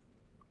thing?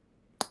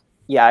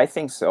 Yeah, I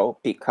think so,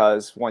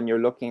 because when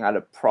you're looking at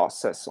a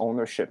process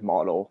ownership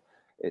model,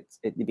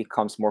 it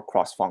becomes more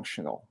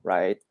cross-functional,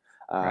 right?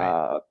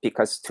 Right.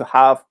 Because to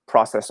have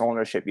process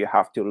ownership, you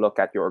have to look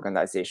at your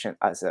organization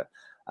as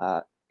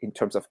in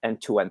terms of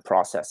end-to-end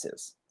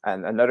processes.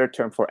 And another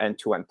term for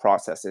end-to-end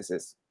processes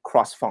is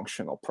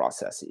cross-functional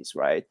processes,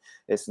 right?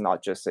 It's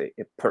not just a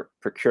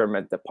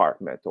procurement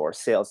department or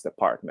sales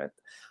department,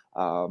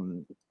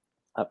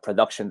 a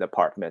production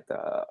department,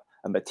 a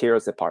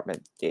materials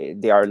department.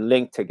 They are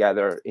linked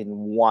together in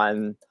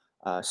one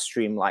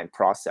streamlined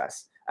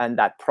process. And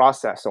that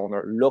process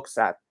owner looks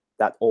at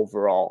that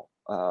overall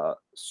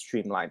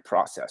streamlined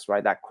process,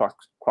 right? That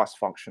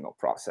cross-functional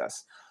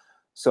process.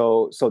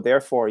 So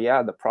therefore,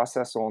 yeah, the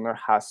process owner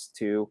has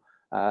to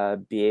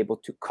be able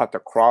to cut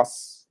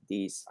across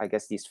these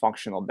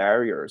functional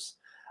barriers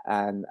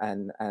and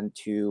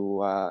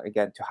to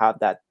again, to have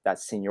that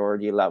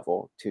seniority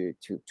level to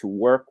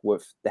work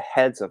with the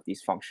heads of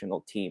these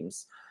functional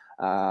teams,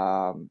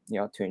 to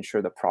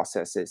ensure the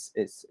process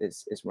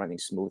is running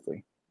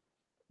smoothly.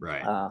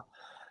 Right.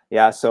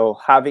 Yeah, so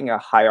having a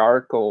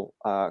hierarchical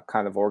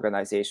kind of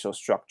organizational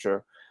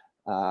structure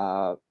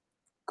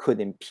could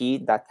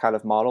impede that kind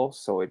of model.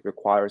 So it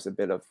requires a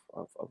bit of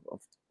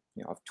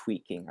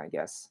tweaking, I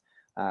guess,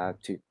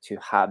 to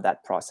have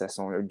that process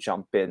owner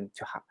jump in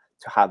to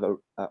have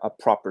a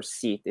proper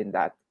seat in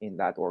that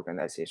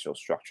organizational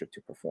structure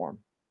to perform.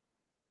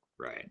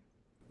 Right.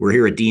 We're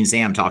here at Dean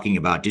Sam talking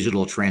about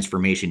digital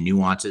transformation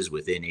nuances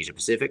within Asia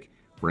Pacific.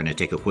 We're going to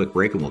take a quick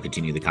break and we'll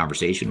continue the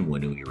conversation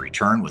when we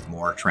return with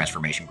more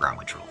Transformation Ground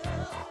Control.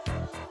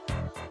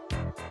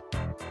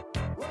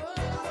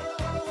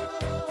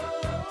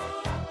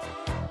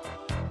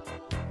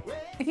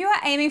 If you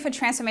are aiming for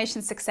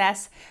transformation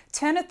success,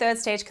 turn to Third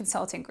Stage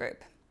Consulting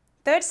Group.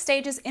 Third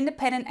Stage's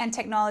independent and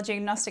technology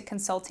agnostic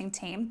consulting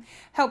team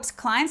helps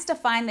clients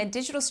define their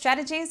digital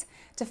strategies,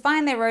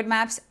 define their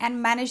roadmaps,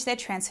 and manage their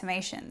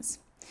transformations.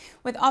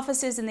 With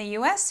offices in the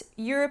US,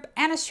 Europe,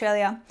 and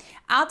Australia,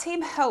 our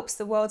team helps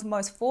the world's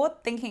most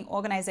forward-thinking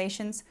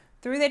organizations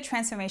through their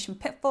transformation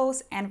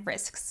pitfalls and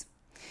risks.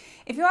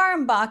 If you are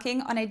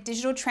embarking on a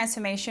digital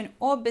transformation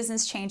or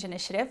business change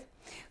initiative,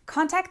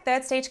 contact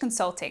Third Stage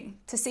Consulting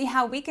to see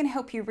how we can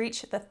help you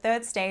reach the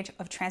third stage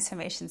of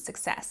transformation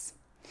success.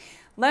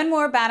 Learn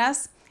more about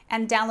us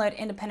and download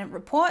independent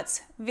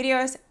reports,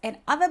 videos, and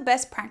other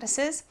best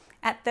practices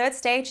at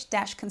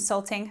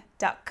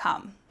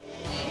thirdstage-consulting.com.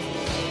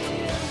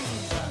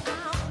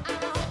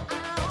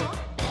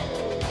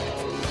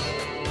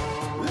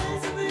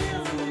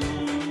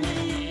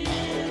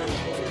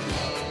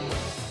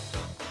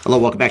 Hello,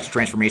 welcome back to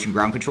Transformation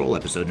Ground Control,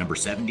 episode number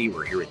 70.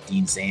 We're here at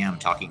Dean Sam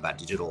talking about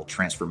digital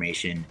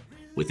transformation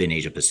within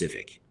Asia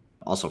Pacific.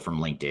 Also from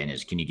LinkedIn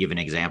is, can you give an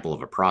example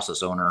of a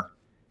process owner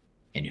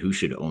and who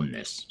should own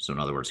this? So in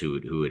other words, who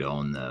would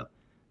own the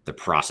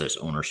process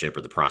ownership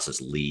or the process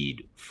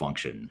lead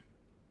function?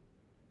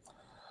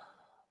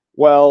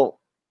 Well,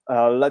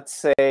 let's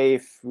say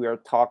if we are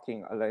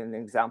talking an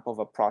example of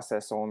a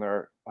process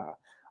owner,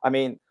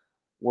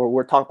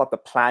 we're talking about the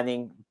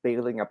planning,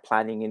 building a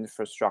planning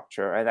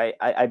infrastructure. And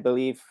I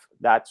believe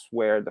that's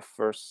where the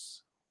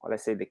first,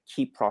 let's say, the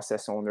key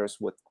process owners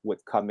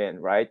would come in,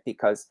 right?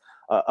 Because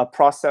a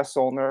process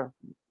owner,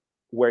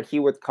 where he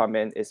would come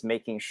in is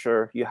making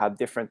sure you have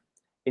different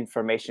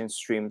information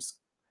streams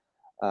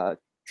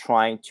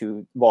trying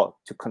to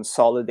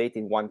consolidate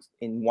in one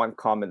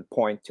common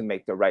point to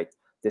make the right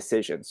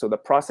decision. So the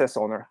process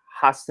owner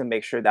has to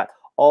make sure that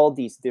all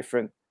these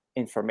different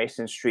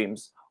information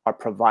streams are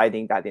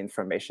providing that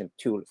information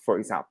to, for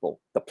example,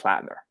 the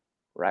planner,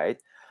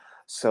 right?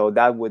 So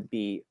that would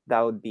be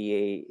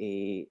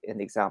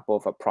an example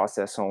of a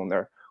process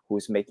owner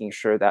who's making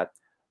sure that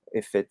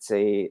if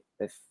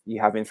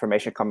you have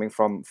information coming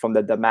from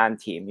the demand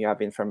team, you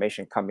have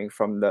information coming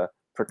from the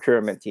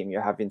procurement team, you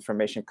have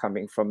information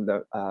coming from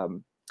the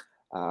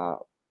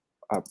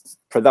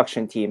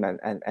production team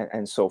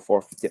and so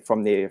forth,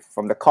 from the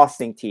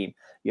costing team,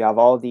 you have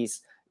all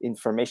these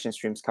information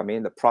streams coming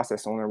in. The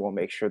process owner will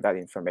make sure that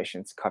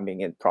information is coming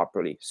in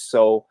properly,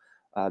 so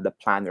the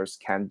planners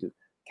can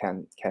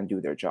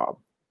do their job.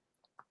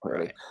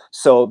 Right.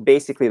 So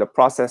basically, the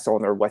process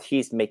owner, what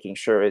he's making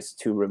sure is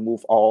to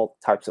remove all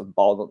types of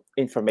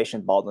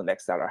information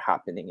bottlenecks that are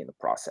happening in the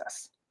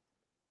process.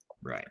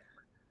 Right.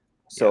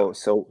 So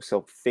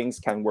things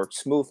can work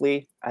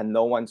smoothly, and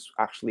no one's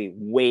actually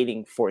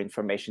waiting for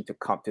information to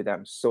come to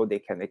them so they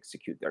can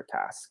execute their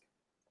task.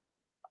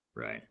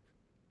 Right.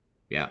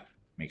 Yeah,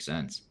 makes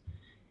sense.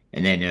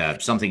 And then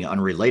something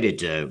unrelated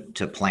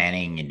to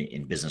planning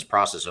and business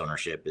process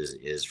ownership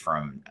is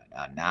from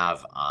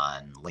Nav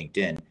on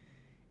LinkedIn,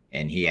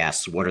 and he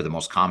asks, "What are the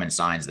most common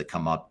signs that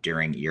come up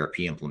during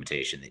ERP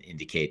implementation that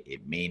indicate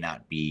it may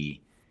not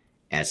be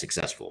as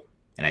successful?"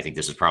 And I think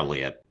this is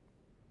probably a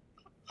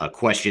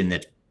question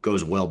that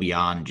goes well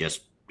beyond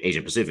just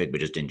Asia Pacific,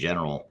 but just in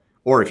general.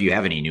 Or if you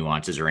have any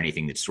nuances or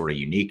anything that's sort of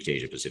unique to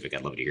Asia Pacific,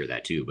 I'd love to hear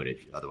that too. But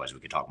otherwise, we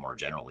could talk more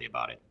generally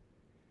about it.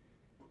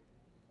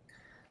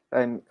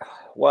 And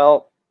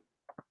well,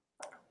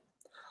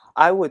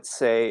 I would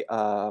say,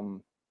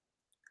 you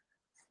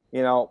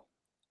know,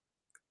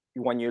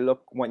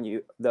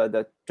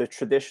 the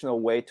traditional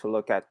way to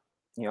look at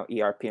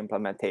ERP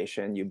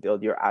implementation, you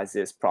build your as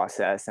is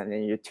process and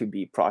then your to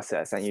be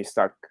process, and you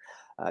start,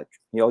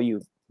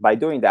 you by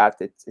doing that,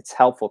 it's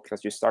helpful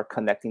because you start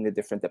connecting the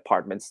different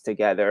departments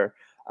together,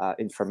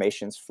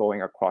 information's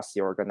flowing across the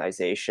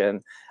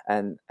organization,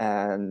 and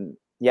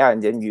yeah,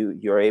 and then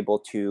you're able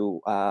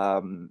to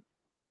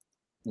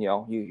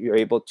you're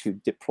able to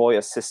deploy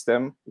a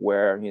system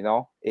where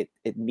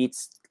it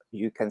meets,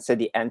 you can say,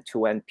 the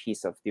end-to-end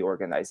piece of the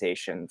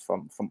organization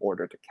from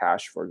order to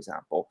cash, for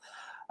example.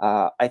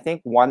 I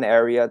think one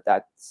area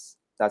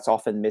that's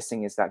often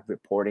missing is that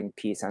reporting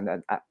piece and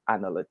that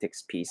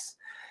analytics piece.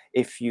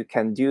 If you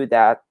can do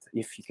that,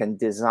 if you can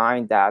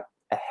design that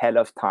ahead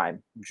of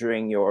time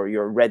during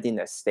your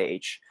readiness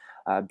stage,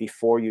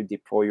 before you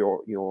deploy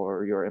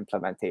your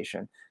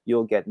implementation,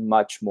 you'll get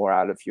much more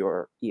out of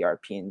your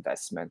ERP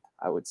investment,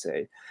 I would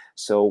say.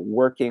 So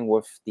working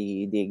with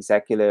the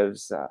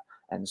executives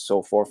and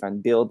so forth,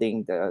 and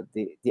building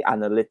the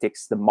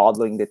analytics, the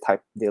modeling, the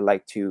type they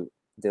like to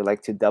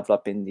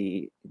develop in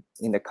the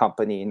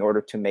company in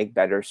order to make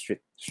better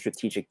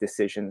strategic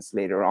decisions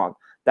later on.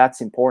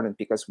 That's important,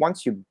 because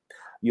once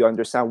you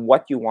understand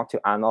what you want to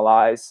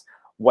analyze,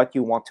 what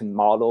you want to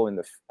model in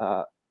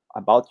the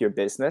about your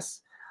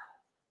business,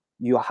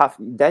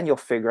 then you'll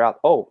figure out,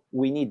 oh,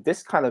 we need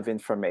this kind of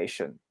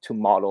information to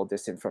model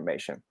this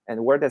information.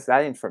 And where does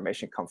that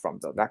information come from,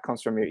 though? That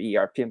comes from your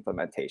ERP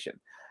implementation.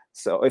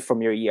 So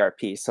from your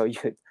ERP.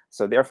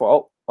 So therefore,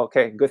 oh,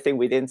 okay, good thing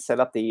we didn't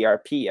set up the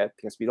ERP yet,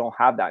 because we don't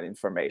have that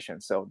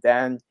information. So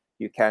then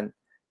you can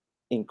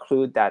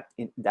include that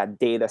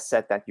data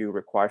set that you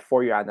require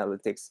for your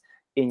analytics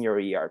in your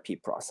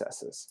ERP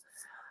processes.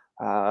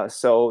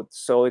 So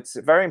it's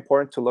very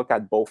important to look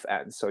at both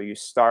ends. So you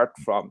start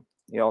from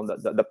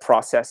the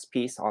process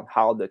piece on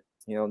how the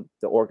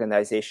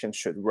organization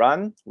should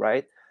run,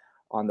 right,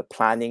 on the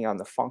planning, on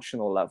the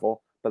functional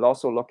level, but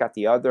also look at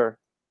the other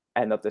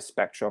end of the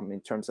spectrum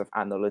in terms of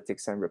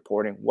analytics and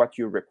reporting, what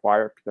you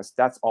require, because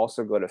that's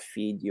also going to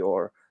feed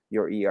your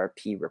ERP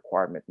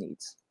requirement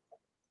needs.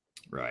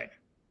 Right.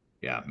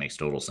 Yeah, makes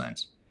total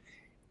sense.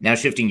 Now,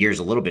 shifting gears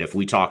a little bit, if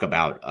we talk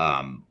about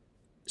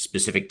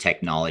specific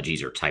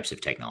technologies or types of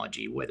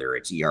technology, whether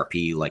it's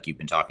ERP like you've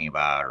been talking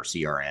about, or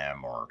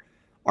CRM, or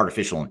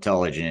artificial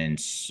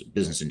intelligence,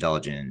 business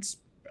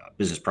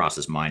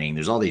process mining,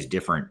 there's all these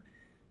different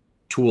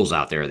tools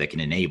out there that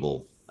can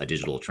enable a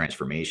digital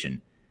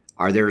transformation.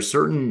 Are there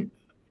certain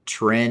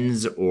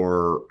trends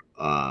or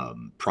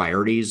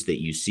priorities that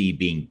you see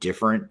being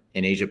different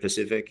in Asia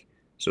Pacific?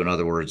 So in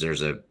other words,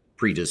 there's a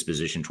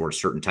predisposition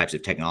towards certain types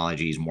of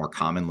technologies more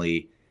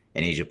commonly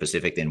in Asia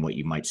Pacific than what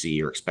you might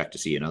see or expect to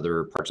see in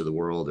other parts of the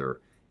world,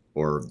 or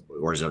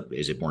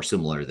is it more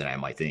similar than I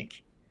might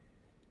think?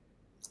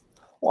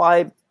 Well,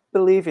 I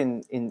believe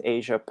in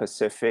Asia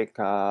Pacific.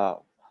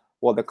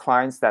 The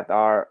clients that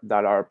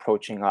are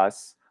approaching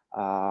us,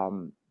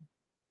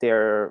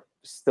 they're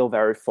still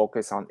very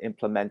focused on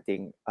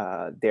implementing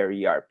their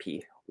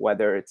ERP,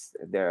 whether it's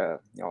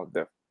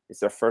it's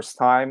their first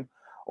time,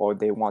 or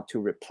they want to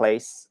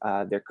replace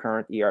their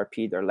current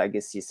ERP, their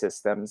legacy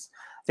systems.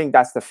 I think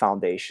that's the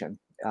foundation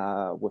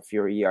with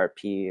your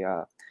ERP,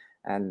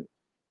 and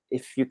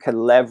if you can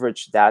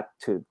leverage that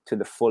to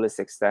the fullest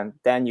extent,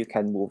 then you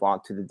can move on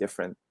to the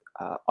different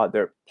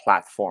other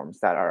platforms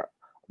that are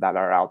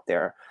out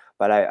there.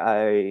 But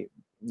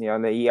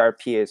the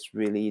ERP is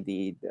really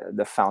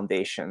the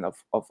foundation of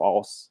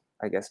all,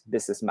 I guess,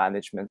 business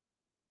management.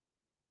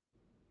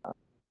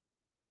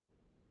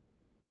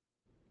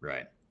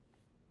 Right.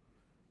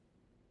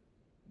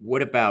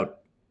 What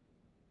about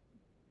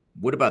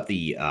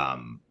the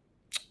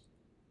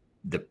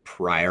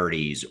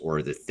priorities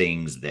or the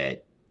things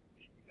that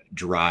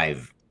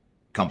drive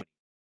company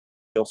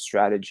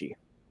strategy?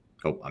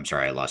 Oh, I'm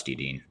sorry, I lost you,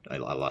 Dean. I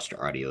lost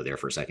your audio there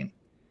for a second.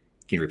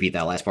 Can you repeat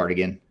that last part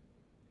again?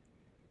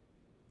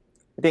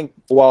 I think,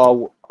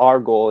 well, our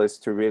goal is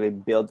to really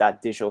build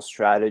that digital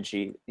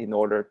strategy in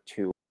order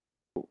to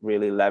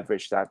really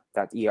leverage that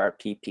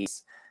ERP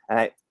piece.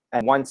 And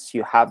once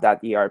you have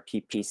that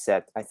ERP piece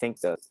set, I think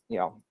the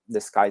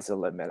sky's the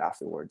limit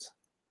afterwards.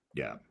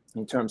 Yeah.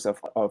 In terms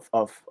of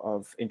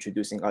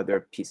introducing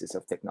other pieces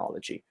of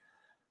technology.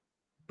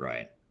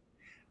 Right.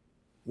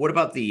 What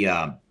about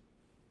the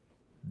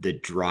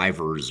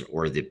drivers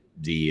or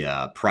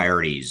the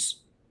priorities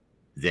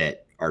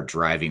that are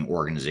driving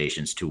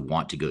organizations to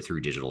want to go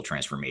through digital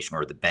transformation,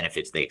 or the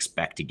benefits they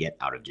expect to get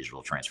out of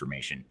digital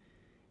transformation?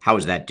 How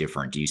is that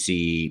different? Do you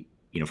see,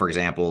 for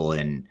example,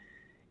 in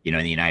the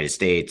United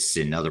States,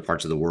 in other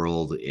parts of the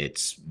world,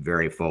 it's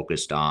very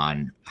focused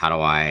on how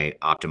do I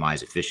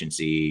optimize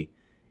efficiency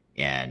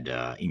and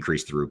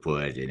increase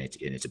throughput, and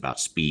it's about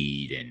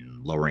speed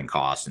and lowering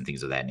costs and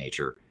things of that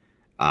nature.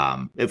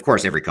 Of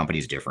course, every company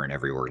is different,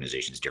 every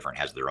organization is different,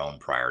 has their own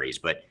priorities,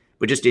 but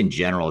just in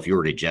general, if you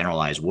were to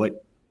generalize,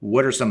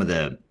 what are some of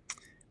the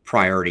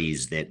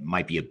priorities that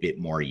might be a bit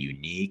more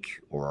unique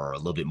or a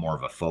little bit more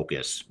of a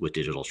focus with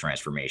digital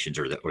transformations,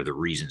 or the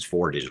reasons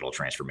for digital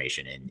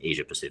transformation in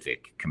Asia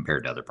Pacific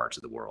compared to other parts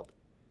of the world?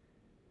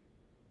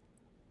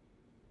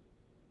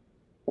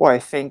 Well, I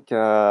think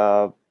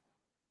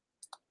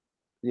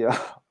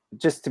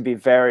just to be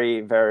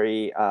very,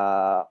 very,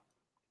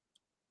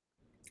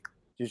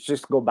 you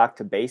just go back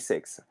to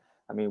basics.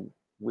 I mean,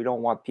 we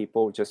don't want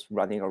people just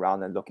running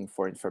around and looking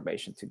for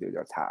information to do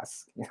their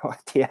tasks.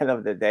 At the end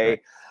of the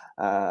day,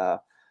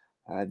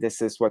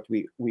 this is what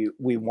we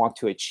want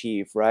to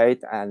achieve, right?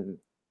 And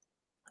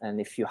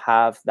if you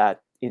have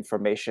that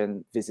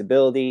information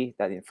visibility,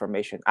 that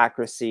information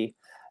accuracy,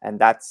 and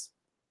that's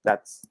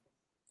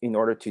in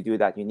order to do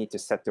that, you need to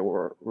set the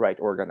right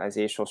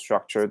organizational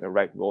structure, the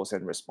right roles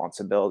and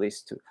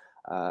responsibilities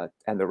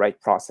and the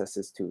right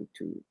processes to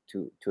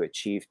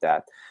achieve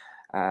that.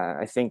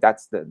 I think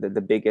that's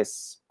the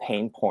biggest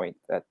pain point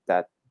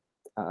that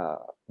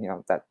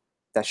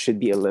should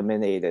be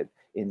eliminated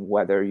in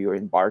whether you're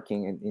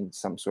embarking in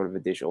some sort of a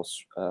digital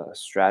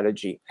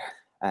strategy,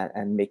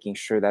 and making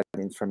sure that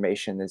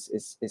information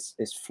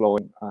is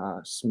flowing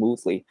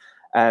smoothly,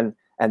 and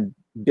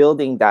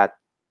building that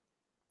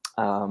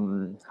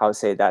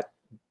that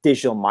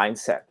digital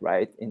mindset,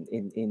 right,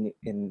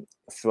 in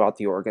throughout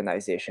the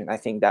organization. I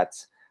think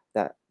that's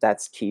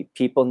key.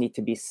 People need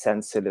to be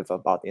sensitive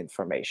about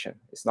information.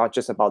 It's not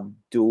just about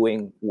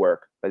doing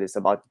work, but it's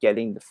about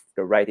getting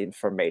the right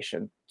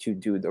information to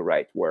do the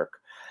right work.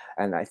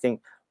 And I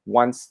think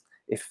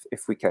if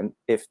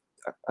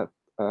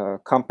a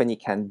company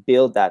can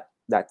build that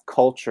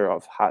culture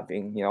of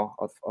having,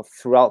 of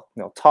throughout,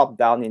 top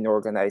down in the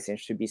organization,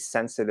 should be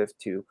sensitive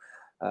to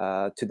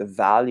the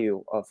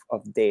value of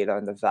data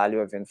and the value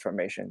of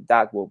information,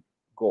 that will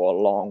go a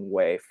long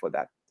way for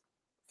that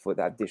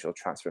digital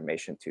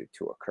transformation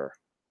to occur.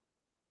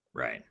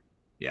 Right.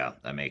 Yeah,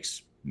 that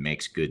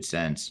makes good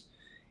sense.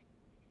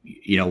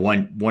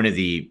 One of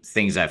the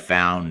things I've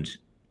found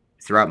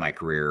throughout my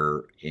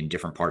career in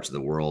different parts of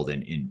the world,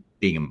 and in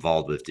being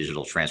involved with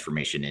digital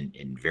transformation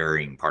in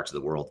varying parts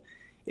of the world,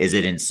 is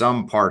that in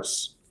some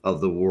parts of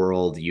the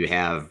world you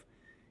have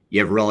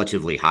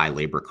relatively high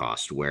labor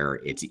costs, where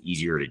it's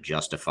easier to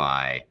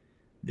justify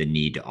the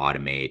need to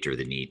automate or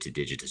the need to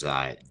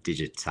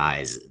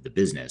digitize the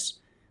business.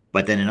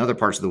 But then in other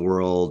parts of the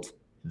world,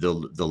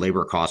 the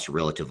labor costs are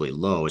relatively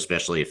low,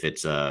 especially if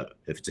it's a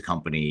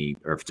company,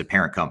 or if it's a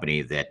parent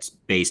company that's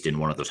based in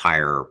one of those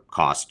higher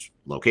cost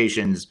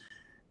locations.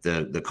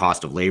 The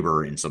cost of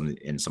labor in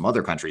some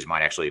other countries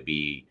might actually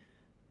be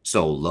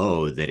so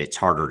low that it's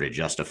harder to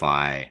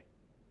justify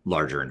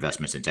larger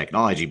investments in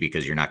technology,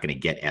 because you're not going to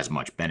get as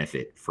much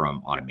benefit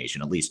from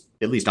automation, at least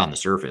on the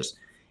surface.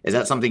 Is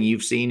that something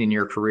you've seen in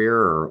your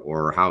career,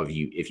 or how have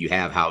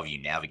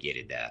you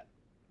navigated that?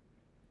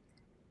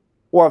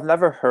 Well, I've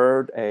never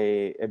heard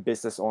a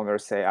business owner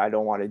say, I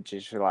don't want to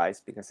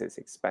digitalize because it's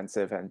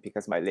expensive and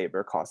because my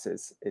labor cost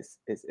is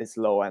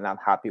low and I'm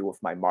happy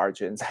with my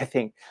margins. I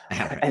think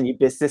any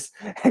business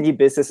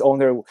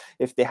owner,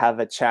 if they have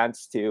a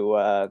chance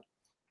to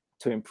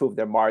improve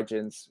their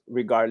margins,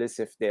 regardless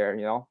if they're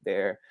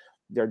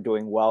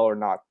doing well or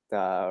not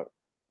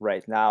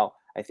right now,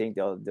 I think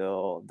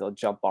they'll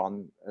jump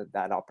on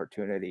that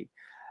opportunity.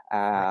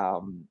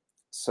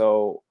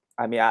 So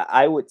I mean,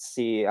 I would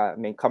see,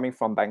 coming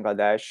from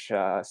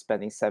Bangladesh,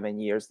 spending 7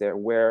 years there,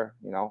 where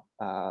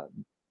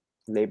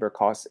labor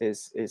cost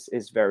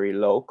is very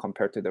low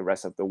compared to the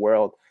rest of the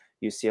world.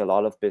 You see a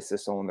lot of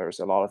business owners,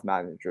 a lot of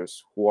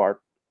managers who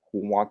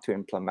want to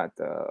implement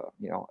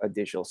a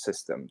digital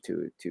system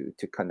to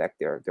connect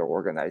their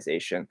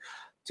organization,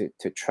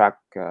 to track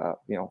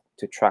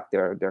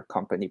their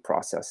company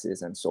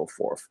processes and so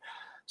forth.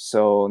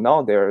 So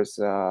no, there's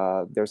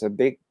a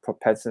big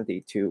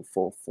propensity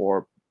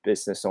for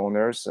business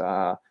owners,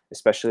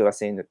 especially, let's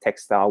say, in the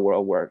textile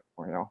world, where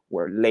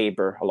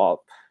a lot of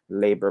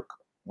labor,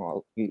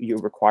 you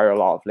require a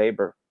lot of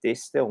labor. They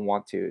still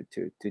want to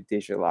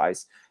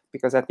digitalize,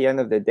 because at the end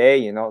of the day,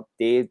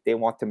 they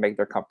want to make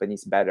their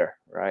companies better,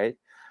 right?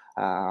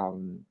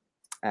 And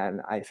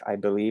I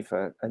believe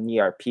an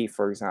ERP,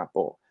 for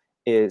example,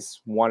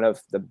 is one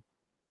of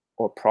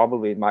or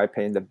probably, in my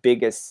opinion, the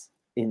biggest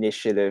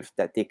initiative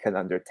that they can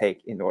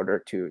undertake in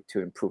order to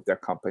improve their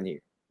company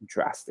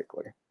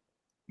drastically.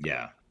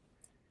 Yeah.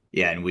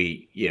 And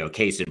we,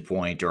 case in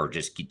point, or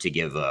just to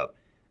give a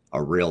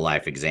real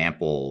life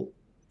example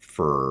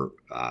for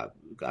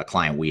a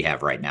client we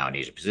have right now in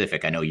Asia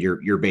Pacific. I know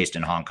you're based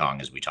in Hong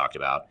Kong, as we talked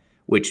about,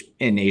 which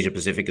in Asia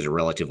Pacific is a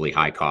relatively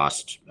high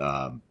cost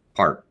part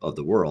part of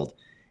the world.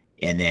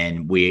 And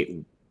then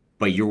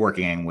but you're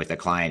working with a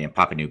client in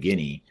Papua New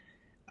Guinea,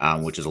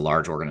 which is a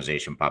large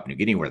organization in Papua New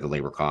Guinea, where the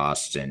labor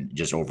costs and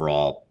just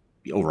overall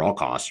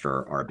costs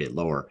are a bit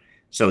lower.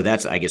 So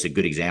that's, I guess, a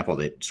good example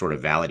that sort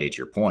of validates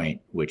your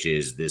point, which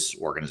is this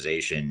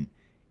organization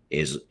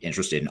is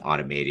interested in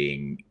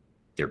automating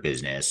their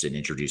business and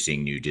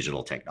introducing new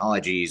digital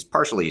technologies,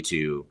 partially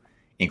to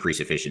increase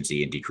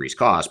efficiency and decrease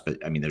costs.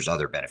 But I mean, there's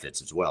other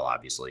benefits as well,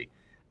 obviously.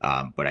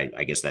 But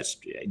I guess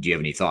do you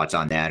have any thoughts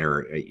on that,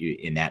 or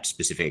in that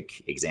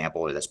specific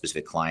example or that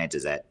specific client,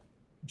 is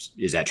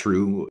that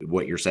true,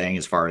 what you're saying,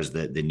 as far as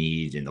the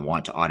need and the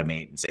want to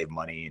automate and save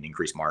money and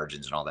increase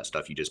margins and all that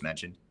stuff you just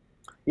mentioned?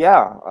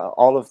 Yeah,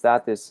 all of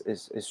that is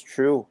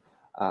true,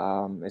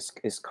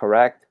 is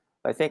correct.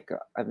 I think,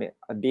 I mean,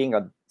 being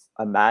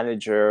a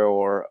manager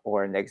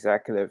or an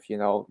executive,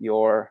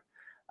 your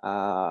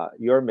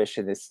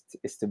mission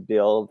is to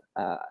build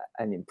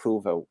and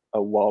improve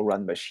a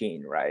well-run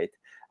machine, right?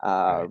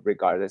 Right.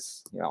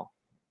 Regardless,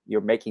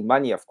 you're making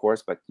money, of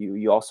course, but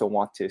you also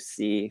want to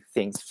see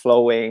things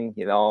flowing,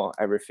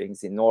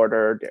 everything's in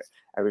order,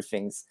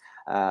 everything's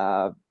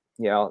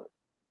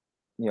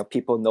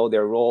people know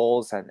their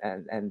roles,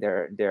 and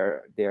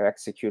they're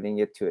executing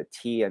it to a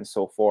T, and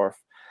so forth.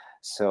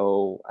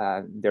 So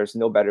there's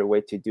no better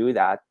way to do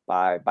that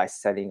by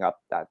setting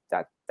up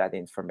that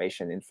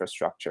information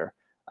infrastructure,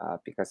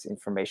 because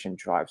information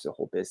drives the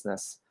whole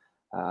business.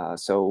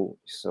 So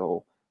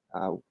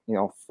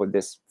for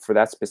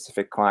that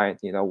specific client,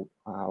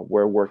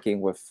 we're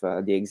working with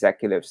the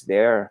executives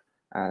there,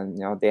 and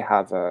they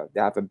have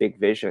a big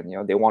vision.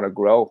 They want to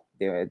grow.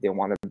 They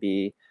want to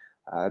be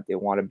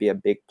a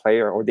big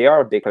player, or they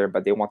are a big player,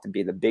 but they want to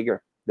be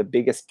the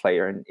biggest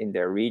player in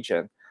their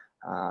region.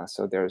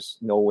 So there's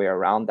no way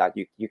around that.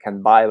 You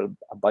can buy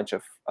a bunch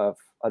of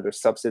other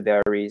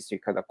subsidiaries, you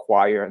can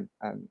acquire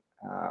and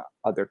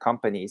other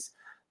companies,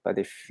 but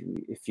if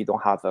you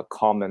don't have a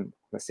common,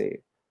 let's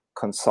say,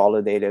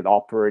 consolidated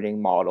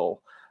operating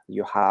model,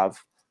 you have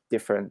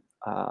different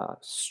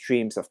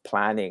streams of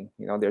planning.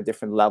 There are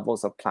different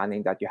levels of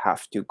planning that you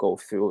have to go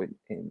through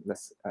in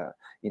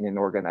an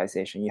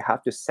organization. You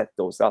have to set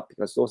those up,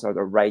 because those are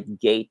the right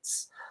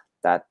gates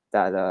that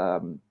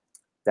an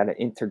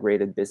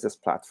integrated business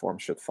platform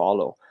should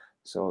follow.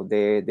 So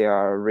they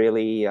are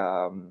really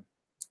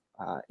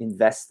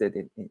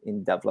invested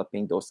in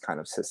developing those kind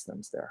of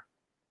systems there.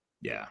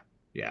 Yeah,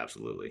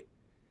 absolutely.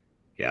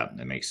 Yeah,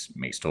 that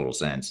makes total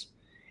sense.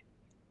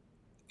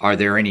 Are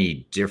there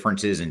any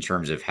differences in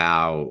terms of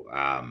how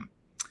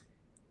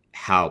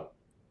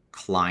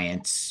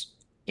clients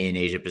in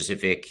Asia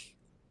Pacific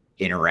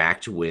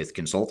interact with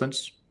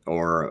consultants,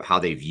 or how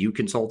they view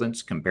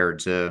consultants compared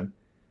to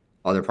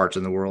other parts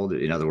of the world?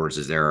 In other words,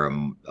 is there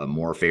a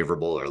more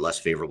favorable or less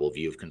favorable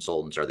view of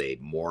consultants? Are they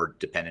more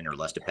dependent or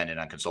less dependent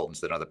on consultants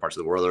than other parts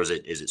of the world, or is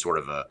it sort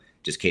of a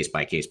just case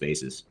by case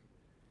basis?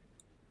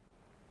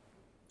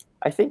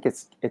 I think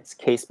it's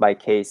case by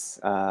case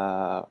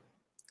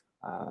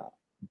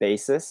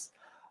basis.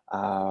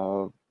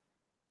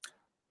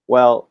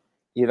 Well,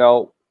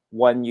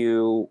 when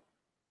you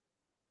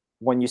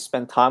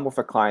spend time with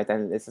a client,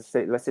 and let's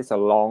say it's a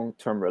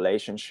long-term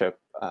relationship,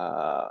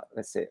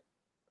 let's say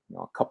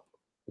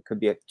it could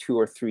be a 2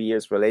 or 3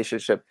 years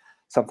relationship.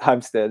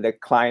 Sometimes the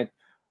client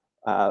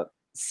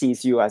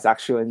sees you as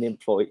actually an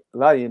employee,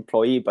 not an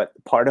employee, but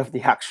part of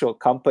the actual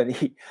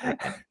company,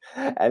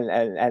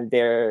 and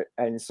they're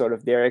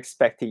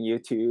expecting you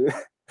to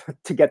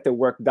to get the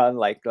work done,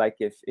 like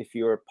if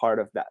you're part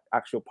of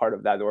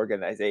that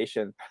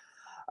organization.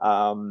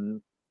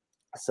 So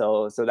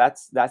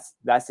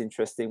that's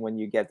interesting when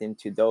you get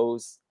into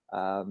those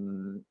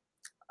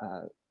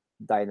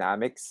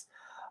dynamics.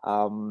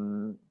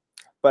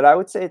 But I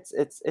would say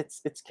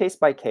it's case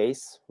by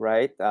case,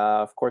 right?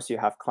 Of course, you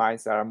have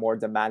clients that are more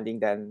demanding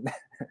than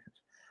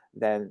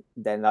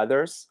than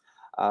others.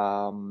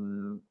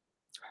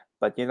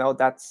 But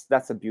that's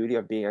the beauty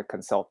of being a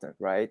consultant,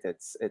 right?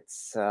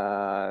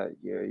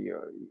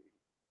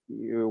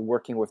 You're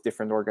working with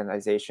different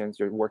organizations,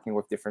 you're working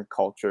with different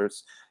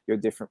cultures,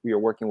 you're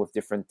working with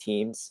different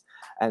teams,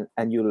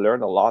 and you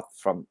learn a lot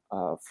from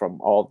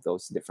all of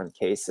those different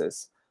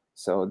cases.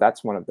 So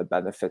that's one of the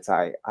benefits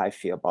I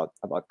feel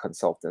about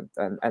consultant.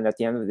 And at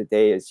the end of the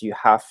day, is you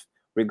have,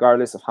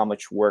 regardless of how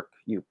much work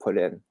you put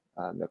in,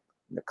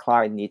 the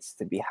client needs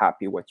to be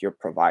happy with what you're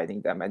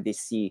providing them, and they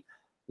see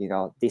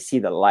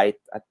the light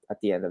at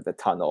the end of the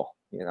tunnel,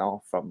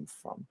 from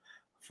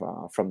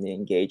the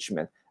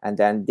engagement, and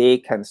then they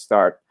can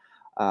start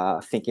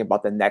thinking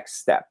about the next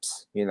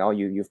steps.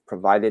 You've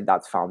provided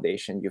that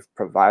foundation, you've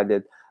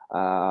provided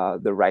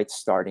the right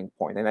starting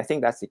point, and I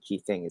think that's the key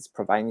thing, is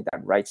providing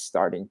that right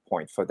starting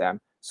point for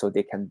them, so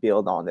they can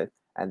build on it,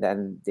 and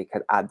then they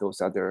can add those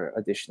other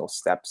additional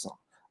steps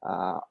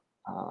on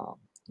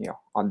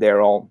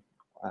their own,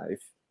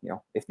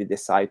 if they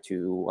decide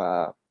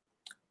to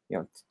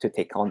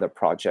take on the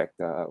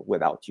project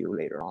without you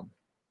later on.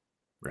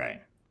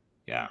 Right.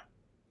 Yeah,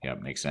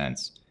 makes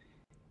sense.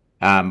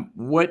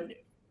 What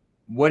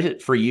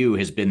for you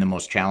has been the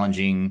most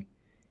challenging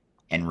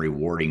and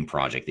rewarding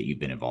project that you've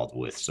been involved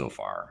with so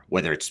far,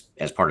 whether it's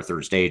as part of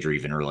Third Stage or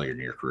even earlier in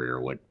your career?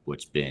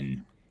 What's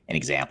been an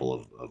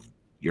example of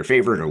your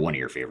favorite or one of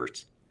your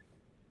favorites?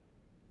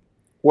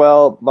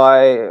 Well,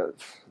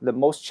 the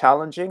most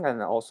challenging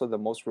and also the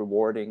most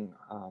rewarding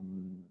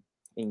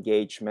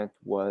engagement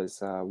was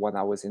when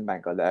I was in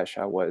Bangladesh.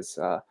 I was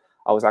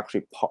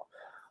actually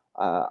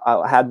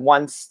I had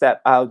one foot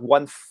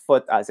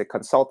as a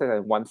consultant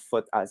and one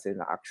foot as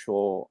an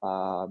actual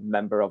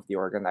member of the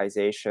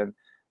organization,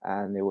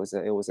 and it was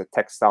a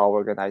textile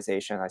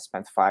organization. I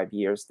spent 5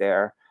 years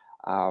there.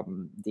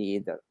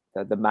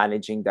 The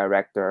managing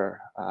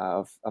director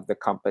of the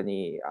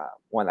company,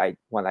 when I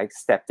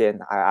stepped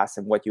in, I asked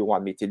him, "What do you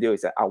want me to do?" He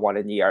said, "I want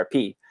an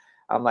ERP."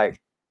 I'm like,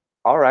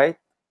 "All right,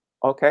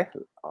 okay,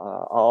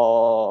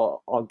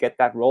 I'll get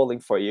that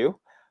rolling for you."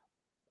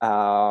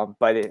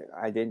 But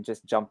I didn't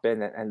just jump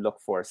in and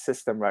look for a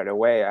system right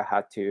away. I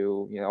had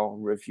to,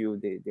 review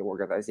the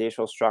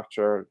organizational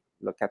structure,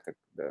 look at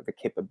the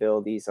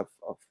capabilities of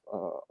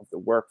the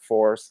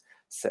workforce,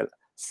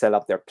 set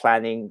up their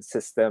planning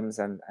systems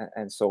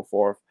and so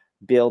forth,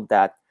 build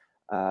that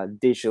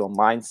digital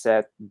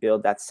mindset,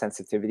 build that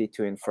sensitivity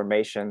to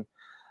information.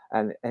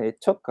 And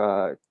it took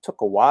a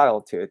while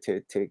to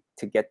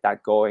get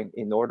that going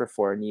in order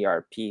for an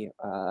ERP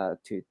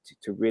to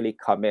really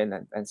come in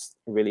and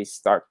really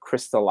start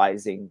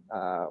crystallizing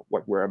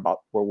what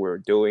we're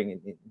doing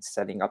in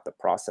setting up the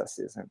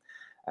processes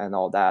and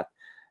all that,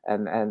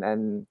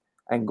 and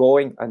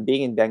going and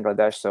being in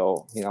Bangladesh.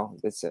 So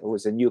it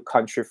was a new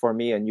country for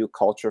me, a new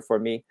culture for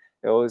me.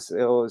 It was,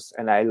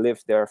 and I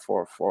lived there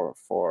for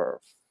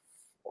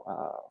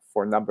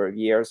a number of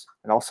years,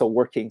 and also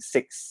working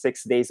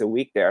six days a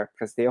week there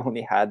because they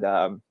only had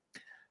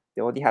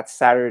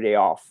Saturday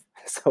off.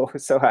 So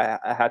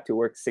I had to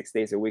work 6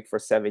 days a week for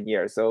 7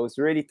 years. So it was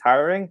really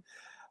tiring,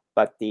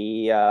 but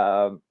it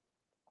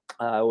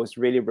was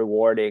really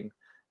rewarding.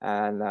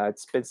 And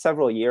it's been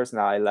several years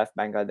now. I left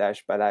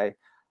Bangladesh, but I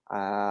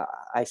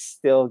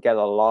still get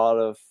a lot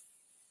of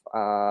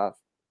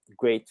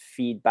great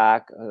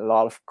feedback, a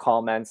lot of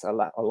comments, a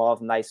lot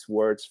of nice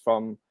words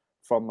from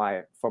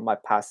my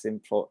past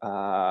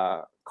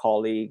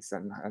colleagues,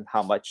 and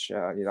how much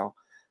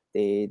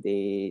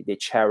they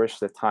cherish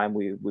the time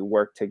we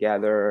work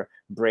together,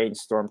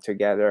 brainstorm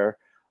together,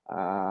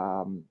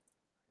 and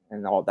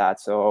all that.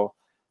 So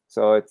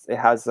it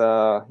has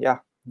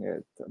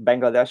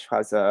Bangladesh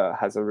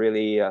has a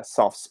really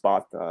soft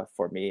spot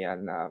for me,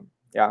 and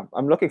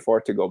I'm looking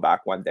forward to go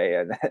back one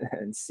day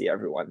and see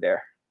everyone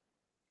there.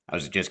 I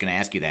was just going to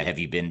ask you that. Have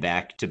you been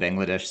back to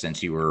Bangladesh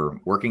since you were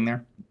working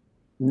there?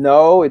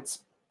 No, it's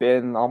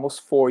been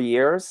almost 4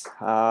 years,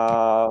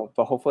 but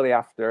hopefully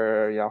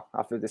after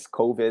this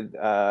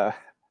COVID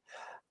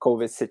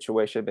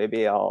situation,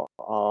 maybe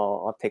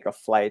I'll take a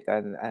flight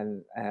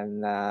and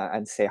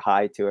say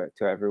hi to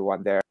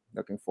everyone there.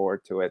 Looking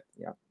forward to it.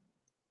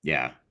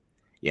 Yeah.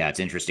 It's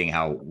interesting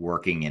how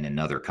working in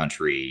another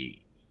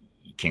country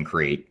can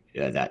create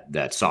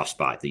that soft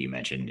spot that you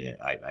mentioned.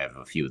 I have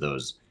a few of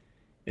those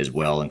as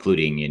well,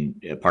 including in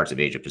parts of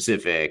Asia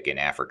Pacific and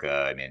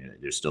Africa. I mean,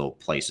 there's still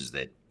places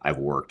that I've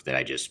worked that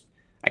I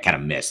kind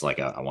of miss, like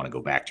I want to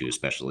go back to,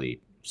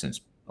 especially since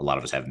a lot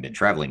of us haven't been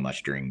traveling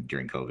much during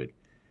COVID.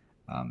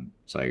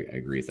 So I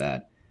agree with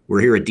that.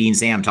 We're here at Dean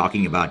Sam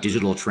talking about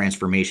digital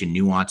transformation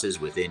nuances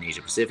within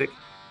Asia Pacific.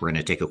 We're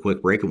going to take a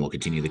quick break, and we'll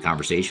continue the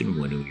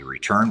conversation when we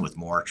return with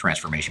more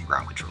Transformation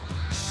Ground Control.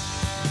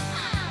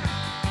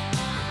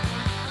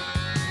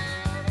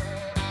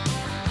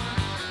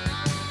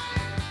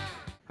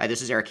 Hi,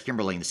 this is Eric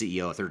Kimberling, the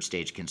CEO of Third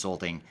Stage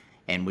Consulting,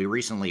 and we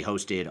recently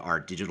hosted our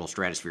Digital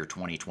Stratosphere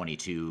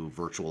 2022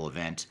 virtual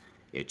event.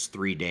 It's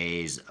 3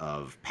 days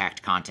of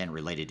packed content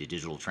related to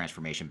digital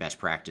transformation best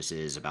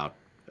practices, about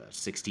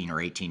 16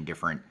 or 18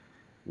 different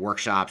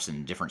workshops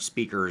and different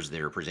speakers that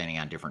are presenting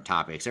on different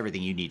topics,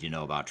 everything you need to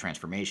know about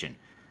transformation.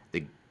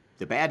 The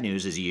bad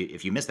news is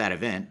if you missed that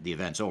event, the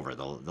event's over.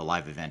 The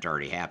live event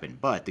already happened.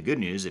 But the good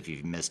news, if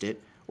you've missed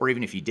it, or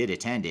even if you did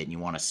attend it and you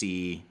want to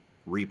see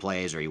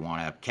replays or you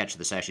want to catch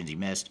the sessions you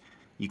missed,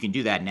 you can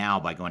do that now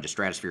by going to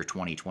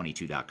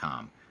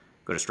stratosphere2022.com.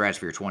 Go to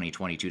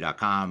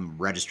stratosphere2022.com,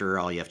 register.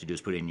 All you have to do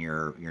is put in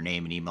your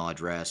name and email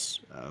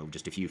address,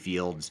 just a few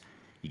fields.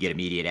 You get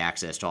immediate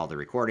access to all the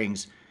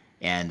recordings,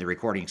 and the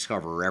recordings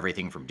cover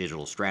everything from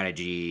digital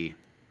strategy,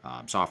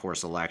 software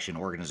selection,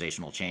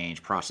 organizational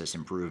change, process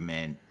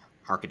improvement,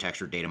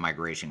 architecture, data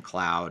migration,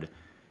 cloud,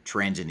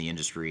 trends in the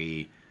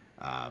industry,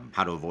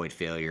 how to avoid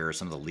failure,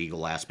 some of the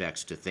legal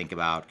aspects to think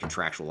about,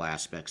 contractual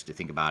aspects to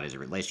think about as it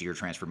relates to your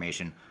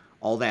transformation.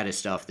 All that is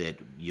stuff that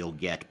you'll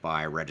get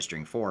by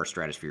registering for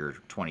Stratosphere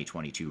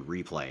 2022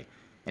 replay.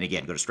 And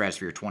again, go to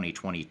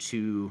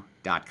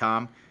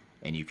stratosphere2022.com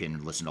and you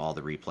can listen to all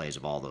the replays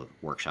of all the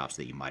workshops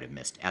that you might have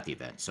missed at the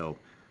event. So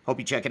hope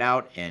you check it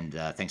out, and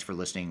thanks for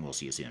listening. We'll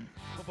see you soon.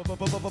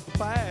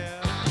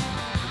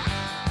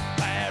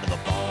 Bad to the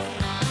bone.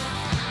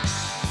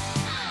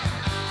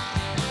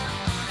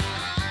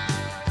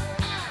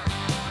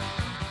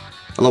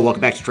 Hello,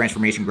 welcome back to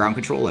Transformation Ground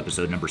Control,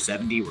 episode number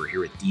 70. We're here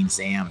with Dean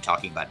Sam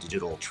talking about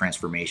digital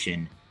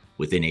transformation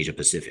within Asia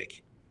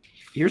Pacific.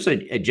 Here's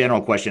a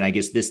general question. I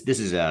guess this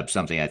is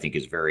something I think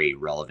is very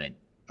relevant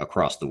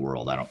across the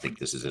world. I don't think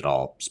this is at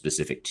all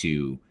specific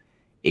to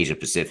Asia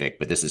Pacific,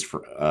 but this is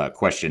for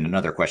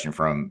another question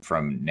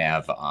from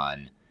Nav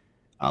on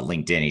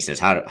LinkedIn. He says,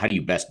 how do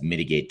you best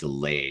mitigate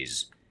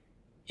delays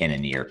in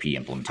an ERP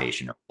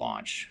implementation or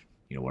launch?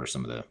 What are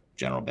some of the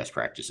general best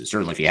practices?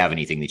 Certainly, if you have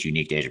anything that's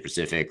unique to Asia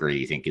Pacific or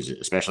you think is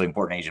especially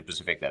important in Asia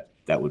Pacific,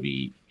 that would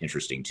be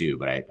interesting too.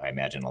 But I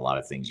imagine a lot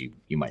of things you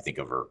might think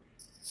of are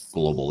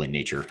global in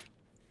nature.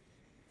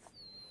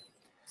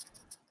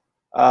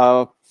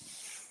 Top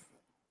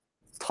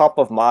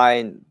of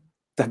mind,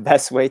 the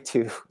best way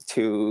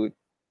to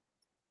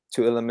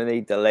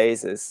eliminate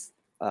delays is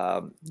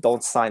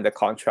don't sign the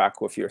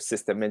contract with your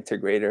system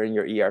integrator and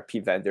your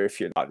ERP vendor if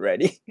you're not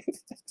ready.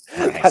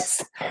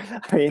 Nice.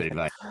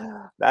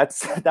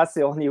 That's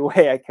the only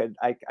way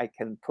I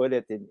can put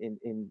it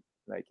in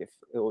like, if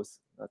it was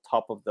the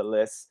top of the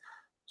list,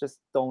 just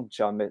don't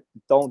jump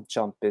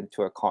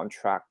into a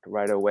contract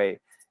right away.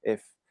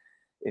 If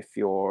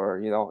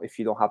you're, if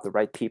you don't have the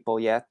right people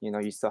yet,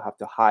 you still have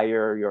to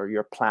hire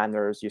your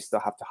planners, you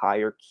still have to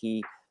hire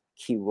key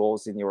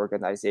roles in your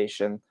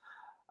organization.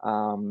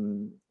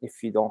 If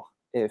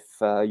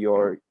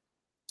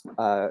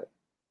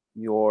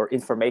your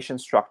information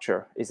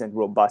structure isn't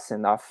robust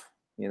enough,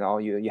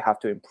 you have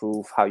to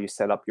improve how you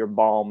set up your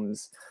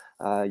BOMs,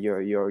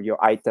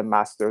 your item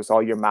masters,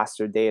 all your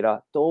master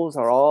data. Those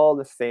are all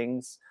the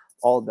things,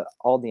 all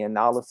the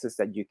analysis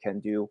that you can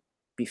do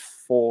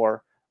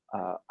before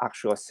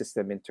actual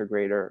system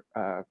integrator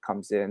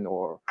comes in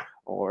or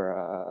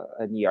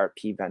an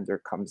ERP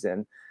vendor comes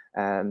in.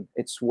 And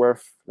it's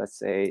worth, let's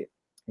say,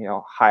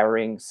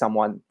 hiring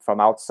someone from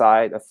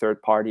outside, a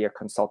third party, a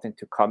consultant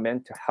to come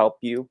in to help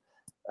you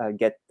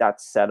get that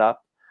set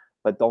up,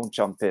 but don't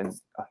jump in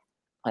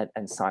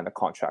and sign a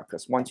contract,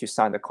 because once you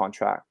sign the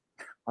contract,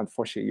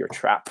 unfortunately you're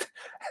trapped,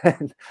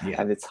 and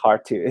it's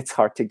hard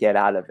to get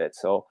out of it.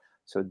 So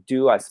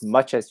do as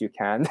much as you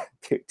can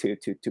to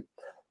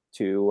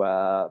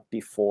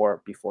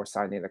before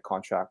signing the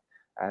contract,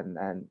 and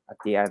at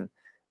the end,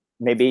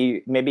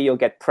 maybe you'll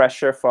get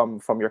pressure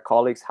from your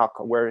colleagues.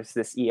 Where is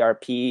this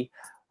ERP?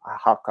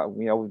 How come,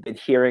 we've been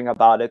hearing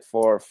about it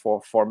for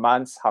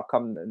months. How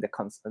come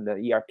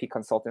the ERP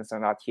consultants are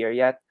not here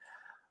yet?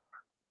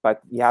 But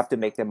you have to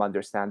make them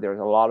understand there's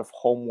a lot of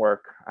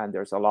homework and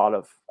there's a lot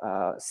of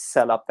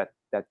setup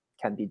that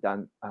can be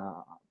done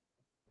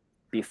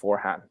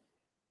beforehand.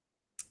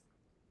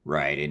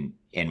 Right.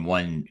 And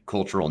one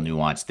cultural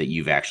nuance that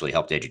you've actually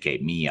helped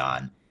educate me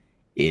on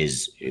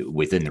is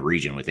within the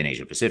region, within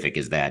Asia Pacific,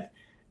 is that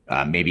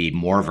maybe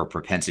more of a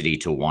propensity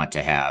to want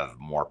to have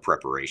more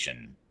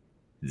preparation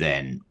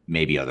than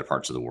maybe other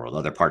parts of the world.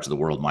 Other parts of the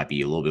world might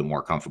be a little bit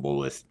more comfortable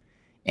with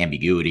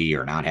ambiguity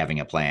or not having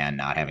a plan,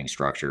 not having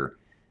structure.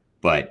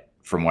 But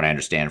from what I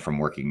understand from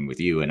working with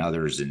you and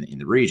others in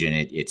the region,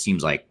 it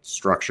seems like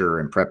structure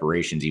and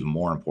preparation is even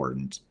more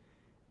important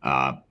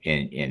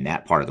in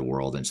that part of the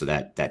world. And so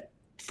that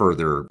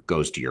further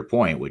goes to your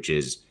point, which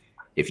is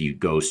if you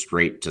go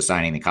straight to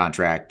signing the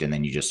contract and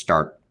then you just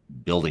start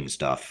building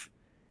stuff,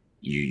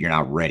 you're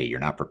not ready, you're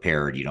not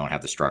prepared, you don't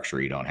have the structure,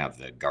 you don't have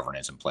the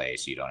governance in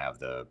place, you don't have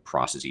the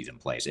processes in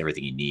place,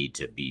 everything you need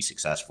to be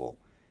successful.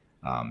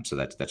 So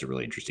that's a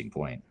really interesting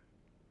point.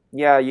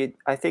 Yeah,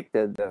 I think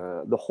that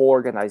the whole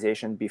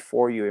organization,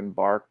 before you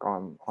embark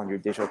on your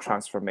digital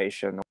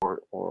transformation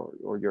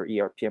or your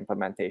ERP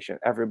implementation,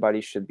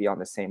 everybody should be on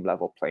the same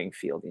level playing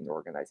field in the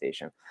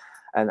organization.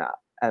 And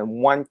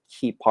one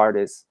key part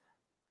is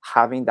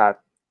having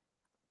that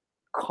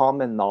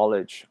common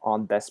knowledge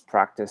on best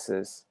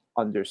practices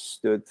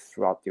understood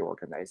throughout the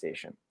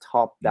organization.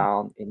 Top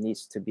down, it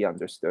needs to be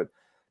understood.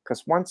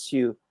 Because once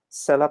you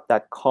set up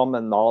that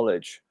common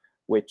knowledge,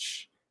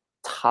 which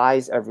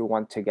ties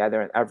everyone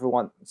together and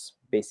everyone's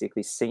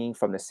basically singing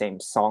from the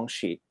same song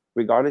sheet,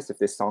 regardless if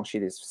this song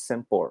sheet is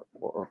simple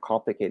or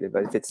complicated.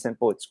 But if it's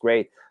simple, it's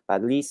great. But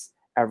at least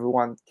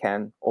everyone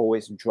can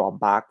always draw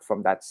back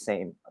from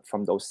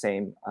those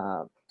same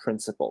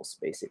principles,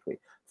 basically,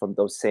 from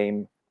that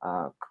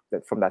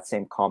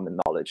same common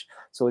knowledge.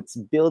 So it's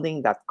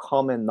building that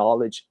common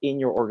knowledge in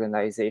your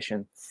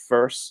organization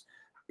first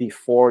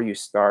before you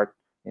start,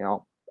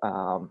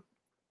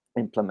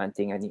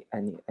 implementing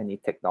any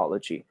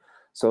technology.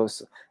 So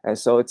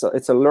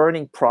it's a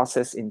learning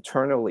process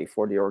internally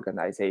for the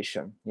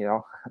organization,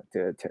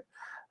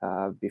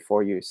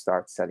 before you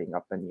start setting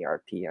up an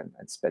ERP and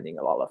spending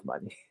a lot of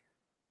money.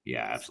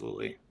 Yeah,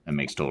 absolutely. That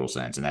makes total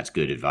sense. And that's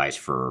good advice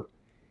for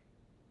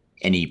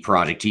any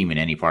project team in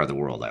any part of the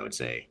world, I would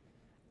say.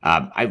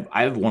 I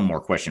have one more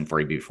question for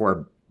you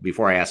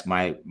before I ask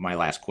my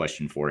last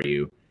question for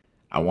you.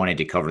 I wanted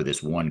to cover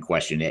this one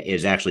question. It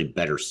is actually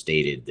better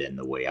stated than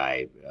the way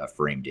I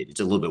framed it.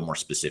 It's a little bit more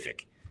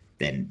specific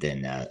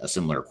than a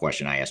similar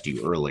question I asked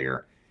you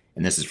earlier.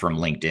 And this is from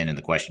LinkedIn. And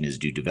the question is,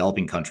 do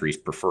developing countries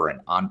prefer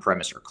an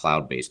on-premise or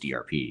cloud-based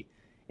ERP?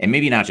 And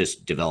maybe not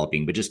just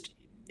developing, but just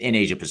in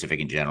Asia Pacific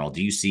in general,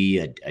 do you see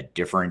a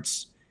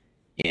difference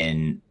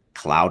in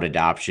cloud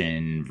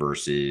adoption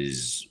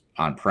versus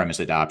on-premise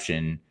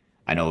adoption?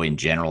 I know in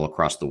general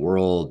across the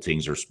world,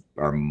 things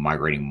are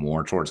migrating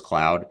more towards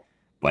cloud,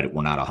 but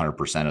we're not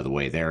 100% of the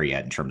way there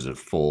yet in terms of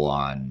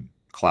full-on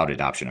cloud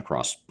adoption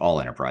across all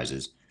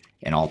enterprises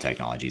and all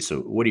technologies.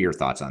 So what are your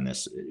thoughts on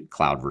this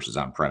cloud versus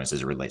on-premise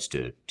as it relates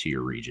to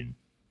your region?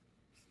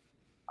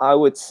 I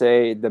would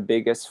say the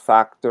biggest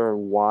factor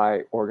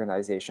why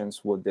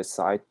organizations will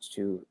decide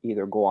to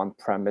either go on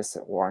premise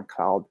or on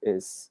cloud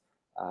is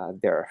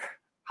their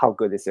how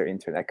good is their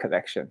internet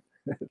connection.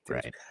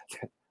 Right.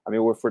 I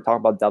mean, if we're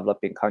talking about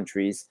developing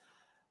countries,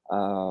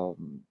 you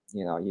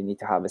need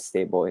to have a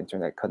stable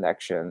internet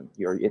connection.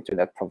 Your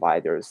internet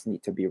providers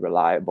need to be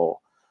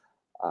reliable.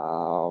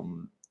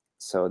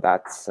 So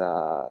that's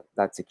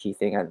a key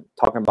thing. And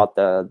talking about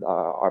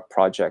our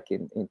project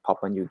in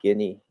Papua New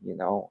Guinea,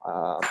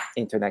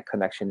 internet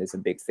connection is a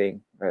big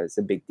thing. It's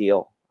a big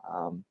deal.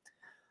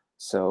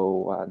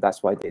 So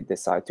that's why they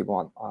decide to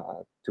go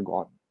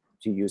on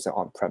to use an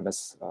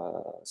on-premise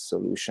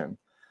solution.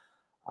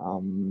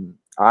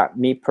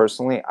 Me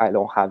personally, I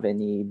don't have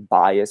any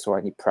bias or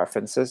any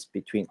preferences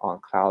between on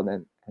cloud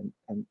and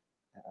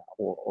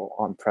or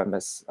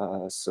on-premise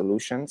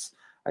solutions.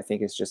 I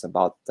think it's just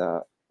about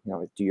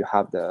do you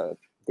have the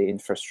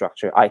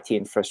infrastructure, IT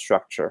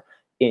infrastructure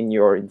in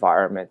your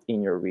environment,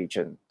 in your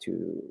region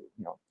to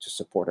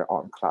support an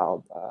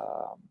on-cloud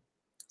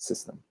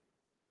system.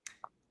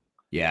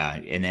 Yeah,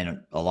 and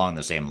then along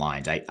the same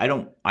lines, I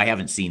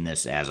haven't seen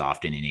this as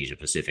often in Asia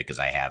Pacific as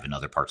I have in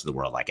other parts of the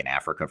world, like in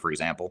Africa, for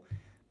example.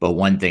 But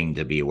one thing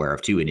to be aware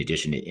of too, in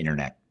addition to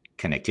internet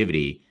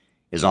connectivity,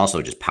 is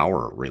also just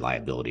power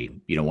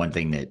reliability. One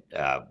thing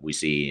that we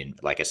see,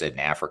 like I said, in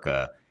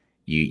Africa,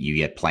 you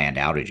get planned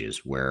outages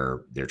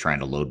where they're trying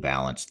to load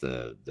balance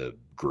the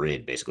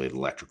grid, basically the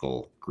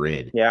electrical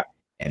grid. Yeah.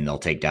 And they'll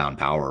take down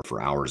power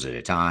for hours at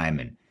a time.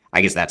 And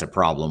I guess that's a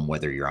problem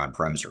whether you're on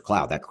premise or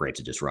cloud. That creates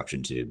a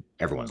disruption to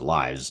everyone's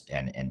lives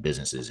and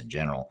businesses in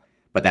general.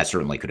 But that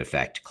certainly could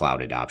affect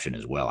cloud adoption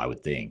as well, I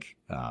would think.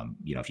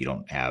 If you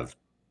don't have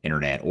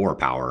internet or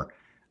power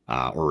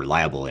or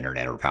reliable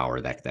internet or power,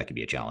 that could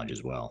be a challenge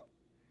as well.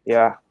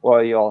 Yeah,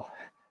 well,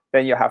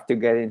 then you have to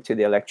get into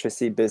the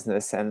electricity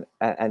business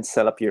and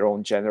set up your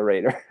own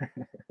generator.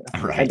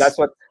 Right. And that's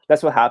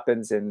what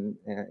happens in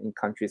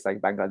countries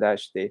like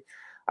Bangladesh. The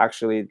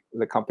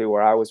company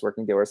where I was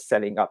working, they were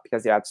setting up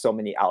because they had so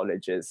many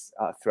outages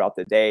throughout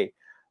the day.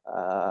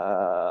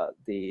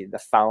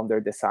 The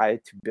founder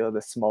decided to build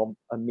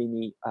a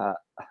mini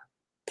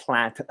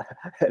plant,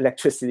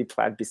 electricity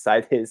plant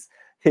beside his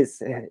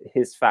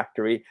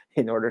factory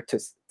in order to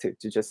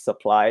just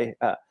supply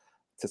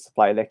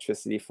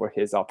electricity for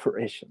his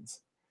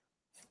operations.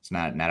 It's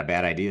not a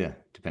bad idea,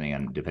 depending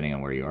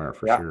on where you are,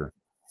 for sure.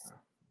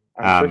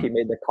 I'm sure he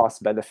made the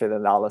cost benefit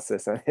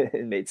analysis and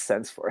it made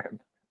sense for him.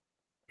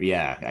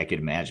 Yeah, I could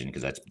imagine,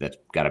 because that's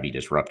got to be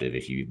disruptive.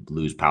 If you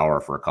lose power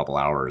for a couple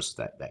hours,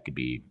 that could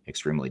be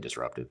extremely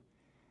disruptive.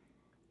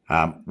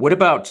 What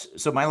about,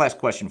 so my last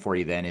question for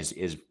you then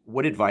is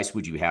what advice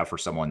would you have for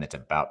someone that's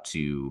about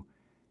to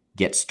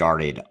get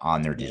started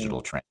on their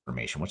digital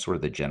transformation? What's sort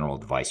of the general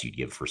advice you'd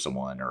give for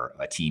someone or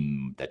a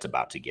team that's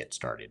about to get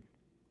started?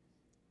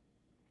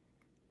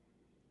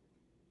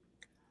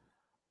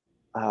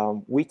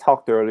 We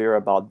talked earlier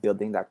about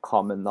building that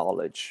common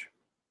knowledge,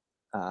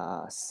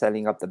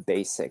 setting up the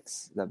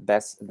basics,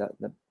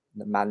 the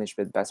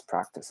management best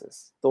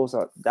practices.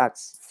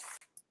 That's,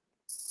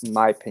 in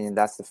my opinion,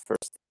 that's the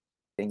first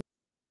thing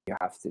you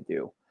have to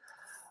do.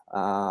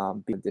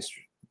 This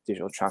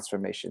digital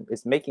transformation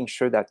is making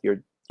sure that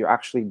you're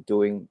actually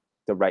doing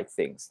the right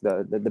things,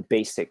 the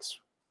basics,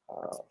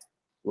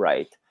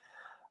 right.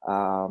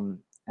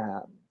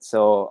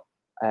 So,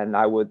 and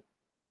I would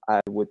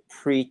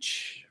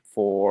preach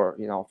for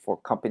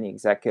company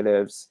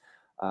executives,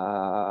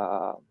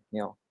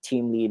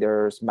 team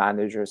leaders,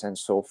 managers, and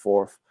so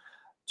forth,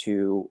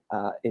 to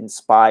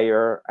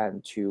inspire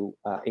and to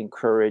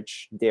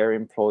encourage their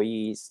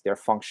employees, their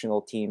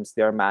functional teams,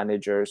 their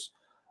managers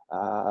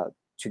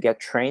to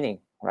get training,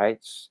 right?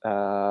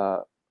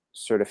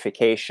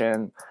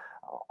 Certification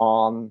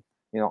on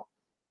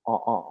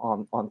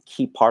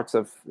key parts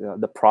of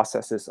the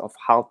processes of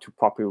how to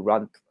properly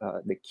run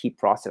the key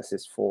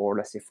processes for,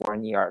 let's say, for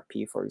an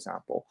ERP, for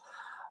example.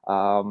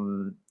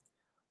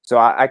 So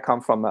I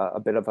come from a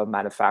bit of a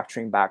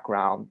manufacturing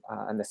background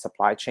and a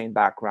supply chain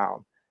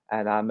background,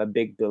 and I'm a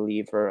big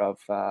believer of,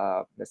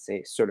 let's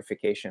say,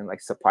 certification,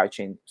 like supply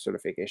chain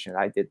certification.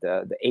 I did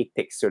the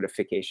APIC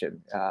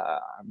certification. I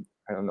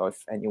don't know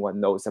if anyone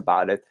knows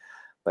about it,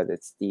 but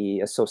it's the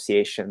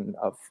Association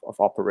of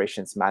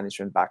Operations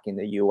Management back in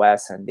the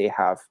US, and they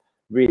have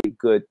really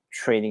good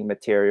training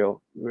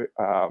material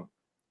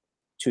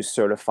to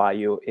certify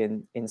you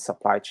in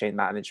supply chain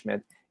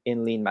management,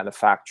 in lean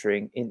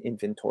manufacturing, in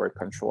inventory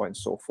control, and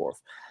so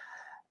forth.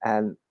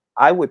 And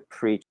I would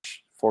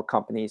preach for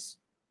companies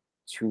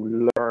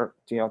to learn,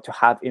 to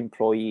have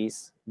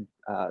employees,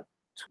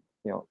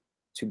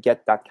 to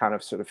get that kind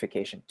of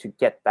certification, to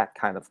get that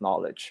kind of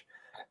knowledge,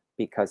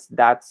 because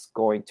that's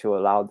going to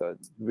allow the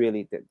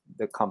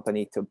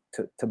company to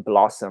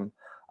blossom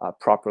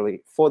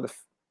properly for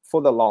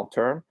the long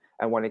term.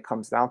 And when it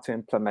comes down to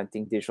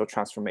implementing digital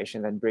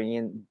transformation and bringing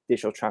in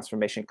digital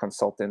transformation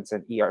consultants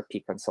and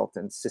ERP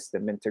consultants,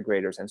 system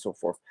integrators, and so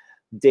forth,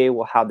 they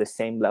will have the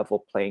same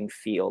level playing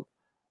field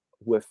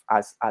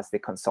as the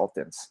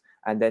consultants,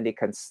 and then they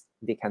can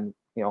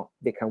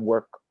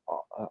work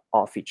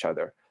off each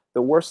other.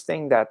 The worst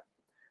thing that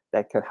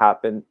could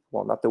happen,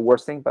 well, not the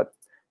worst thing, but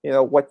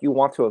what you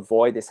want to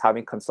avoid is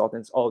having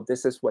consultants, oh,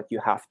 this is what you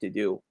have to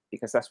do,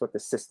 because that's what the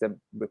system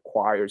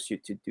requires you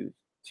to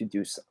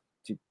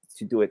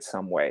do it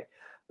some way.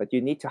 But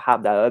you need to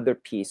have that other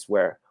piece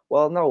where,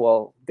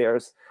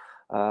 there's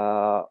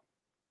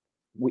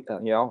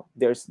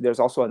there's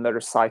also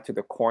another side to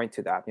the coin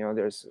to that.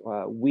 There's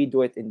we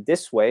do it in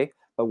this way,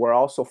 but we're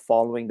also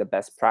following the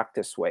best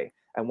practice way.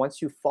 And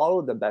once you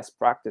follow the best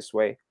practice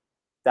way,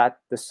 that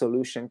the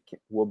solution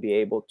will be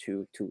able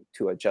to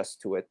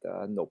adjust to it,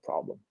 no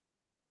problem.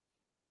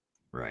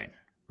 Right.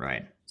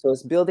 So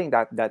it's building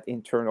that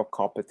internal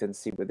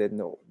competency within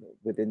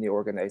the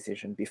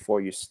organization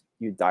before you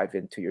dive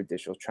into your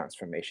digital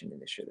transformation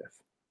initiative.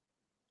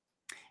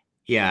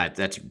 Yeah,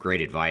 that's great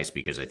advice,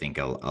 because I think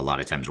a lot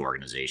of times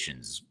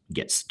organizations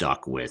get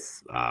stuck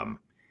with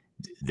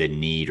the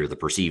need or the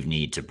perceived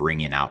need to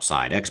bring in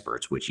outside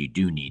experts, which you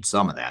do need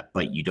some of that,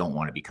 but you don't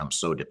want to become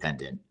so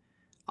dependent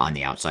on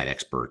the outside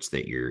experts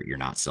that you're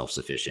not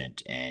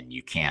self-sufficient and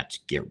you can't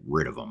get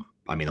rid of them.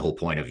 I mean, the whole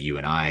point of you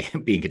and I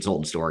being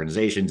consultants to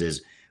organizations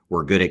is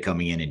we're good at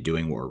coming in and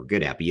doing what we're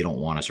good at, but you don't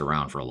want us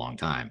around for a long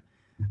time.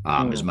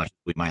 As much as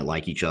we might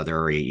like each other,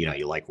 or,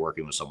 you like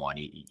working with someone,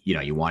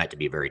 you want it to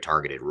be a very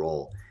targeted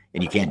role,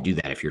 and you can't do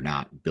that if you're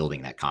not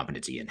building that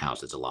competency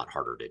in-house. It's a lot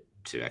harder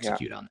to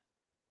execute on.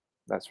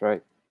 That's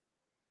right.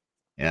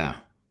 Yeah.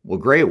 Well,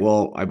 great.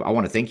 Well, I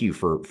want to thank you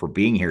for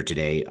being here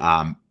today.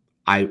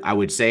 I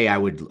would say I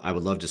would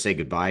love to say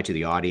goodbye to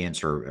the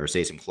audience or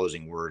say some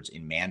closing words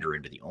in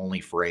Mandarin, but the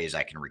only phrase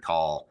I can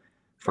recall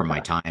from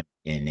my time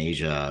in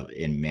Asia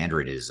in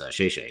Mandarin is "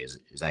谢谢." Is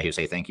that how you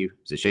say thank you?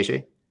 Is it "谢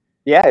谢"?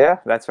 Yeah,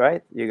 that's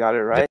right. You got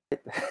it right.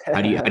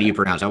 How do you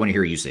pronounce? I want to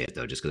hear you say it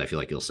though, just because I feel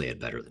like you'll say it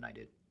better than I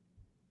did.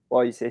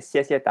 Well, you say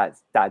谢谢大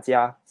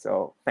家,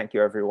 so thank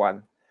you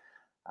everyone.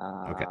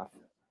 Okay.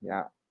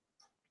 Yeah.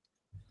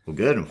 Well,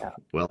 good. Yeah.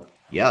 Well,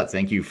 yeah.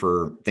 Thank you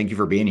for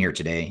being here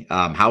today.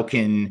 How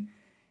can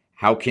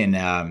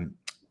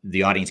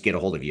the audience get a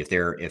hold of you if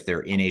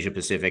they're in Asia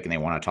Pacific and they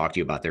want to talk to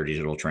you about their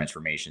digital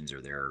transformations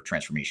or their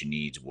transformation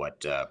needs?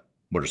 What are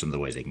some of the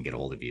ways they can get a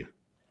hold of you?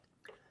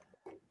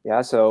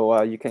 Yeah,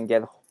 so you can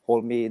get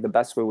hold of me. The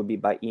best way would be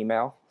by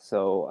email.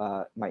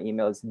 So my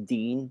email is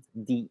dean,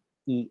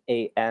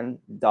 DEAN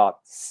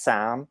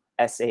 .sam,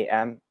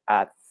 SAM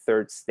at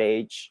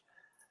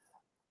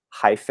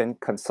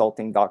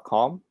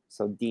thirdstage-consulting.com.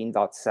 So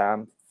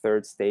dean.sam,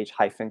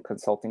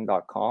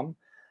 thirdstage-consulting.com.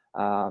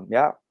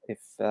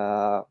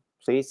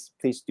 Please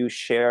do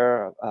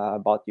share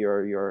about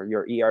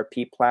your ERP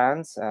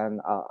plans,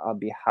 and I'll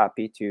be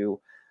happy to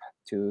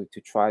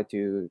try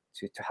to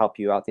help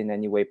you out in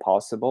any way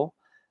possible,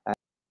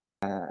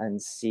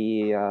 and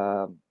see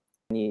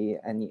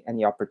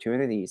any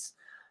opportunities.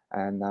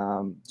 And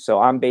so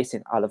I'm based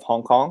out of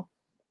Hong Kong.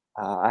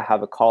 I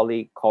have a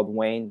colleague called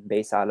Wayne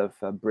based out of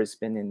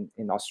Brisbane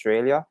in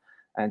Australia,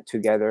 and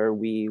together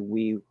we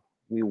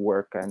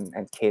work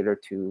and cater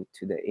to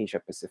the Asia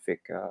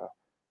Pacific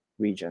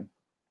region.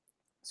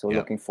 So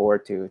looking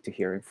forward to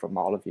hearing from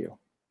all of you.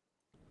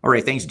 All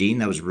right. Thanks, Dean.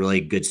 That was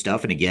really good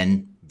stuff. And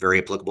again, very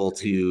applicable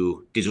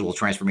to digital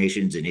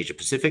transformations in Asia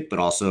Pacific, but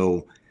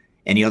also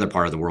any other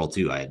part of the world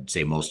too. I'd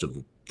say most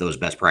of those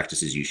best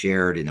practices you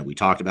shared and that we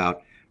talked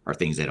about are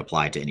things that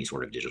apply to any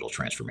sort of digital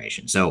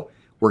transformation. So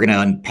we're going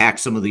to unpack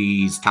some of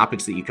these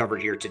topics that you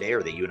covered here today,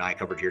 or that you and I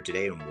covered here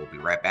today, and we'll be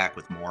right back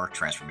with more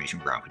Transformation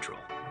Ground Control.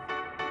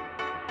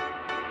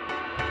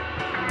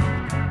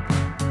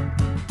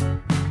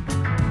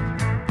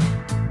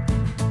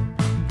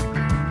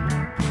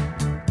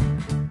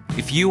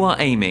 If you are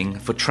aiming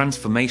for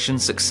transformation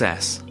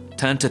success,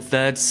 turn to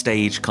Third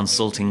Stage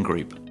Consulting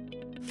Group.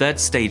 Third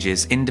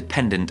Stage's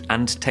independent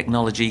and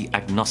technology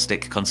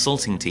agnostic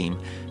consulting team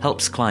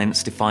helps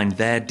clients define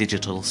their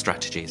digital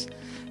strategies,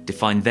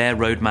 define their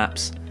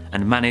roadmaps,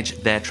 and manage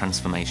their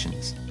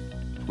transformations.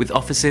 With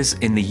offices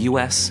in the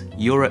US,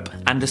 Europe,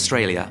 and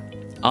Australia,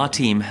 our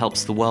team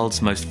helps the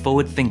world's most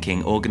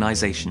forward-thinking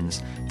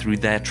organizations through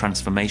their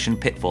transformation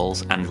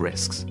pitfalls and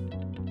risks.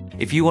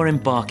 If you are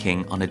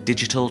embarking on a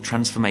digital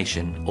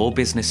transformation or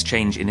business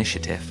change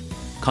initiative,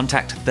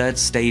 contact Third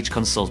Stage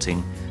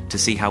Consulting to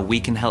see how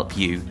we can help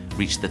you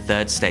reach the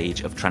third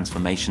stage of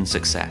transformation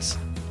success.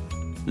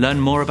 Learn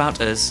more about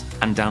us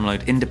and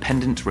download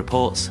independent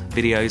reports,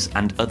 videos,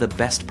 and other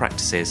best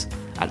practices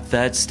at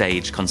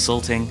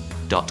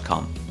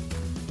thirdstageconsulting.com.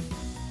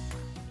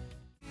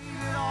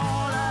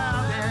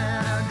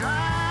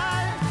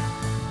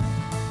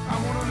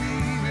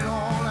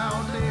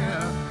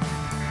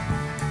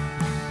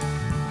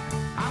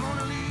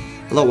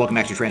 Hello, welcome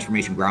back to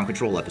Transformation Ground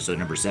Control, episode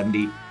number 70.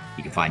 You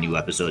can find new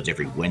episodes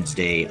every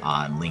Wednesday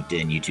on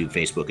LinkedIn, YouTube,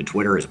 Facebook, and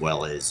Twitter, as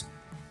well as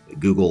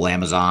Google,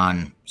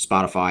 Amazon,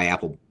 Spotify,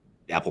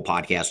 Apple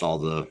Podcasts, all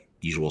the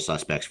usual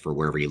suspects for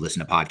wherever you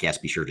listen to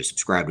podcasts. Be sure to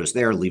subscribe to us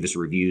there, leave us a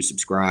review,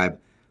 subscribe,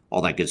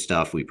 all that good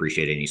stuff. We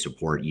appreciate any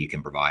support you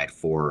can provide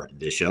for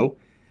this show.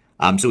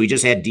 So we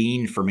just had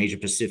Dean from Asia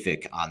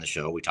Pacific on the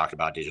show. We talked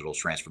about digital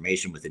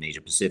transformation within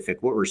Asia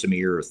Pacific. What were some of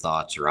your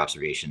thoughts or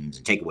observations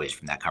and takeaways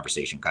from that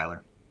conversation,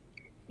 Kyler?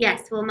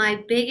 Yes, well,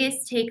 my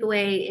biggest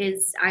takeaway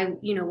is I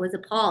was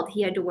appalled.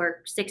 He had to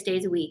work 6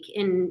 days a week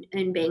in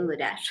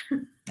Bangladesh.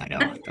 I know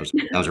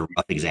that was a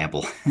rough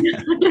example.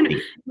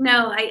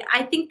 No,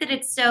 I think that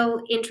it's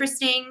so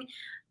interesting.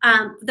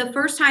 The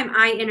first time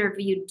I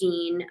interviewed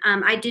Dean,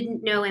 I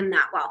didn't know him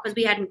that well because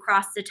we hadn't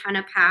crossed a ton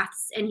of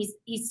paths, and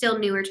he's still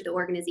newer to the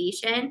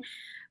organization.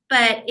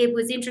 But it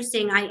was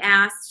interesting. I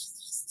asked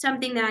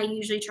something that I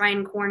usually try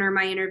and corner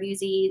my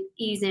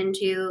interviewees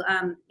into,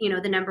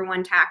 the number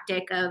one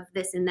tactic of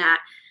this and that.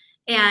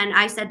 And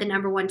I said the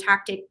number one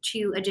tactic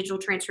to a digital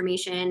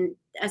transformation,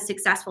 a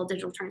successful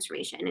digital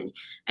transformation.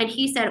 And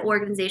he said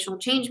organizational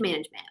change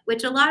management,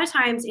 which a lot of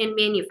times in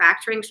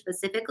manufacturing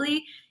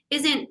specifically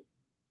isn't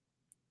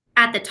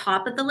at the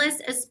top of the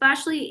list,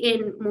 especially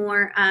in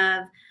more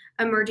of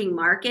emerging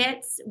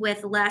markets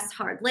with less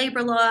hard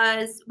labor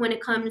laws when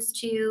it comes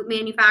to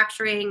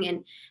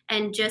manufacturing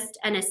and just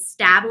an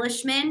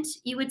establishment,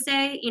 you would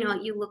say.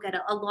 You look at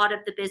a lot of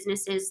the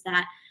businesses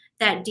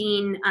that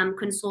Dean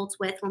consults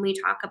with when we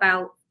talk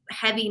about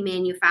heavy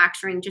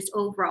manufacturing, just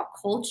overall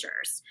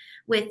cultures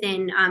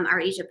within our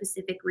Asia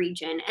Pacific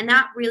region. And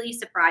that really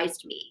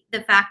surprised me.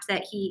 The fact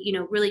that he,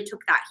 really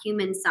took that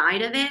human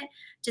side of it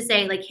to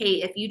say, like,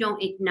 hey, if you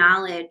don't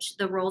acknowledge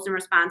the roles and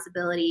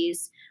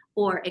responsibilities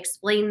or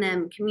explain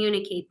them,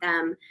 communicate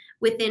them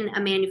within a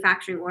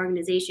manufacturing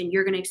organization,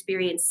 you're going to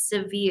experience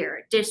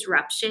severe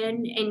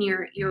disruption in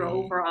your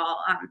overall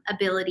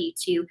ability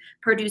to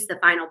produce the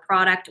final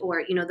product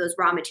or, those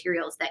raw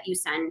materials that you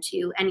send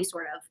to any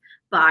sort of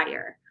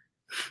buyer.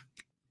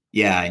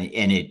 Yeah,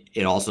 and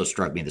it also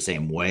struck me the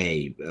same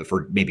way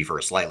for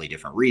a slightly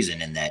different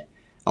reason, in that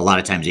a lot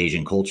of times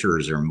Asian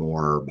cultures are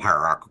more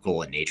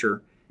hierarchical in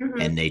nature,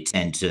 and they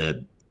tend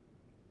to,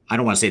 I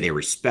don't want to say they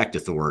respect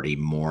authority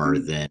more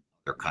than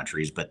other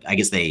countries, but I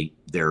guess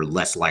they're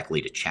less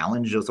likely to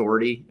challenge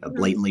authority,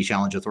 blatantly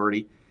challenge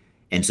authority.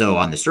 And so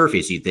on the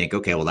surface, you think,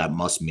 okay, well, that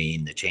must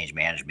mean the change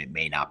management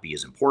may not be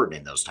as important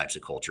in those types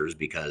of cultures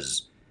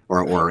because,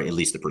 or at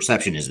least the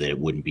perception is that it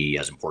wouldn't be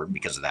as important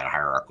because of that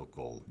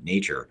hierarchical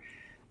nature.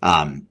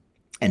 And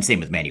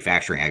same with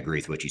manufacturing. I agree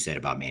with what you said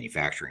about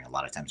manufacturing. A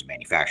lot of times in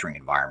manufacturing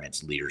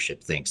environments,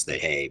 leadership thinks that,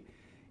 hey,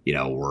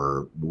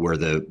 we're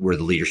the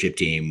leadership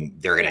team.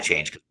 They're going to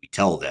change because we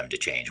tell them to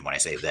change. And when I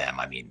say them,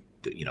 I mean,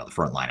 the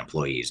frontline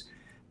employees.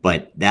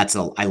 But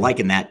I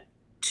liken that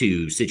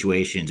to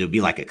situations. It would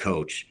be like a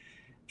coach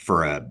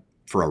for a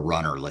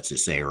runner, let's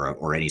just say,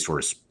 or any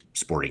sort of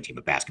sporting team,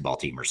 a basketball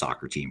team or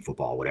soccer team,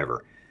 football,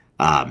 whatever.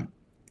 And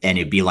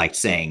it'd be like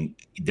saying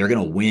they're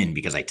going to win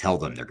because I tell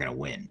them they're going to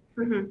win.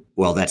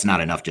 Well, that's not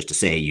enough just to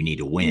say you need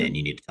to win.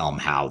 You need to tell them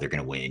how they're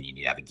going to win. You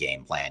need to have a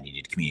game plan. You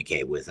need to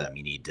communicate with them.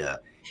 You need to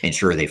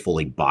ensure they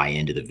fully buy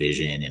into the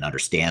vision and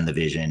understand the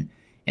vision.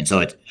 And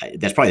so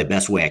that's probably the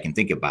best way I can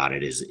think about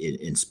it is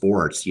in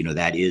sports,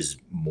 that is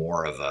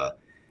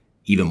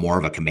even more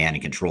of a command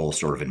and control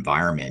sort of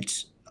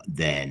environment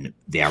than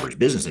the average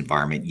business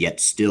environment. Yet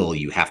still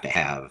you have to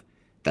have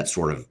that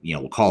sort of,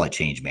 we'll call it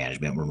change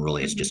management, when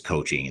really it's just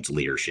coaching, it's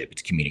leadership,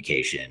 it's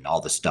communication,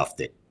 all the stuff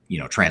that,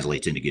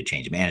 translates into good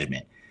change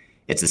management.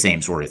 It's the same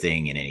sort of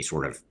thing in any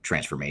sort of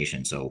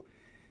transformation. So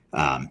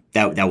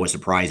that was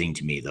surprising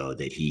to me, though,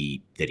 that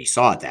he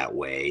saw it that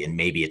way. And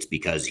maybe it's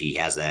because he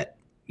has that,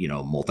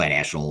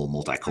 multinational,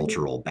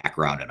 multicultural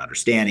background and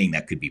understanding.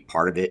 That could be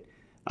part of it.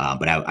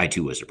 But I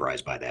too was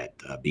surprised by that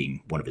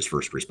being one of his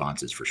first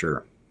responses for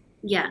sure.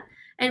 Yeah.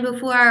 And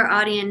before our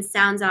audience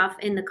sounds off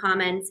in the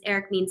comments,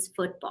 Eric means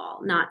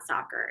football, not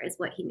soccer, is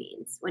what he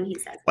means when he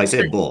says. Well, I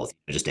said both,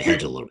 just to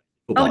hedge a little bit.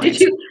 Football did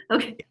you?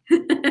 Okay.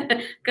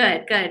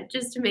 Good.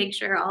 Just to make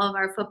sure all of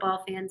our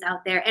football fans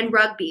out there, and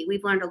rugby.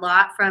 We've learned a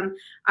lot from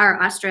our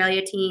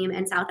Australia team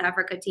and South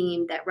Africa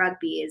team that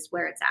rugby is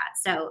where it's at.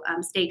 So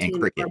stay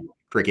tuned. And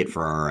cricket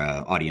for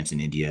our audience in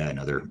India and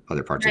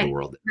other parts of the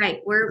world.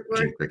 Right. We're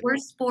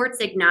sports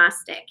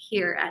agnostic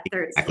here at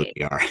Third Stage.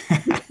 We are.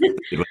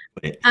 Good way to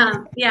put it.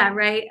 Yeah,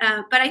 right.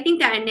 But I think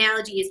that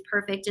analogy is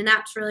perfect, and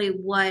that's really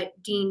what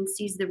Dean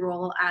sees the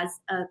role as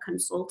a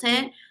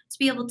consultant to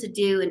be able to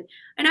do.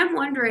 And I'm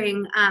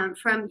wondering,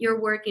 from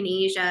your work in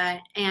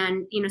Asia,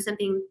 and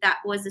something that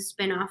was a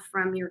spinoff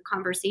from your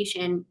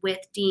conversation with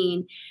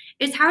Dean,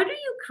 is how do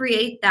you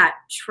create that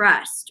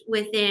trust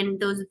within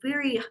those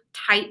very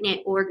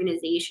tight-knit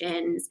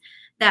organizations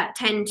that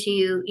tend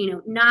to,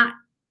 not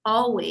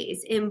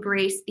always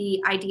embrace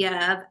the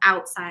idea of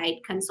outside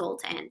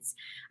consultants?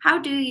 How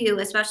do you,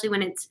 especially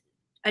when it's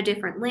a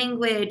different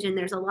language and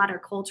there's a lot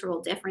of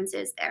cultural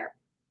differences there,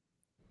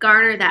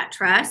 garner that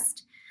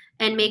trust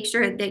and make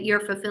sure that you're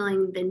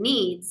fulfilling the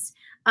needs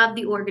of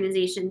the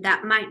organization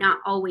that might not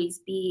always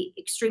be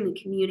extremely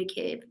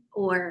communicative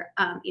or,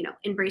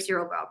 embrace your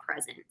overall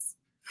presence?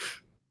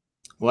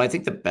 Well, I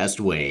think the best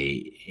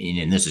way,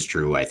 and this is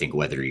true, I think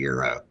whether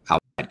you're a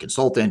outside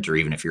consultant or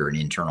even if you're an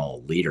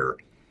internal leader,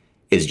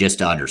 is just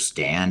to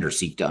understand or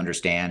seek to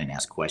understand and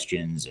ask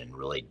questions and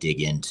really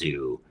dig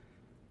into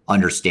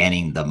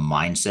understanding the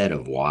mindset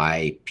of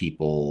why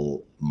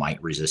people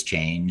might resist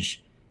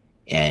change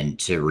and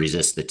to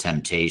resist the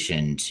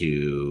temptation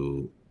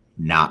to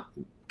not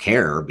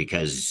care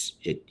because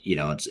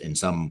it's in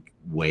some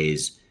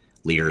ways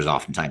leaders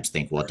oftentimes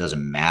think, well, it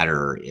doesn't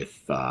matter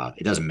if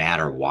it doesn't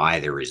matter why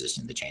they're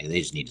resisting the change. They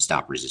just need to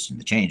stop resisting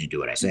the change and do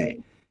what I say.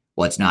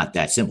 Well, it's not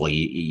that simple.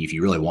 If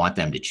you really want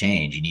them to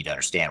change, you need to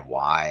understand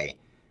why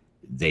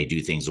they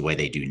do things the way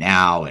they do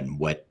now and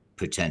what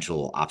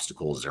potential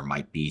obstacles there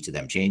might be to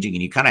them changing.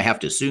 And you kind of have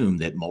to assume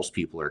that most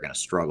people are going to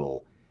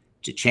struggle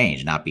to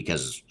change, not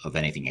because of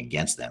anything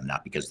against them,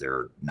 not because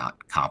they're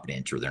not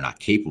competent or they're not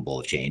capable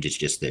of change. It's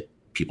just that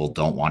people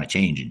don't want to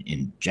change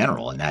in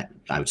general. And that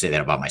I would say that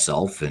about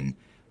myself and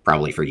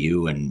probably for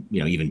you and,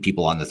 even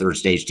people on the third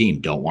stage team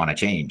don't want to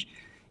change.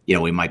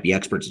 We might be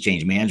experts at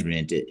change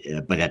management,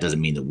 but that doesn't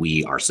mean that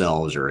we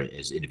ourselves or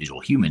as individual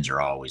humans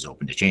are always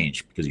open to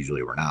change, because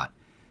usually we're not.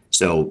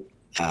 So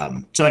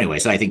anyway,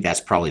 I think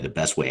that's probably the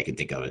best way I can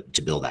think of it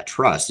to build that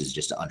trust, is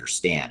just to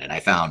understand. And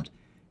I found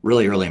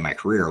really early in my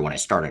career, when I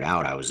started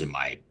out, I was in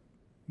my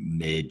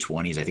mid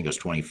 20s. I think I was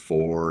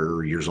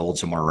 24 years old,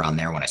 somewhere around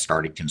there when I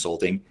started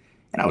consulting.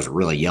 And I was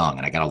really young,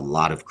 and I got a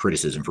lot of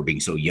criticism for being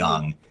so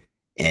young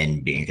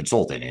and being a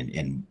consultant.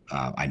 And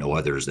I know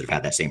others that have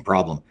had that same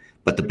problem.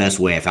 But the best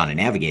way I found to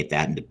navigate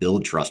that and to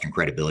build trust and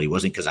credibility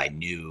wasn't because I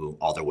knew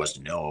all there was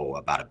to know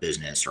about a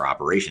business or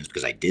operations,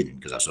 because I didn't,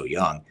 because I was so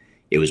young.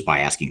 It was by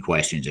asking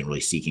questions and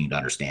really seeking to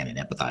understand and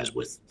empathize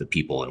with the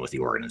people and with the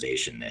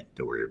organization that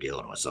we were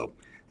dealing with. So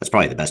that's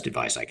probably the best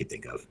advice I could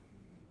think of.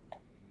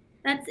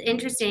 That's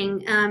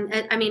interesting.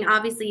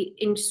 Obviously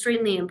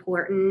extremely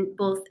important,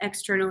 both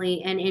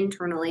externally and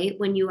internally,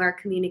 when you are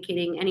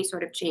communicating any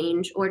sort of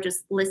change or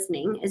just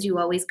listening, as you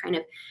always kind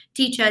of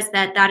teach us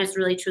that is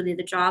really truly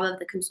the job of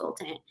the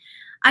consultant.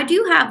 I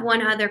do have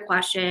one other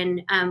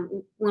question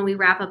when we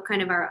wrap up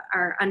kind of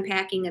our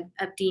unpacking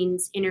of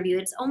Dean's interview.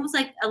 It's almost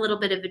like a little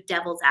bit of a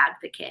devil's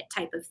advocate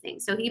type of thing.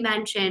 So he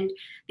mentioned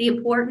the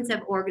importance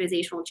of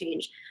organizational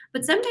change,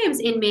 but sometimes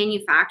in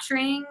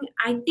manufacturing,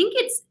 I think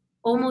it's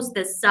almost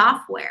the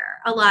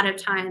software a lot of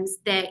times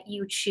that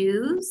you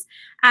choose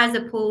as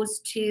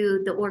opposed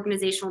to the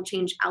organizational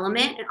change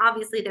element. And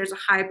obviously there's a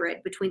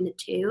hybrid between the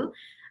two.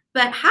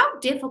 But how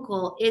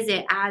difficult is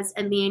it as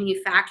a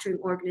manufacturing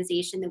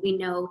organization that we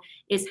know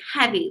is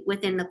heavy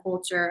within the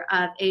culture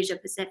of Asia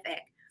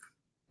Pacific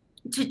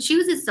to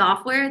choose a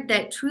software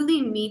that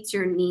truly meets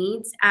your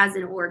needs as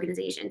an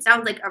organization?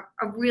 Sounds like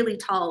a really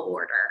tall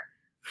order.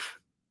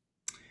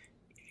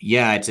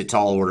 Yeah, it's a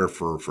tall order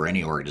for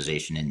any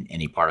organization in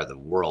any part of the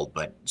world,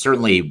 but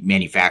certainly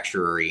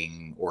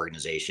manufacturing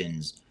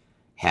organizations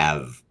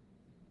have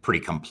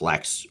pretty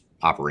complex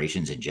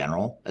operations in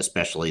general,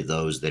 especially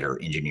those that are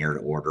engineer to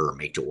order or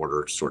make to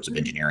order sorts of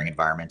engineering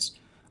environments.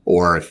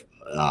 Or if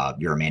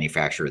you're a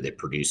manufacturer that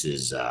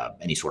produces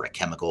any sort of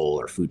chemical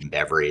or food and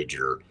beverage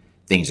or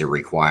things that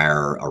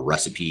require a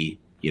recipe,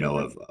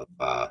 of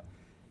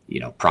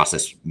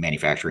process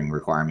manufacturing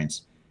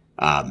requirements.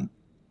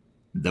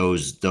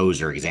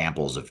 Those are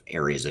examples of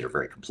areas that are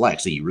very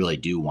complex. So you really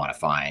do want to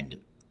find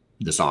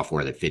the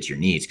software that fits your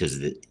needs,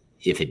 because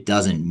if it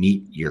doesn't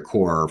meet your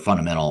core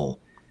fundamental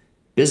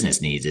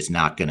business needs, it's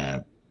not going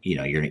to,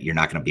 you're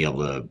not going to be able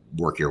to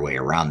work your way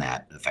around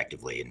that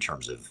effectively in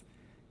terms of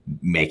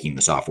making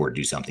the software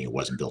do something it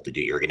wasn't built to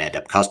do. You're going to end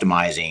up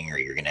customizing, or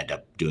you're going to end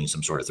up doing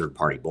some sort of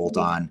third-party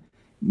bolt-on,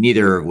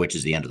 neither of which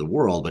is the end of the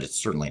world, but it's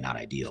certainly not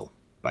ideal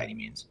by any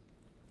means.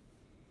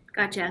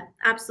 Gotcha.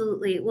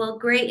 Absolutely. Well,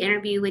 great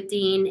interview with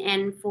Dean.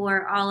 And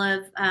for all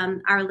of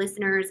our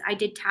listeners, I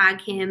did tag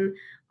him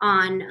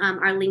on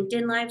our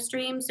LinkedIn live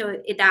stream. So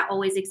that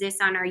always exists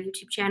on our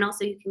YouTube channel.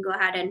 So you can go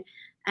ahead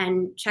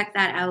and check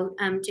that out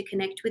to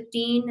connect with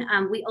Dean.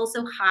 We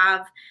also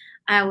have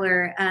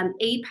our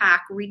APAC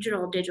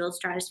Regional Digital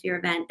Stratosphere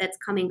event that's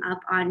coming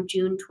up on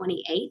June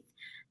 28th.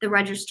 The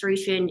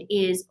registration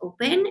is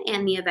open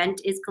and the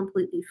event is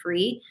completely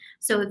free.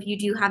 So if you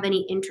do have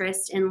any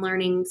interest in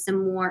learning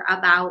some more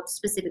about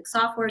specific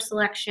software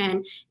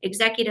selection,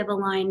 executive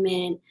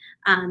alignment,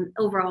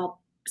 overall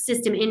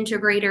system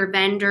integrator,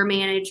 vendor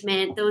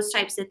management, those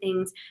types of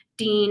things,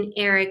 Dean,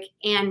 Eric,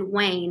 and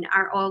Wayne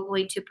are all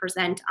going to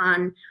present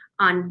on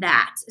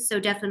that. So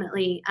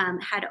definitely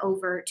head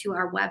over to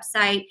our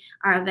website,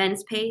 our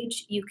events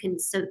page. You can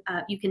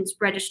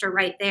register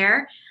right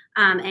there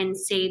and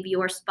save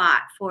your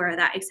spot for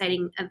that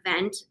exciting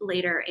event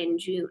later in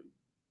June.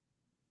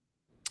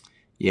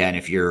 Yeah, and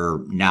if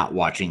you're not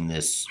watching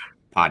this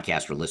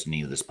podcast or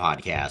listening to this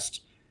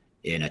podcast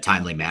in a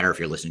timely manner, if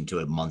you're listening to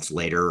it months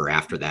later or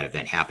after that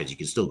event happens, you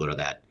can still go to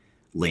that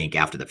link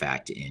after the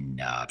fact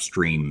and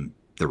stream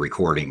the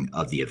recording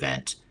of the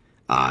event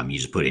You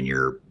just put in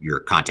your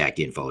contact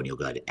info and you'll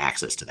get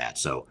access to that.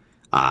 So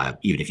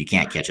even if you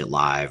can't catch it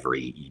live or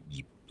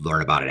you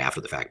learn about it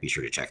after the fact, be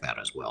sure to check that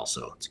as well.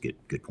 So it's a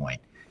good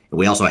point. And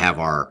we also have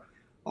our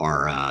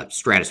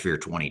Stratosphere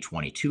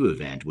 2022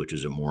 event, which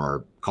is a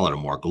more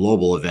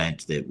global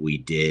event that we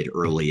did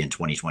early in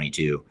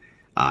 2022.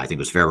 I think it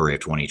was February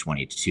of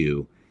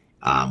 2022.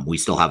 We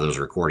still have those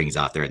recordings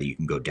out there that you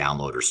can go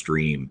download or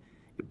stream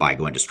by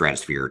going to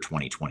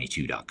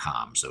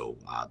stratosphere2022.com. So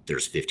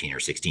there's 15 or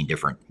 16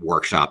 different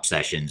workshop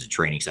sessions and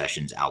training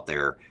sessions out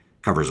there,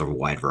 covers a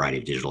wide variety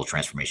of digital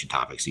transformation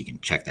topics. So you can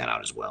check that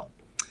out as well.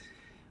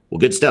 Well,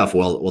 good stuff.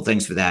 Well,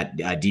 thanks for that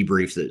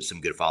debrief.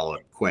 Some good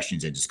follow-up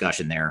questions and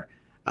discussion there.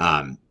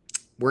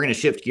 We're going to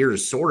shift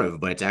gears sort of,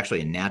 but it's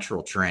actually a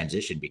natural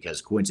transition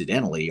because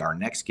coincidentally, our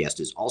next guest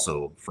is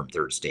also from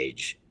Third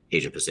Stage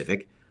Asia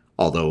Pacific.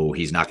 Although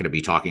he's not going to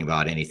be talking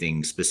about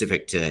anything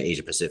specific to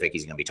Asia Pacific,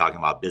 he's going to be talking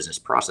about business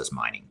process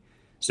mining.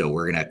 So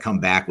we're going to come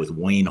back with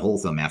Wayne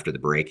Holtham after the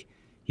break.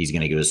 He's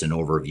going to give us an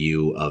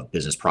overview of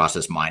business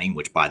process mining,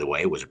 which, by the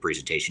way, was a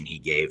presentation he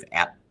gave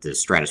at the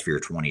Stratosphere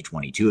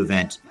 2022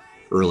 event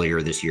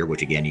earlier this year,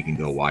 which, again, you can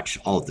go watch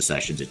all of the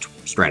sessions at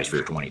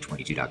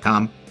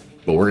stratosphere2022.com.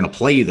 But we're going to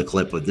play you the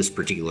clip of this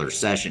particular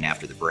session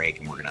after the break,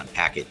 and we're going to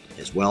unpack it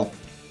as well.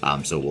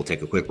 So we'll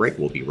take a quick break.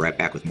 We'll be right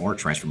back with more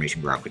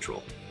Transformation Ground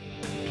Control.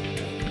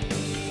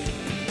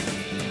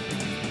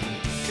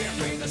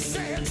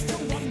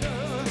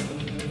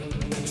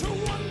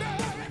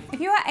 If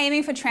you are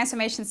aiming for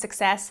transformation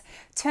success,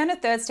 turn to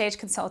Third Stage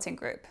Consulting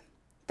Group.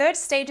 Third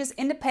Stage's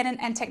independent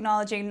and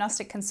technology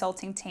agnostic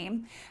consulting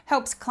team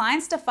helps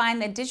clients define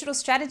their digital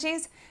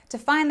strategies,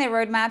 define their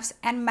roadmaps,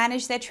 and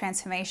manage their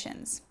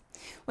transformations.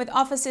 With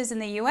offices in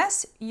the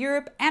US,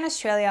 Europe, and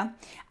Australia,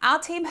 our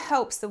team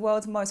helps the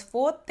world's most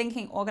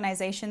forward-thinking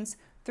organizations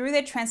through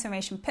their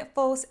transformation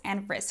pitfalls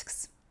and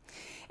risks.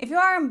 If you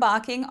are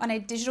embarking on a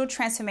digital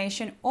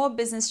transformation or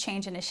business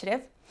change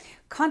initiative,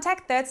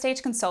 contact Third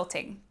Stage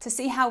Consulting to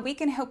see how we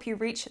can help you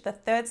reach the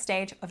third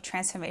stage of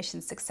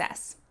transformation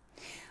success.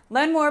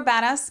 Learn more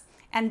about us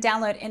and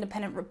download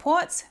independent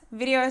reports,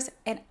 videos,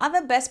 and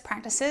other best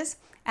practices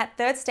at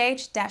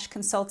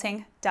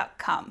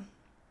thirdstage-consulting.com.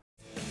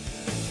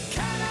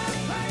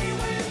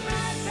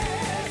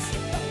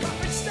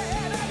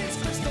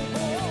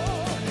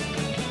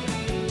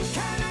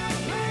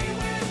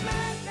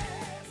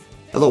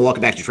 Hello,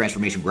 welcome back to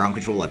Transformation Ground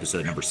Control,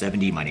 episode number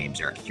 70. My name is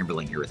Eric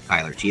Kimberling here with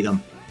Kyler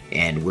Cheatham,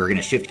 and we're going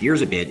to shift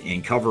gears a bit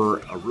and cover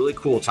a really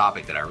cool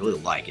topic that I really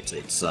like.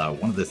 It's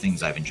one of the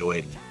things I've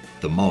enjoyed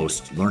the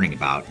most learning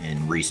about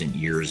in recent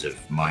years of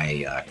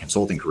my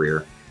consulting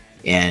career.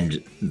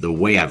 And the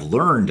way I've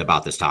learned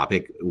about this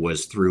topic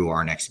was through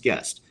our next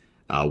guest,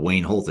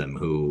 Wayne Holtham,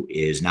 who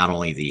is not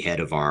only the head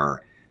of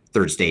our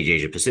Third Stage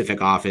Asia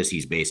Pacific office,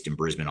 he's based in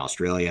Brisbane,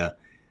 Australia.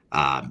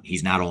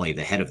 He's not only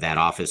the head of that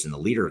office and the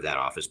leader of that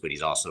office, but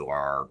he's also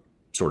our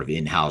sort of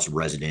in-house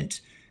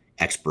resident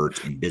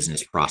expert in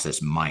business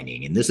process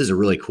mining. And this is a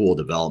really cool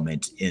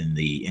development in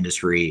the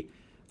industry,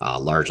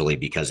 largely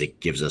because it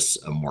gives us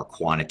a more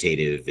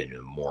quantitative and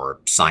a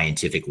more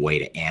scientific way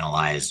to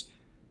analyze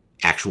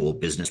actual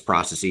business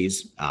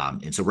processes.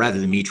 And so rather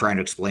than me trying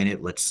to explain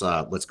it, let's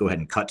go ahead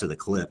and cut to the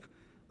clip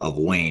of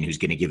Wayne, who's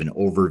going to give an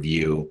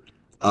overview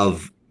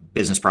of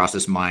business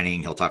process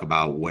mining. He'll talk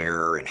about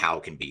where and how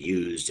it can be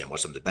used and what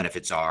some of the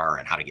benefits are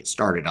and how to get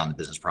started on the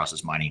business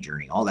process mining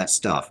journey, all that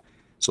stuff.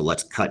 So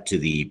let's cut to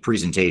the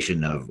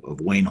presentation of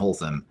Wayne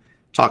Holtham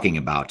talking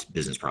about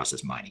business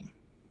process mining.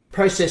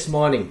 Process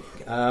mining.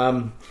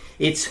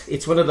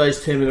 It's one of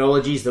those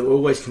terminologies that we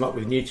always come up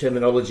with new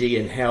terminology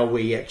and how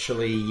we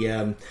actually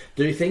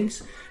do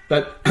things.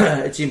 But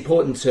it's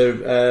important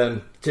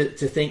to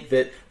think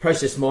that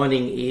process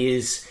mining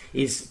is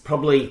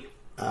probably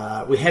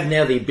we have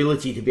now the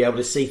ability to be able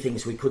to see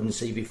things we couldn't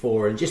see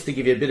before. And just to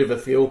give you a bit of a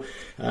feel,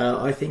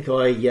 I think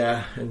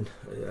and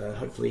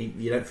hopefully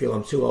you don't feel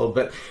I'm too old,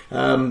 but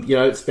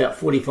it's about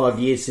 45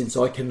 years since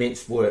I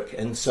commenced work.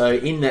 And so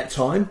in that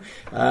time,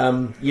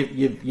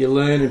 you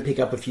learn and pick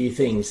up a few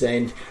things.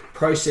 And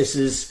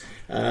processes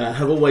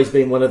have always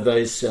been one of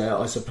those,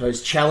 I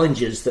suppose,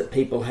 challenges that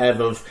people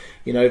have of,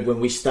 when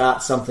we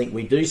start something,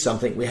 we do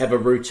something, we have a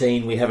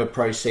routine, we have a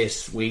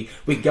process, we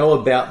go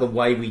about the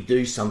way we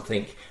do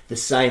something the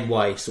same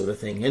way sort of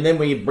thing. And then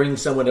we bring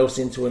someone else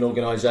into an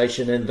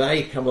organization and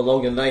they come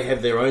along and they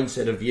have their own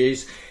set of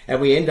views, and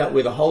we end up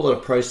with a whole lot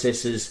of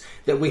processes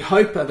that we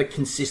hope are the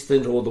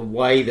consistent or the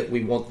way that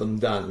we want them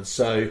done.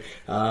 So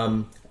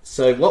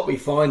what we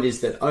find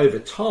is that over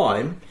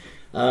time,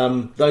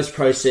 those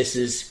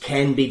processes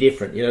can be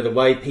different. The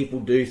way people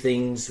do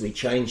things, we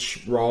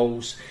change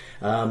roles.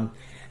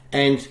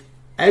 And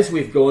as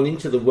we've gone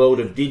into the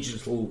world of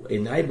digital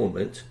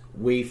enablement,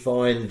 we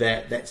find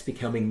that that's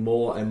becoming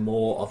more and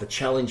more of a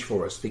challenge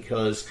for us,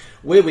 because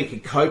where we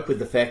could cope with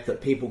the fact that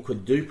people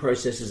could do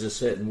processes a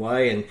certain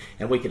way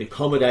and we could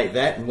accommodate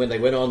that, and when they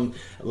went on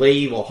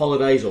leave or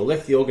holidays or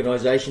left the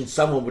organisation,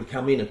 someone would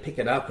come in and pick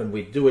it up and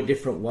we'd do a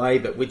different way,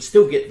 but we'd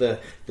still get the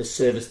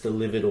service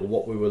delivered or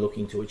what we were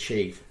looking to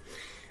achieve.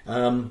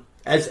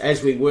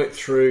 as we work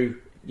through,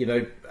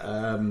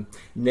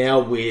 now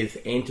with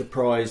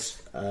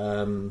enterprise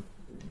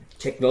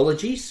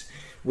technologies,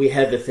 we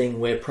have the thing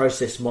where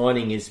process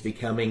mining is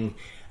becoming,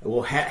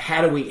 well,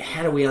 how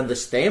do we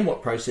understand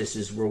what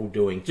processes we're all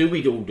doing? Do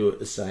we all do it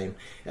the same?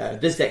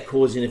 Does that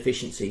cause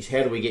inefficiencies?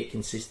 How do we get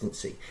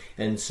consistency?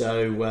 And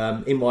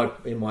so in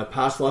my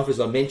past life, as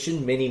I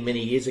mentioned many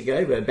years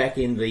ago, back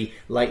in the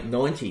late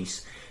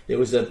 90s, there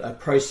was a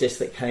process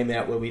that came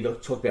out where we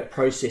talked about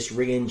process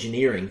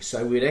re-engineering.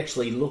 So we'd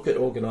actually look at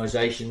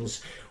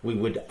organisations, we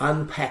would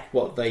unpack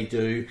what they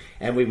do,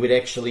 and we would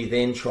actually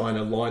then try and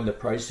align the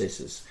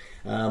processes.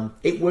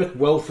 It worked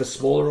well for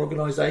smaller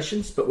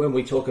organisations, but when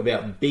we talk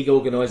about big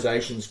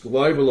organisations,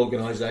 global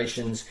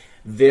organisations,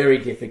 very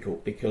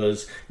difficult,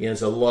 because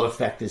there's a lot of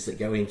factors that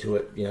go into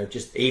it.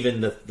 Just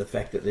even the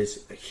fact that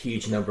there's a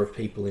huge number of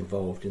people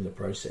involved in the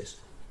process.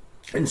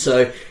 And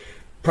so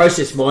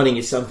process mining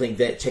is something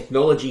that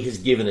technology has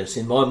given us.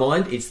 In my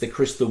mind, it's the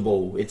crystal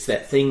ball. It's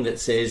that thing that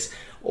says,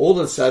 all of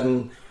a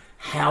sudden,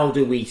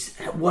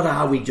 what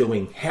are we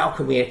doing? How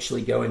can we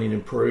actually go in and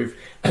improve?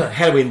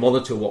 How do we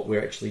monitor what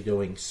we're actually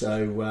doing?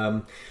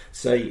 So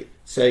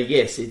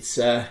yes, it's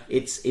a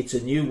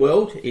new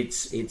world.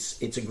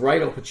 It's a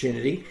great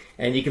opportunity,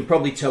 and you can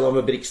probably tell I'm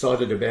a bit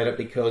excited about it,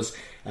 because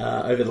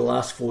over the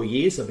last 4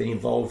 years, I've been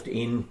involved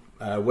in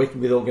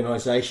working with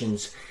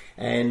organisations.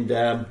 And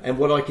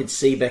what I could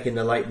see back in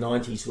the late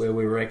 90s, where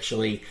we were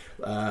actually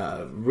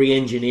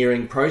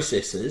re-engineering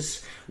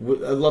processes,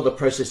 a lot of the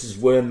processes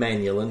were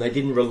manual, and they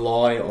didn't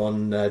rely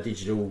on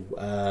digital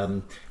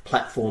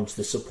platforms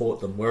to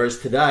support them. Whereas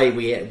today,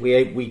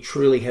 we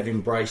truly have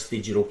embraced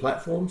digital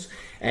platforms,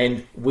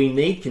 and we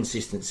need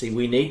consistency.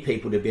 We need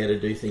people to be able to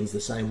do things the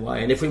same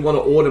way. And if we want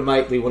to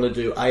automate, we want to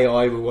do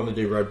AI, we want to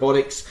do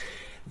robotics,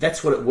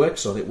 that's what it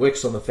works on. It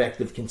works on the fact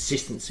of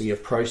consistency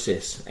of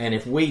process. And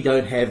if we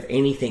don't have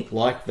anything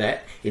like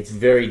that, it's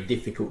very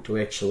difficult to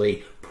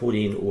actually put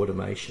in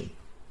automation.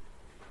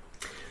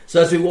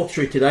 So as we walk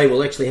through today,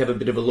 we'll actually have a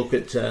bit of a look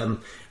at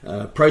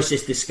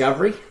process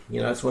discovery.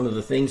 It's one of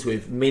the things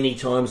with many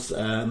times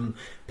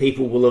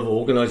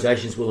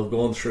organisations will have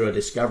gone through a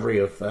discovery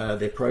of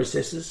their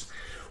processes.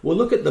 We'll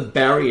look at the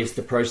barriers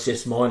to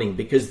process mining,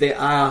 because there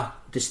are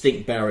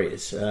distinct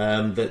barriers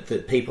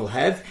that people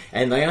have,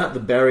 and they aren't the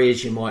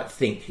barriers you might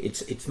think.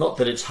 It's not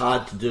that it's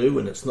hard to do,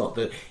 and it's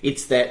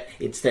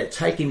that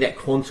taking that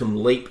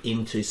quantum leap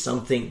into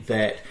something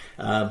that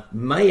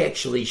may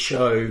actually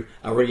show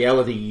a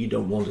reality you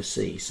don't want to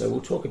see. So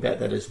we'll talk about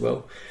that as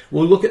well.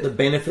 We'll look at the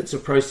benefits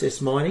of process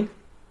mining,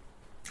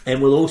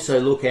 and we'll also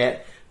look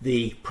at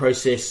the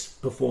process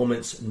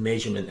performance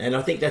measurement. And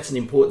I think that's an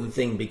important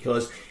thing,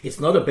 because it's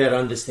not about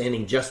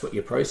understanding just what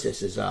your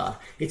processes are.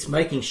 It's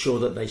making sure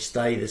that they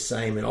stay the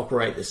same and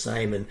operate the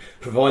same and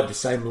provide the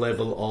same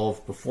level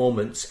of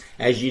performance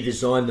as you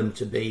design them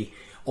to be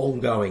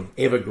ongoing,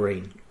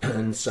 evergreen.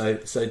 And so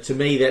to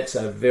me, that's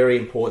a very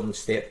important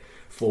step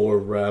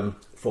for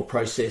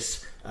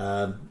process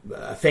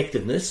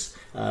effectiveness,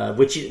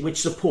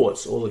 which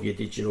supports all of your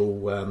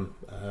digital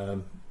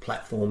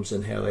platforms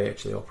and how they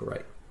actually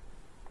operate.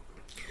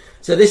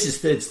 So this is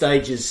Third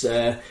Stage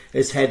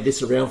has had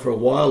this around for a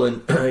while,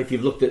 and if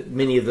you've looked at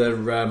many of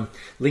the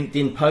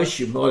LinkedIn posts,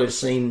 you might have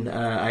seen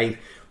a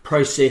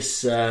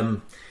process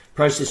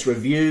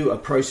review, a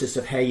process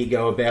of how you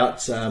go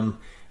about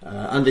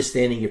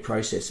understanding your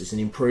processes and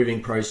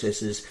improving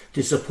processes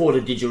to support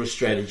a digital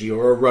strategy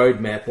or a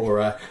roadmap or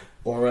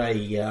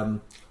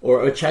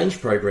a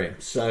change program.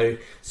 So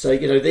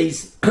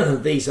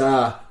these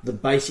are the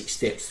basic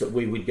steps that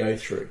we would go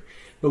through.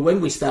 But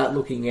when we start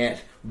looking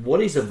at what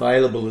is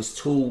available as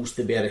tools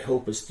to be able to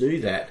help us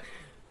do that,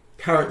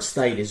 current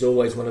state is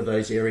always one of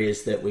those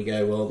areas that we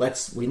go, well,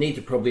 we need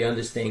to probably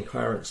understand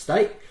current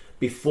state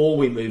before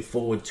we move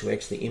forward to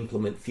actually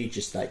implement future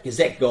state, because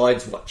that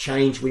guides what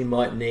change we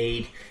might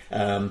need,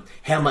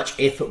 how much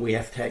effort we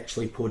have to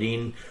actually put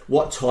in,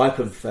 what type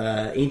of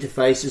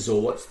interfaces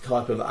or what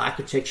type of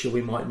architecture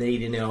we might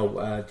need in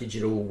our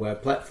digital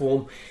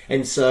platform.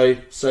 And so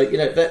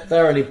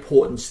they're an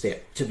important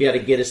step to be able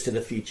to get us to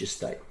the future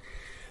state.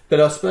 But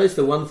I suppose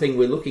the one thing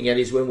we're looking at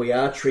is when we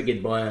are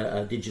triggered by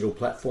a digital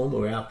platform,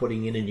 or we are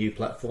putting in a new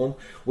platform,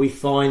 we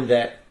find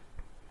that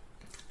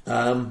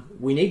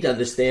we need to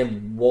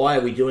understand why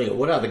are we doing it.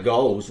 What are the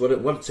goals?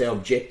 What's our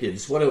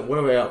objectives? How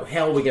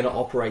are we going to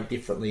operate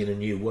differently in a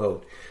new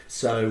world?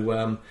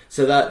 So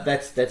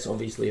that's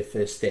obviously a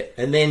first step.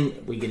 And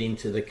then we get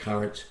into the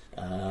current,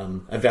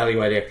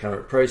 evaluate our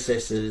current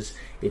processes.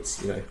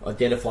 It's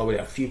identify what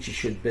our future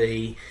should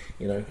be.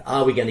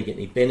 Are we going to get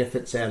any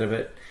benefits out of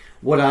it?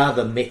 What are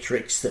the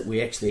metrics that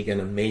we actually are going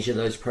to measure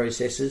those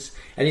processes?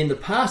 And in the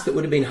past, it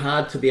would have been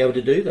hard to be able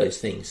to do those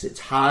things. It's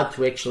hard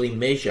to actually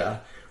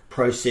measure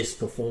process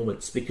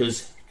performance,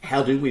 because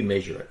how do we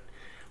measure it?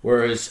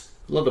 Whereas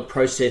a lot of the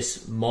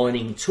process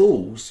mining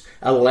tools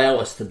allow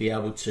us to be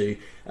able to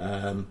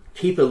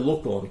keep a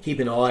look on, keep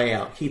an eye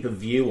out, keep a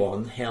view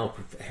on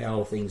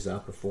how things are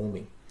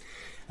performing.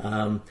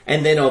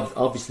 And then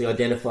obviously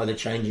identify the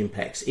change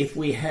impacts. If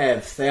we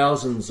have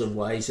thousands of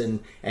ways,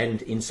 and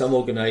in some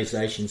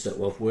organisations that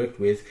we've worked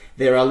with,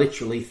 there are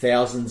literally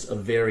thousands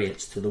of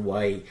variants to the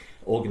way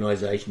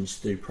organisations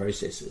do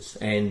processes,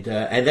 and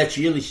that's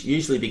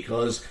usually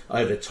because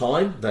over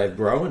time they've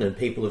grown and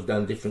people have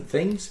done different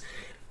things.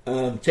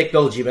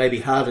 Technology may be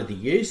harder to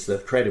use,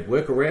 they've created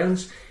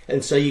workarounds,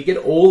 and so you get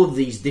all of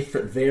these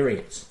different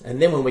variants.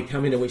 And then when we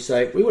come in and we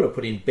say we want to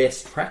put in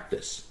best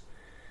practice,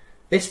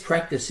 best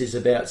practice is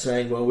about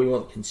saying, well, we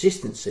want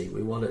consistency,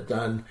 we want it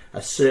done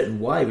a certain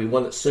way, we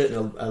want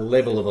a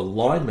level of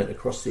alignment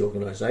across the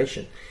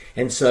organisation.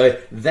 And so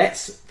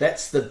that's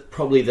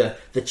probably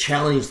the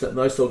challenge that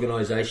most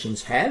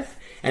organisations have,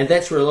 and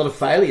that's where a lot of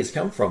failures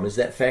come from, is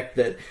that fact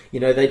that, you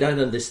know, they don't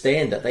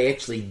understand that they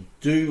actually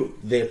do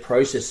their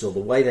process or the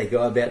way they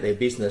go about their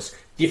business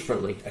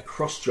differently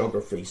across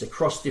geographies,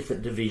 across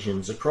different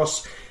divisions,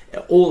 across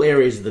all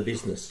areas of the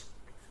business.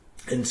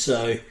 And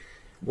so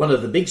one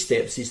of the big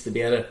steps is to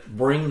be able to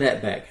bring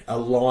that back,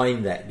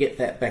 align that, get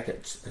that back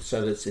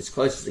so that it's as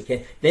close as it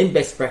can. Then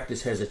best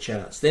practice has a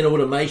chance. Then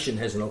automation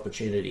has an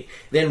opportunity.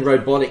 Then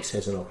robotics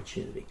has an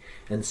opportunity.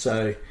 And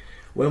so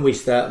when we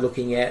start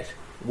looking at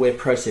where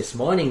process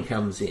mining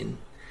comes in,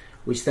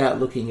 we start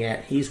looking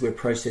at, here's where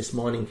process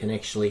mining can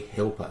actually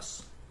help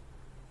us.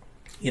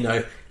 You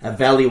know,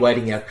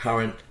 evaluating our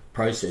current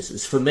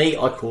processes. For me,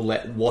 I call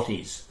that what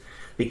is,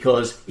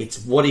 because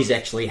it's what is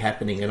actually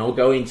happening, and I'll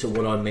go into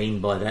what I mean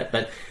by that.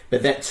 But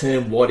that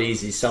term "what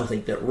is"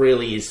 something that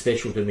really is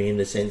special to me, in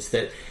the sense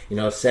that, you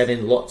know, I've sat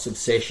in lots of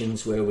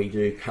sessions where we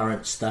do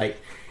current state,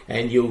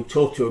 and you'll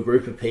talk to a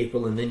group of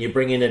people, and then you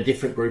bring in a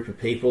different group of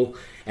people,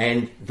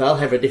 and they'll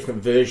have a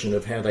different version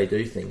of how they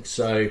do things.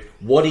 So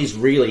what is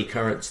really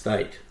current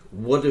state?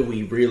 What do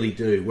we really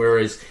do?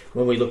 Whereas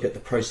when we look at the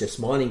process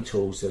mining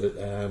tools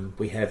that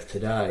we have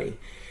today,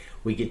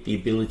 we get the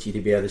ability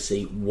to be able to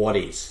see what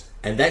is.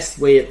 And that's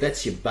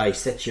your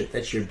base, that's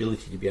your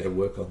ability to be able to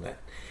work on that.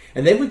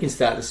 And then we can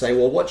start to say,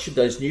 well, what should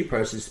those new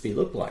processes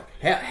look like?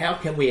 How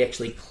can we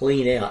actually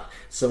clean out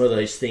some of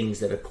those things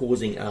that are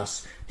causing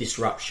us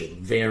disruption,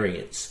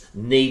 variance,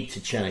 need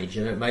to change?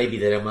 And it may be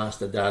that our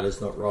master data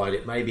is not right.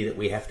 It may be that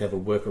we have to have a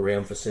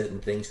workaround for certain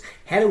things.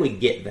 How do we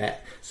get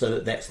that so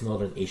that that's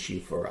not an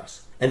issue for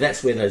us? And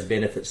that's where those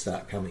benefits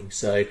start coming.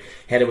 So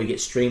how do we get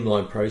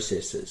streamlined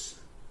processes?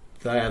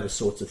 They are the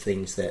sorts of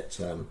things that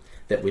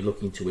we're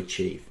looking to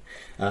achieve.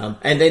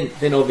 And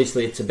then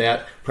obviously it's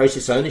about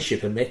process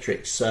ownership and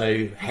metrics.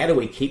 So how do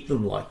we keep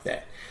them like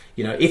that?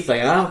 You know, if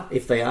they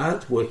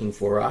aren't working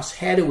for us,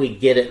 how do we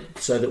get it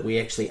so that we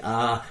actually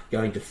are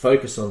going to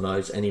focus on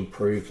those and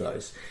improve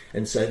those?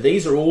 And so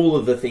these are all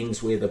of the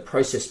things where the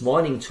process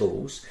mining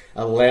tools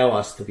allow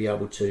us to be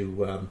able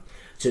to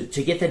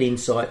get that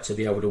insight, to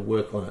be able to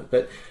work on it.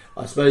 But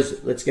I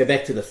suppose let's go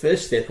back to the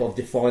first step of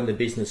define the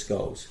business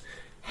goals.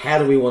 How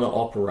do we want to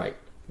operate?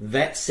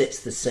 That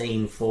sets the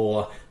scene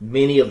for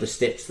many of the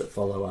steps that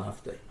follow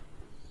after.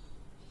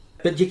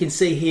 But you can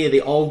see here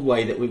the old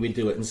way that we would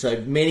do it. And so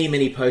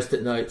many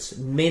post-it notes,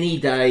 many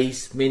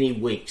days, many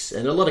weeks.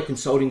 And a lot of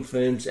consulting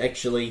firms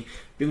actually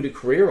build a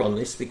career on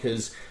this,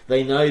 because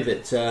they know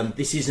that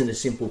this isn't a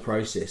simple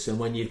process. And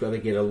when you've got to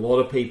get a lot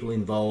of people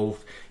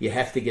involved, you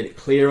have to get a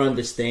clear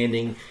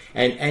understanding.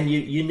 And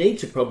you need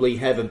to probably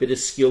have a bit of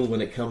skill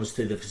when it comes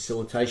to the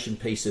facilitation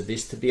piece of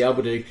this, to be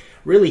able to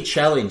really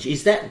challenge,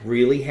 is that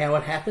really how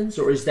it happens,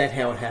 or is that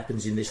how it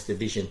happens in this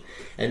division?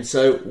 And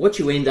so what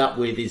you end up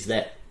with is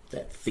that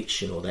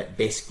fiction, or that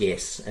best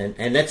guess,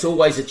 and that's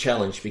always a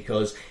challenge,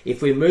 because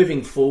if we're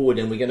moving forward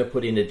and we're going to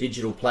put in a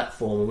digital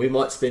platform, and we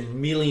might spend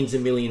millions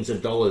and millions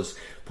of dollars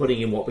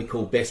putting in what we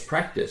call best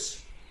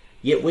practice,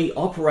 yet we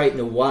operate in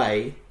a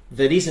way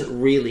that isn't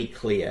really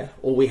clear,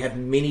 or we have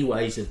many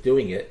ways of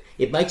doing it,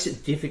 it makes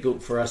it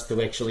difficult for us to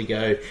actually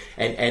go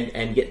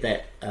and get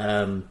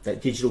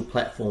that digital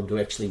platform to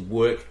actually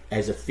work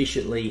as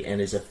efficiently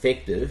and as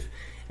effective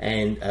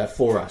and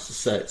for us.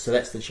 So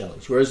that's the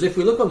challenge. Whereas if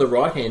we look on the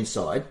right hand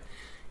side,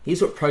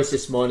 here's what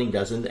process mining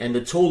does, and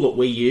the tool that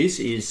we use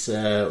is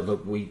and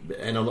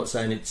I'm not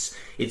saying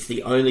it's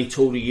the only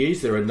tool to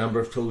use. There are a number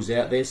of tools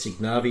out there.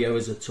 Signavio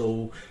is a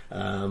tool.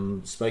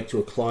 Spoke to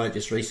a client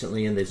just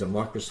recently, and there's a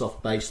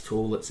Microsoft-based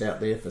tool that's out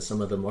there for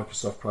some of the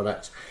Microsoft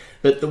products.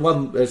 But the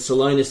one,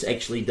 Celonis,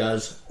 actually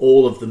does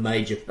all of the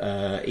major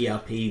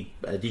ERP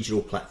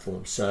digital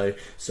platforms. So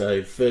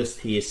first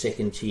tier,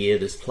 second tier,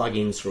 there's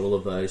plugins for all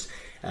of those.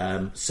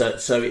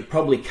 So it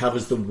probably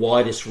covers the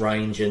widest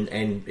range,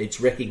 and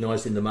it's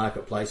recognised in the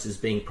marketplace as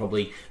being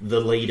probably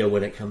the leader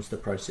when it comes to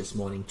process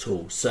mining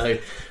tools. So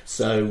that's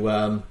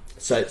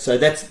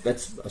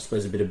I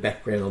suppose a bit of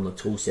background on the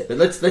tool set. But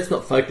let's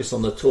not focus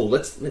on the tool.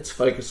 Let's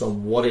focus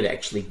on what it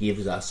actually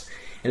gives us.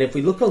 And if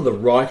we look on the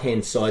right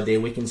hand side there,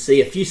 we can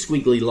see a few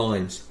squiggly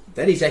lines.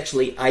 That is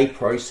actually a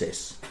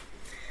process,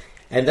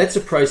 and that's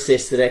a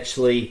process that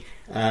actually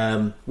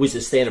was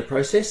a standard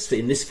process.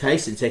 In this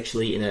case, it's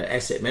actually in an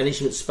asset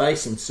management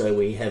space, and so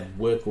we have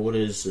work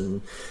orders,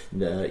 and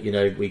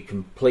we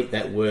complete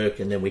that work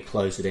and then we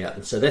close it out.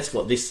 And so that's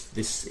what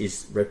this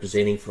is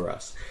representing for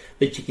us.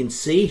 But you can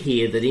see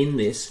here that in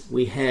this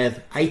we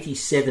have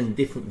 87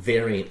 different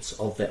variants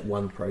of that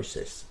one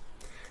process.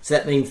 So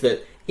that means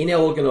that in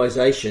our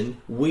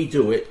organisation we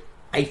do it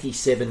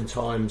 87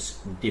 times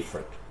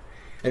different.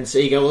 And so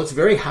you go, well, it's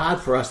very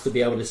hard for us to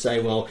be able to say,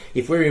 well,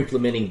 if we're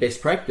implementing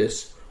best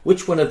practice,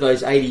 which one of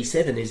those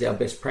 87 is our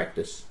best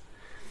practice?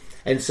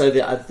 And so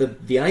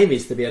the aim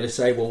is to be able to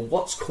say, well,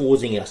 what's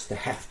causing us to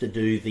have to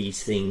do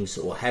these things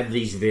or have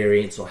these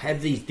variants or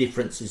have these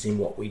differences in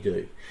what we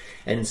do?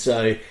 And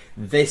so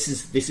this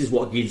is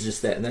what gives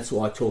us that, and that's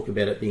why I talk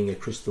about it being a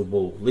crystal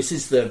ball. This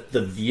is the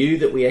view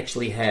that we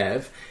actually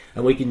have,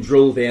 and we can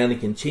drill down and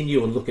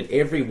continue and look at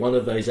every one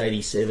of those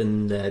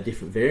 87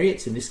 different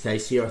variants. In this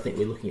case here, I think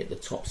we're looking at the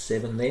top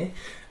 7 there.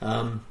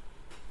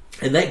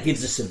 And that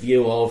gives us a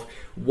view of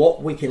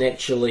what we can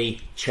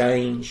actually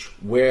change,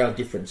 where our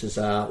differences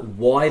are,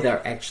 why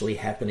they're actually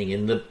happening.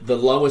 And the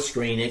lower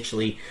screen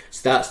actually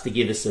starts to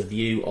give us a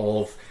view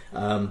of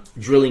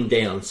drilling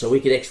down. So we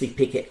could actually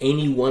pick at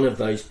any one of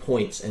those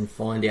points and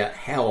find out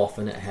how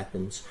often it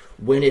happens,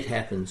 when it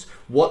happens,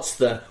 what's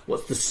the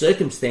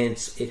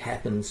circumstance it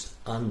happens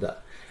under.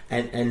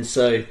 And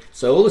so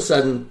all of a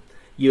sudden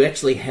you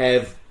actually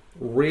have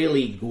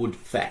really good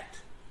fact,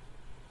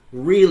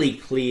 really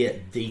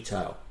clear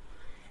detail.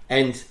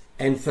 And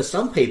for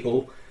some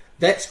people,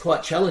 that's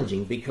quite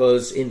challenging,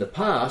 because in the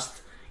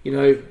past,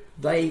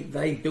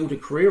 they built a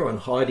career on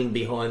hiding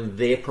behind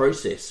their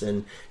process,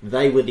 and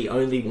they were the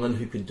only one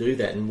who could do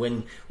that. And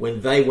when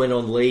they went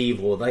on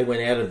leave or they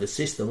went out of the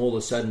system, all of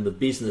a sudden the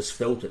business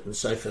felt it. And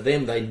so for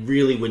them, they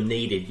really were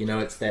needed.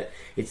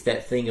 It's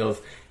that thing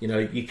of,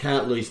 you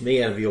can't lose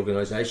me out of the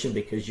organisation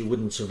because you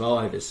wouldn't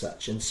survive as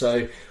such. And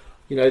so,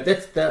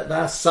 that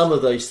are some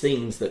of those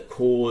things that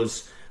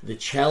cause the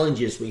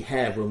challenges we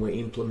have when we're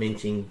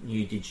implementing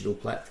new digital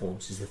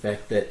platforms, is the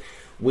fact that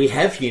we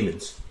have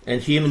humans,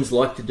 and humans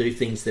like to do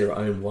things their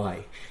own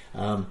way.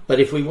 But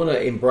if we want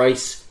to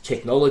embrace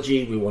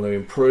technology, we want to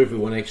improve, we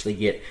want to actually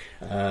get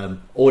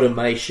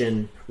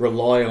automation,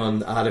 rely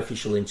on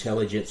artificial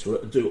intelligence,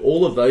 do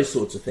all of those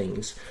sorts of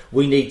things,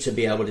 we need to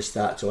be able to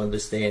start to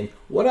understand,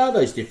 what are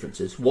those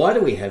differences? Why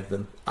do we have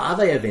them? Are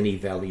they of any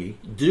value?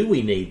 Do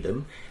we need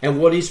them? And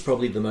what is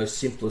probably the most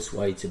simplest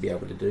way to be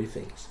able to do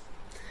things?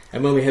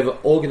 And when we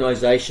have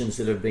organisations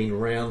that have been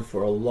around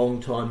for a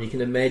long time, you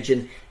can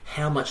imagine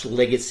how much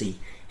legacy,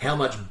 how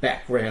much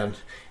background.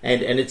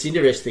 And it's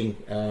interesting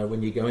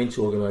when you go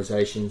into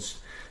organisations,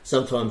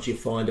 sometimes you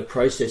find a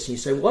process and you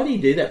say, why do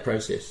you do that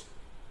process?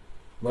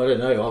 Well, I don't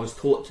know. I was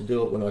taught to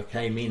do it when I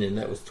came in, and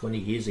that was 20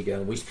 years ago.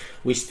 And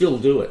we still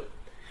do it.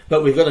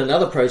 But we've got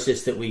another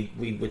process that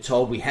we were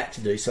told we had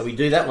to do, so we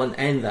do that one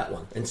and that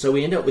one, and so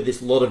we end up with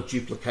this lot of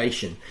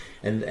duplication.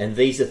 And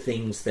these are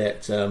things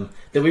that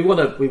we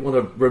want to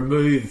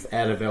remove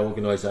out of our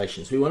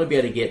organisations. We want to be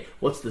able to get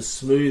what's the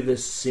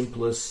smoothest,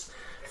 simplest,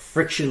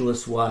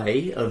 frictionless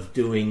way of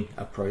doing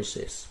a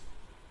process.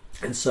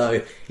 And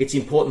so it's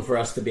important for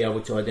us to be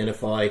able to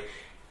identify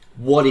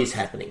what is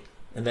happening,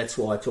 and that's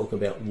why I talk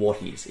about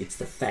what is. It's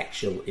the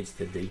factual, it's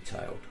the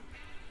detailed.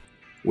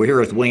 We're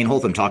here with Wayne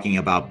Holtham talking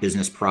about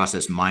business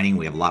process mining.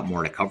 We have a lot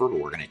more to cover, but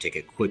we're going to take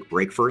a quick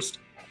break first.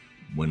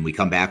 When we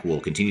come back,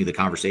 we'll continue the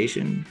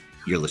conversation.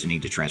 You're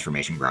listening to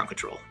Transformation Ground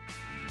Control.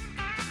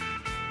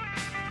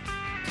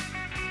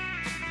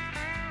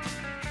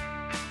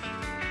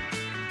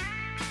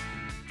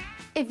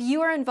 If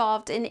you are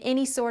involved in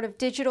any sort of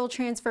digital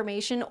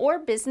transformation or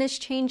business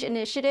change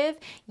initiative,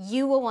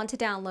 you will want to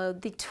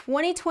download the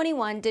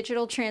 2021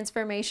 Digital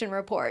Transformation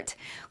Report.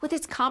 With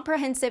its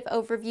comprehensive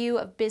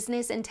overview of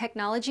business and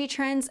technology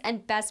trends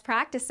and best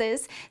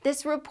practices,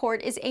 this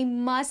report is a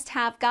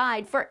must-have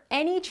guide for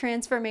any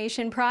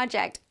transformation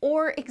project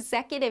or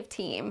executive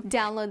team.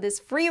 Download this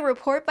free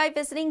report by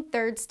visiting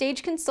Third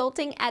Stage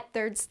Consulting at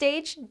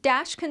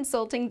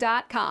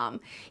thirdstage-consulting.com.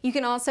 You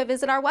can also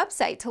visit our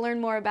website to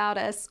learn more about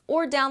us,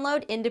 or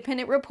download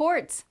independent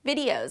reports,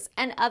 videos,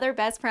 and other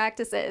best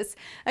practices.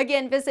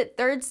 Again, visit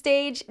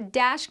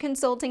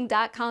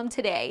thirdstage-consulting.com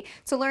today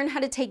to learn how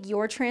to take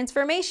your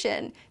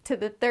transformation to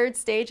the third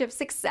stage of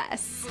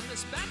success.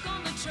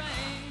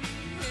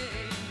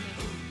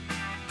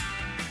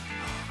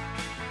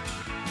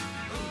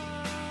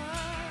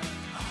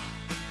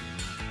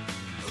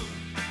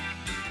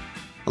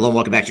 Hello and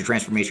welcome back to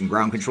Transformation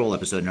Ground Control,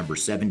 episode number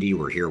 70.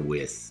 We're here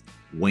with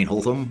Wayne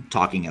Holtham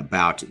talking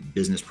about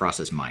business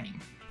process mining.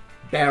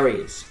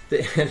 Barriers.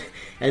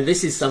 And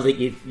this is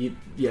something you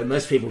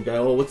most people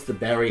go, oh, what's the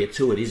barrier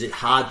to it? Is it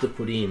hard to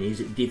put in? Is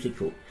it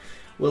difficult?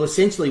 Well,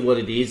 essentially what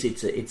it is,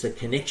 it's a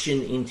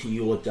connection into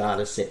your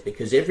data set,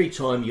 because every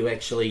time you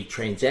actually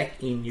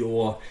transact in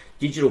your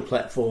Digital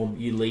platform,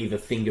 you leave a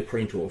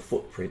fingerprint or a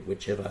footprint,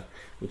 whichever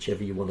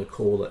you want to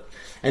call it,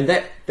 and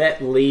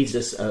that leaves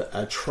us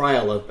a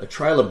trail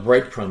of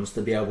breadcrumbs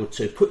to be able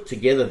to put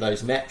together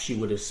those maps you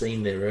would have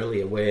seen there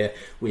earlier, where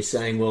we're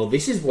saying, well,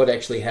 this is what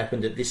actually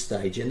happened at this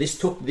stage, and this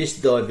took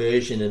this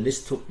diversion, and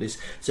this took this,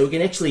 so we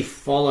can actually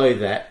follow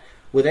that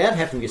without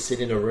having to sit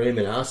in a room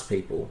and ask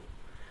people,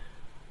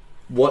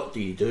 what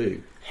do you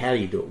do? How do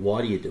you do it?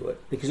 Why do you do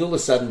it? Because all of a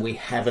sudden we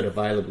have it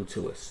available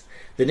to us.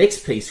 The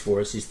next piece for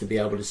us is to be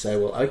able to say,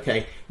 well,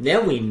 okay,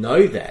 now we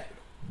know that.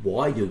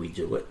 Why do we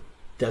do it?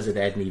 Does it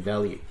add any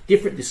value?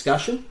 Different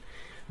discussion,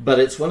 but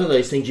it's one of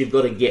those things you've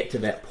got to get to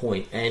that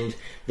point. And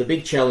the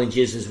big challenge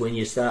is when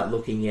you start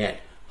looking at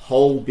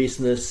whole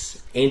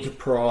business,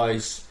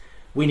 enterprise,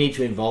 we need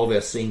to involve our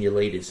senior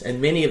leaders.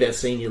 And many of our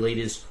senior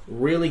leaders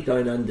really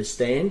don't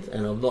understand,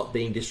 and I'm not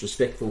being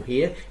disrespectful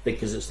here,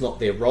 because it's not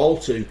their role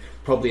to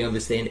probably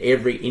understand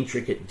every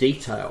intricate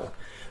detail.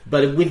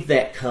 But with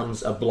that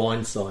comes a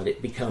blind side.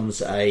 It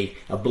becomes a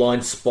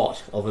blind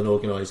spot of an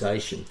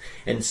organisation.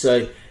 And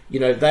so,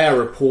 they are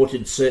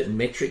reported certain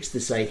metrics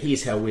to say,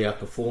 here's how we are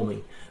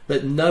performing.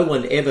 But no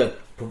one ever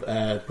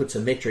puts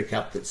a metric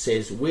up that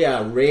says, we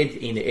are red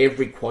in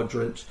every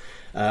quadrant.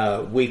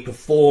 We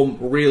perform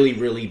really,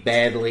 really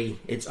badly.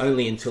 It's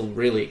only until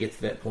really it gets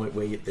to that point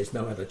where there's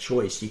no other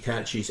choice. You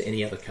can't choose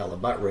any other colour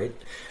but red,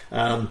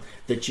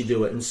 that you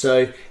do it. And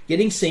so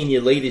getting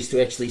senior leaders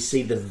to actually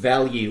see the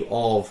value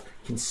of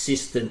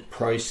consistent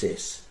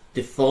process,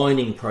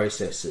 defining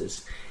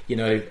processes,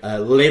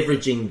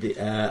 leveraging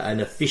an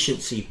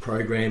efficiency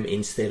program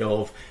instead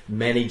of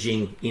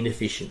managing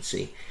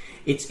inefficiency.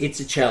 It's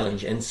a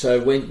challenge, and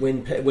so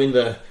when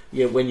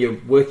you're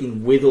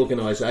working with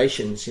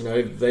organisations,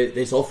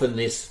 there's often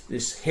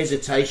this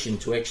hesitation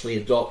to actually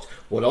adopt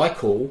what I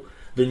call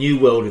the new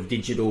world of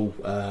digital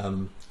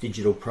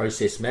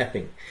process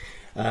mapping,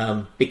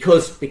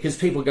 because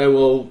people go,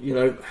 well,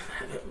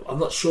 I'm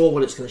not sure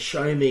what it's going to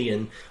show me,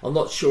 and I'm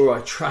not sure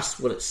I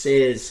trust what it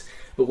says.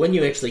 But when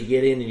you actually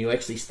get in and you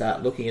actually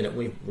start looking at it,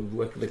 we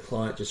worked with a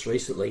client just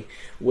recently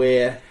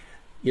where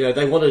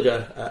they wanted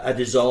a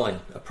design,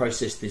 a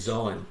process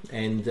design,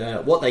 and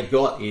what they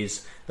got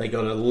is they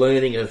got a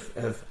learning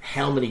of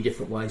how many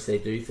different ways they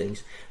do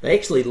things. They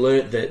actually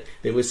learnt that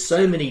there was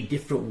so many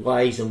different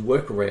ways and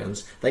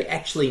workarounds, they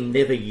actually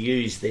never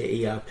used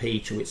their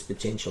ERP to its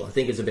potential. I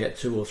think it's about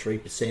 2 or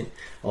 3%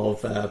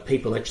 of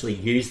people actually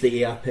use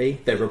the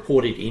ERP. They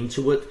reported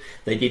into it.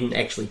 They didn't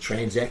actually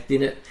transact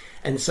in it.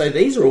 And so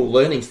these are all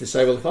learnings to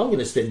say, well, if I'm going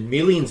to spend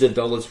millions of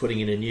dollars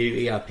putting in a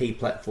new ERP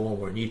platform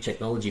or a new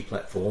technology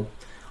platform,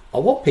 I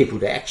want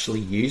people to actually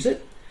use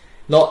it,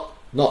 not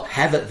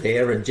have it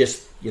there and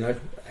just,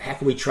 how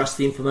can we trust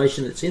the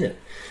information that's in it?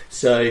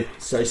 So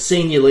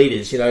senior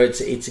leaders,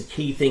 it's a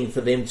key thing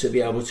for them to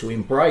be able to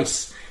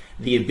embrace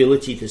the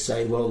ability to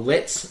say, well,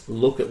 let's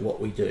look at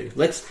what we do.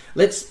 Let's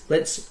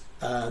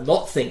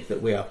not think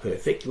that we are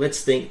perfect.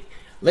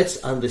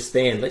 Let's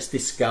understand, let's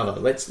discover,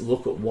 let's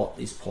look at what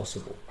is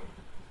possible.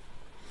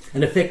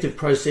 An effective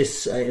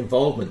process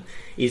involvement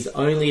is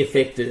only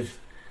effective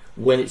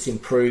when it's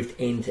improved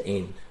end to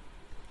end.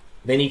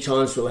 Many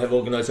times we'll have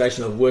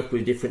organisations, I've worked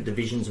with different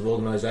divisions of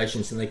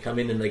organisations, and they come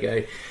in and they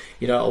go,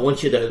 I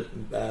want you to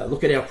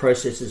look at our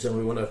processes, and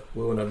we want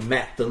to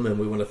map them, and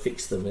we want to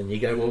fix them. And you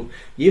go, well,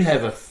 you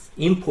have a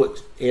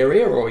input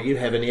area, or you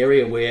have an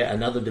area where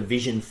another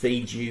division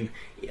feeds you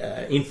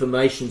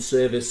information,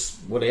 service,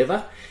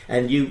 whatever,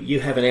 and you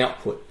have an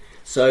output.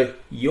 So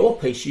your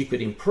piece you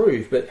could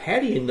improve, but how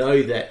do you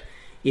know that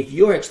if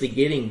you're actually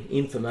getting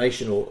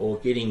information or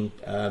getting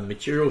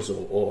materials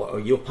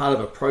or you're part of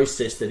a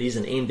process that is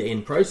an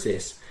end-to-end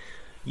process,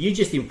 you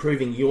just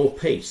improving your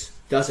piece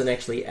doesn't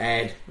actually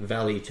add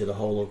value to the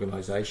whole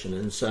organisation.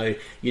 And so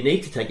you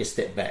need to take a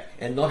step back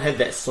and not have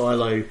that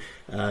silo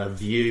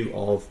view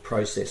of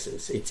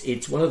processes.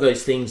 It's one of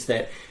those things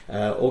that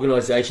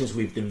organisations,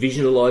 we've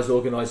divisionalised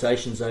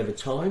organisations over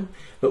time,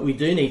 but we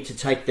do need to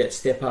take that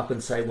step up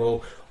and say,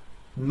 well,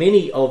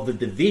 many of the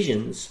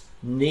divisions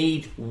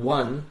need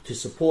one to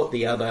support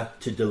the other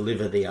to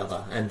deliver the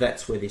other, and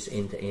that's where this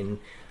end-to-end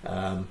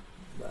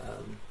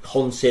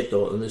concept,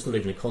 and it's not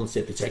even a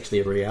concept, it's actually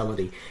a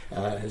reality,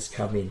 has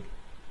come in.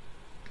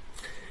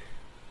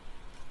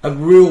 A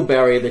real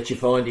barrier that you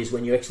find is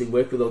when you actually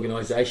work with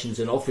organisations,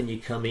 and often you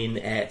come in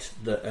at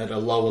a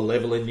lower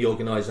level in the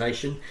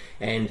organisation,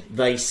 and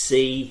they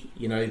see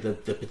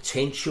the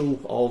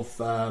potential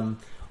of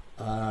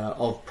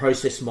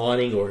process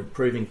mining or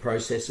improving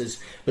processes,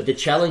 but the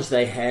challenge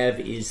they have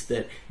is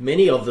that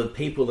many of the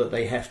people that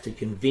they have to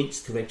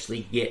convince to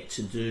actually get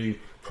to do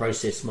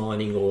process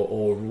mining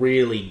or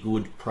really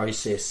good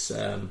process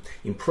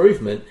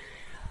improvement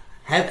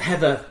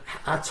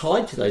are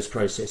tied to those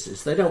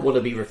processes. They don't want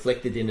to be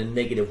reflected in a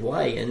negative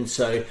way, and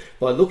so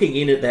by looking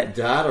in at that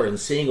data and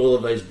seeing all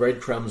of those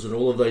breadcrumbs and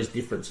all of those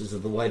differences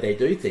of the way they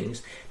do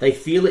things, they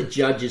feel it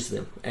judges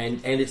them.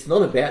 And it's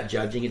not about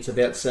judging, it's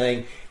about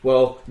saying,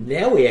 well,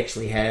 now we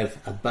actually have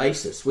a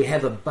basis. We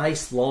have a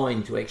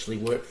baseline to actually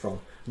work from.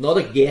 Not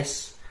a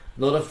guess,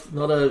 not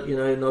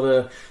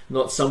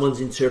someone's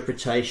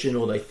interpretation,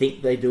 or they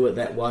think they do it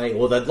that way,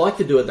 or they'd like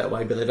to do it that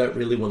way, but they don't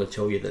really want to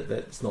tell you that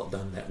that's not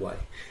done that way.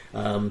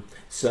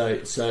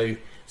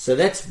 So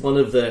that's one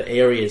of the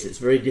areas it's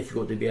very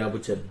difficult to be able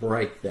to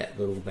break that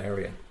little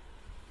barrier.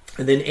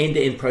 And then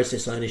end-to-end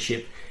process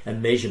ownership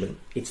and measurement.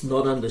 It's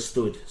not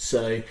understood.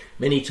 So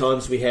many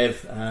times we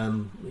have,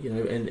 and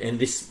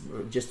this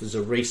just as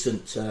a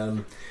recent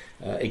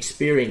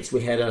experience,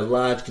 we had a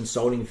large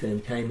consulting firm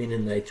came in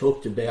and they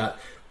talked about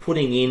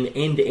putting in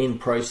end-to-end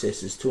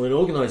processes to an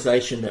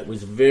organisation that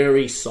was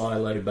very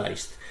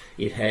silo-based.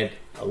 It had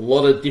a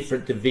lot of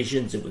different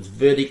divisions. It was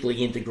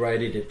vertically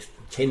integrated. It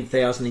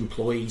 10,000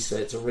 employees, so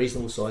it's a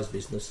reasonable sized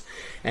business,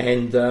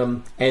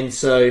 and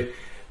so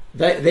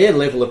their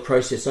level of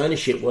process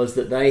ownership was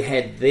that they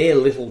had their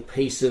little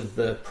piece of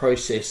the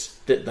process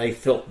that they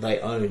felt they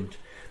owned,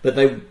 but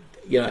and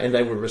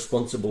they were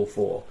responsible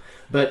for.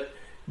 But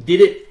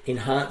did it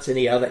enhance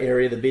any other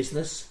area of the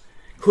business?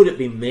 Could it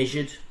be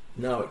measured?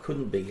 No, it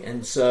couldn't be.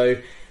 And so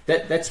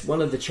that's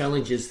one of the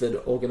challenges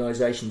that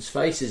organisations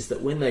face, is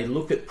that when they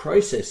look at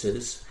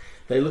processes,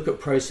 they look at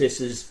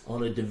processes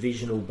on a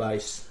divisional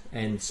base.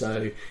 And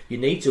so you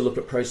need to look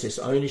at process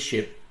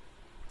ownership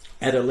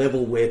at a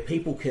level where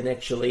people can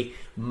actually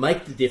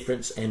make the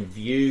difference and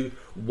view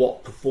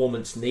what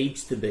performance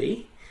needs to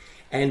be.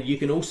 And you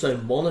can also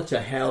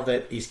monitor how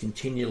that is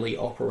continually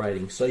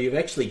operating. So you've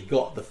actually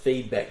got the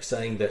feedback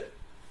saying that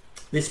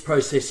this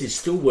process is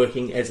still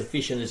working as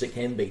efficient as it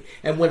can be.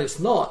 And when it's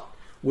not,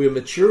 we're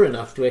mature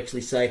enough to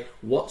actually say,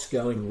 what's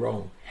going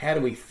wrong? How do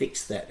we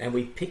fix that? And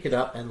we pick it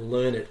up and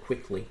learn it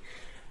quickly.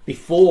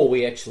 Before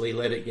we actually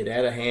let it get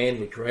out of hand,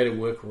 we create a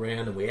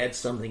workaround and we add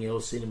something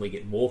else in and we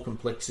get more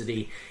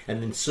complexity.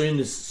 And then soon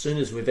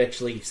as we've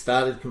actually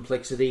started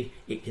complexity,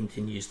 it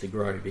continues to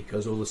grow,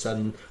 because all of a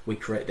sudden we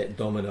create that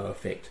domino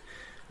effect.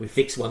 We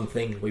fix one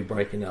thing, we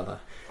break another.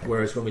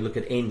 Whereas when we look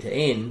at end to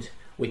end,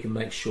 we can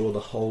make sure the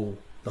whole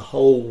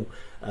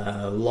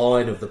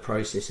line of the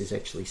process is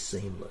actually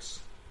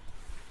seamless.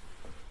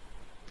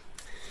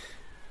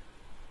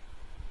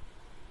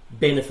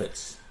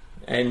 Benefits.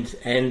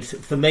 And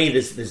for me,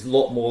 there's a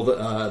lot more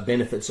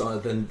benefits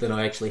than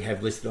I actually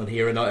have listed on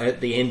here. And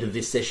at the end of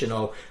this session,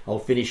 I'll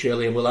finish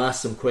early, and we'll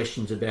ask some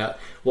questions about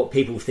what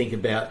people think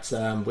about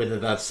whether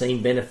they've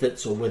seen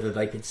benefits or whether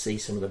they could see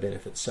some of the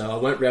benefits. So I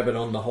won't rabbit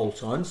on the whole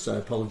time. So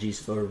apologies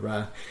for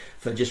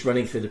just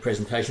running through the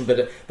presentation,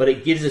 but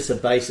it gives us a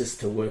basis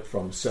to work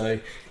from. So,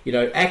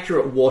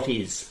 accurate what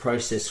is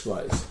process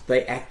flows.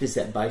 They act as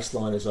that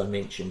baseline, as I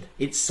mentioned.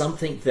 It's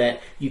something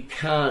that you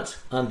can't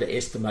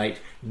underestimate,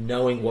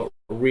 knowing what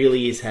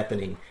really is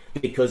happening,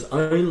 because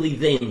only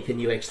then can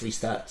you actually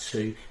start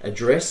to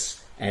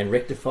address and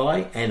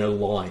rectify and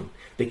align.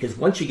 Because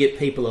once you get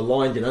people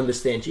aligned and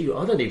understand,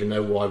 I don't even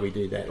know why we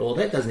do that, or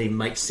that doesn't even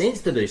make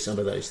sense to do some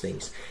of those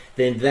things,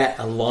 then that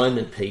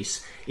alignment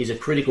piece is a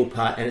critical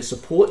part, and it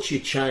supports your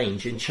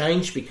change. And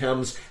change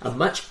becomes a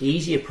much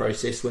easier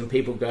process when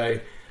people go,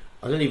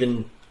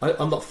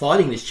 I'm not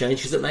fighting this change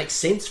because it makes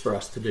sense for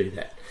us to do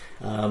that,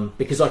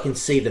 because I can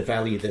see the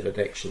value that it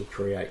actually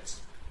creates.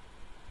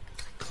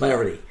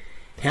 Clarity.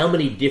 How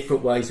many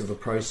different ways of a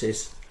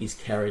process is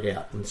carried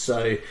out? And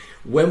so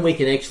when we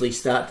can actually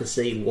start to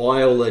see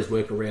why all those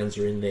workarounds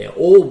are in there,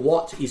 or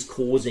what is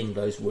causing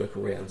those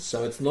workarounds.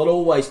 So it's not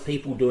always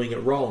people doing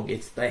it wrong.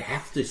 They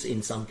have to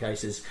in some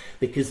cases,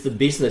 because the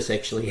business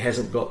actually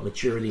hasn't got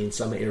maturity in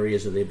some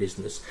areas of their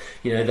business.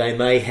 They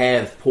may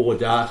have poor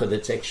data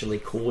that's actually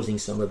causing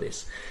some of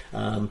this.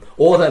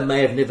 Or they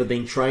may have never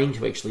been trained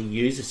to actually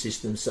use a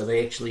system, so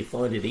they actually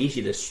find it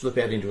easy to slip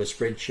out into a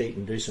spreadsheet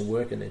and do some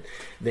work and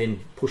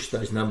then push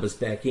those numbers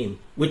back in.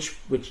 Which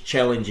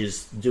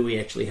challenges, do we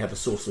actually have a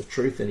source of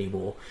truth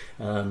anymore,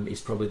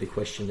 is probably the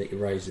question that you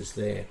raises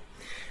there.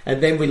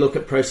 And then we look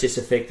at process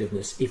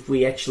effectiveness. If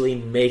we actually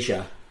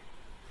measure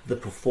the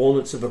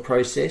performance of a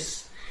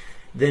process,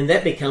 then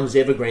that becomes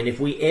evergreen. If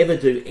we ever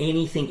do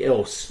anything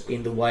else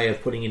in the way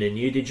of putting in a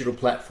new digital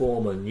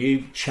platform, a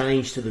new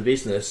change to the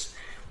business,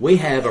 we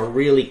have a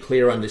really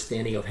clear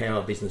understanding of how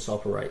our business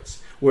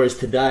operates. Whereas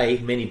today,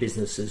 many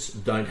businesses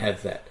don't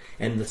have that.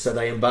 And so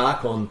they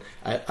embark on,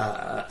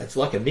 it's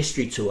like a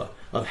mystery tour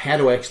of how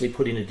to actually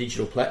put in a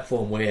digital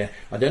platform where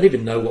I don't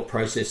even know what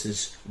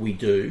processes we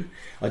do.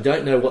 I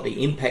don't know what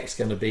the impact's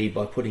going to be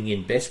by putting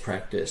in best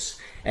practice.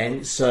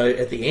 And so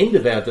at the end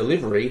of our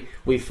delivery,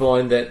 we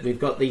find that we've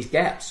got these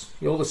gaps.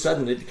 All of a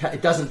sudden,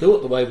 it doesn't do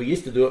it the way we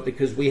used to do it,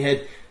 because we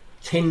had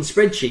 10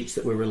 spreadsheets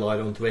that we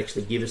relied on to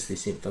actually give us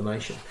this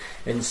information.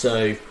 And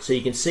so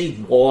you can see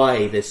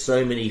why there's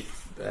so many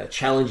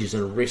challenges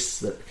and risks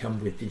that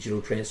come with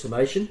digital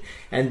transformation.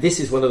 And this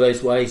is one of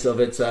those ways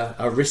of it's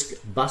a risk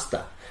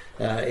buster.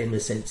 in the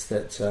sense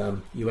that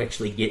you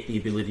actually get the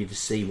ability to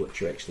see what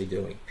you're actually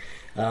doing.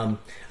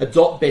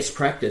 Adopt best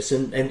practice,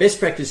 and best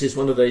practice is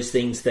one of those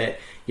things that,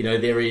 you know,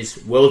 there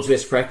is world's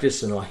best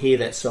practice, and I hear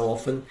that so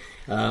often.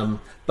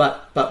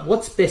 But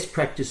what's best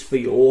practice for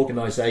your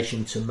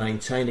organisation to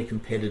maintain a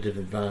competitive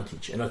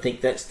advantage? And I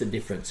think that's the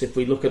difference. If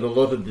we look at a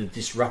lot of the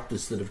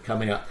disruptors that have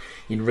come out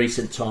in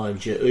recent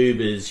times, your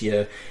Ubers,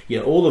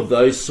 your all of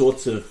those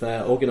sorts of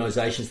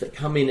organisations that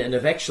come in and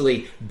have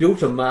actually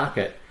built a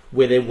market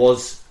where there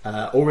was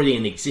already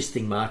an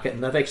existing market,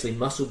 and they've actually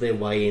muscled their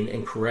way in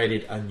and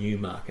created a new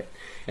market.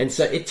 And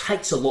so it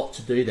takes a lot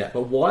to do that.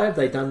 But why have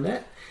they done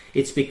that?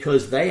 It's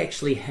because they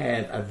actually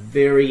have a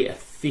very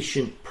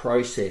efficient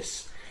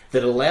process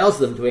that allows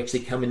them to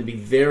actually come in and be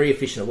very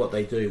efficient at what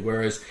they do.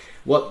 Whereas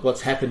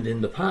what's happened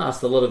in the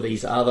past, a lot of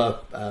these other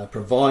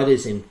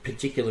providers in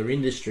particular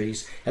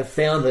industries have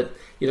found that,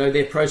 you know,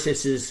 their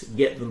processes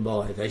get them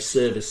by. They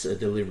service a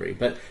delivery,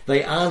 but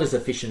they aren't as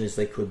efficient as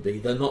they could be.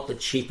 They're not the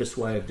cheapest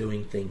way of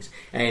doing things,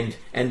 and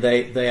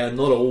they are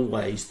not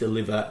always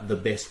deliver the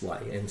best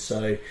way. And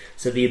so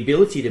the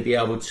ability to be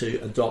able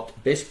to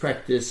adopt best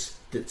practice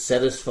that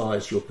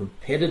satisfies your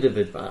competitive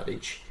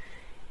advantage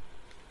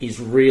is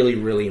really,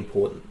 really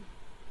important.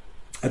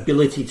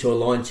 Ability to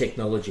align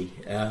technology.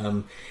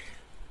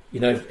 You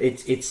know,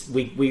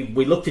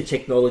 we look to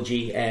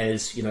technology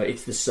as, you know,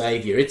 it's the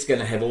savior. It's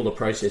going to have all the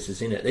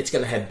processes in it. It's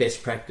going to have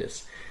best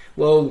practice.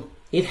 Well,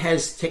 it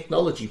has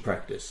technology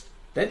practice.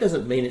 That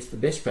doesn't mean it's the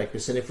best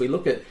practice. And if we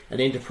look at an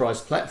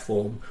enterprise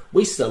platform,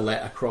 we sell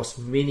that across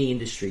many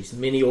industries,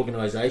 many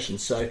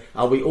organizations. So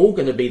are we all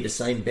going to be the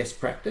same best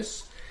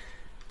practice?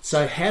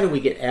 So how do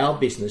we get our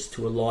business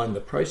to align the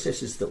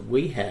processes that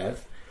we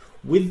have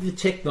with the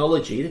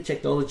technology? The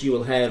technology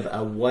will have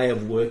a way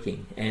of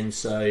working, and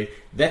so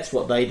that's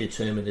what they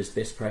determine as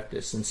best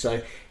practice. And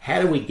so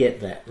how do we get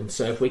that? And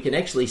so if we can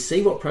actually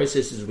see what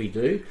processes we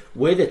do,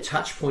 where the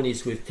touch point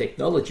is with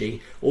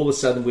technology, all of a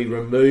sudden we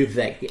remove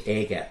that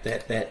air gap,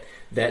 that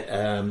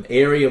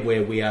area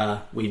where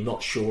we're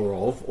not sure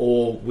of,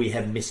 or we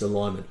have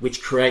misalignment,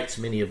 which creates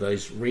many of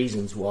those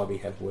reasons why we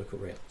have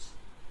workarounds.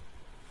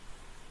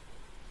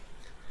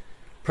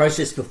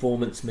 Process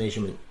performance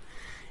measurement.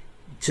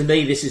 To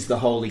me, this is the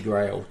holy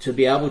grail, to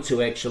be able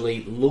to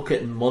actually look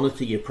at and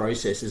monitor your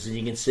processes. And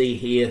you can see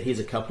here's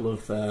a couple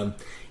of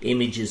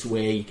images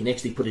where you can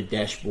actually put a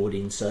dashboard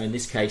in. So in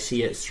this case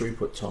here, it's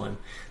throughput time.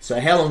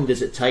 So how long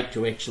does it take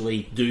to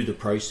actually do the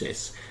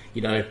process?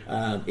 You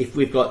know, if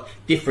we've got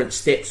different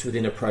steps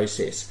within a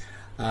process,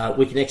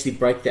 we can actually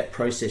break that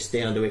process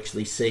down to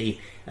actually see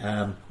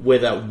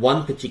whether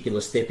one particular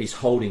step is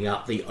holding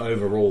up the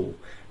overall.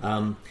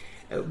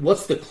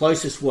 What's the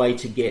closest way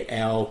to get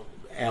our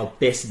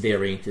best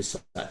variant as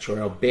such,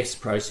 or our best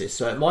process?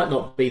 So it might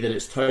not be that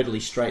it's totally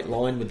straight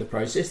line with the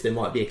process. There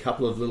might be a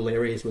couple of little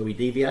areas where we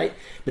deviate,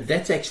 but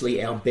that's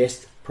actually our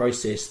best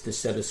process to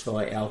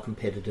satisfy our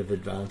competitive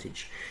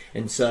advantage.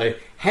 And so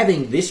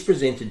having this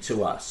presented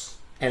to us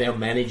and our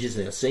managers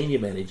and our senior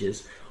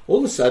managers, all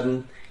of a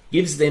sudden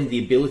gives them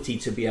the ability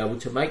to be able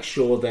to make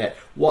sure that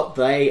what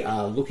they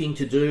are looking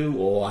to do,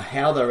 or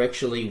how they're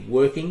actually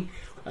working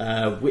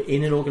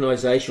in an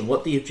organisation,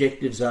 what the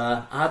objectives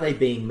are they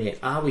being met?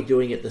 Are we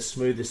doing it the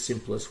smoothest,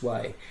 simplest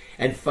way?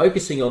 And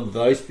focusing on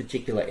those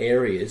particular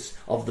areas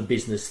of the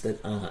business that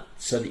aren't,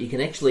 so that you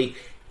can actually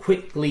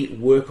quickly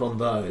work on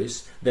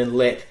those, then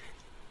let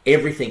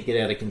everything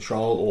get out of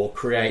control, or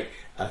create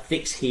a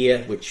fix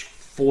here which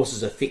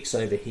forces a fix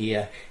over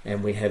here,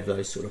 and we have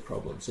those sort of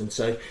problems. And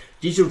so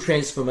digital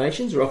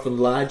transformations are often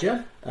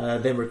larger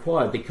than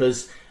required,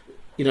 because,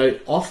 you know,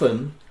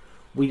 often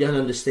we don't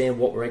understand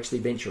what we're actually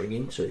venturing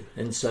into.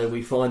 And so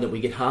we find that we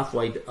get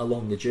halfway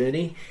along the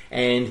journey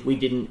and we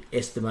didn't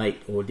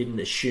estimate or didn't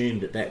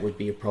assume that that would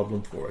be a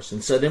problem for us.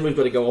 And so then we've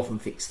got to go off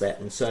and fix that.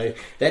 And so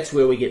that's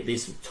where we get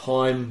this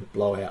time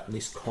blowout and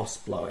this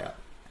cost blowout.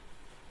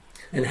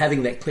 And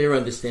having that clear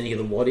understanding of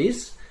the what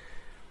is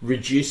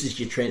reduces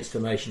your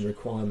transformation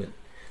requirement.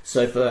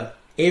 So for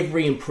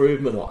every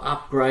improvement or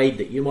upgrade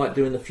that you might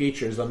do in the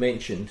future, as I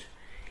mentioned,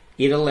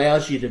 it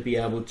allows you to be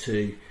able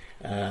to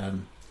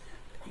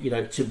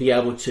to be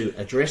able to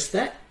address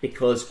that,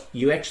 because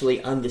you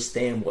actually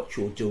understand what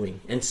you're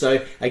doing. And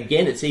so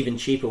again, it's even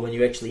cheaper when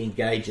you actually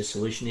engage a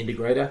solution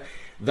integrator.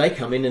 They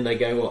come in and they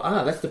go,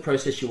 well, that's the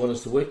process you want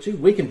us to work to.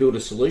 We can build a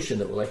solution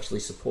that will actually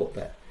support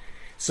that.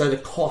 So the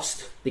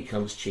cost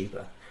becomes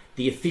cheaper.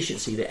 The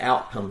efficiency, the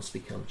outcomes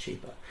become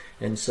cheaper.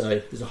 And so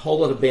there's a whole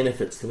lot of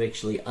benefits to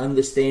actually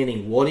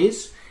understanding what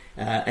is,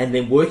 and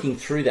then working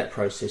through that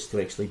process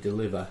to actually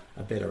deliver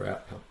a better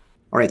outcome.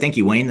 All right. Thank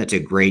you, Wayne. That's a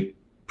great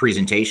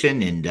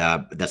presentation, and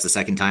that's the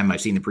second time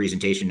I've seen the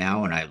presentation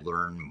now, and I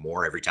learn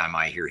more every time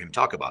I hear him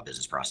talk about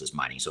business process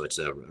mining. So it's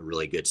a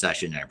really good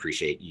session, and I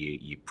appreciate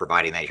you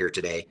providing that here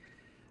today.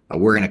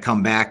 We're going to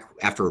come back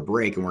after a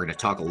break, and we're going to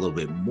talk a little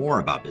bit more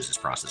about business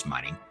process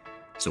mining.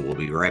 So we'll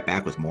be right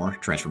back with more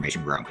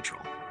Transformation Ground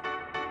Control.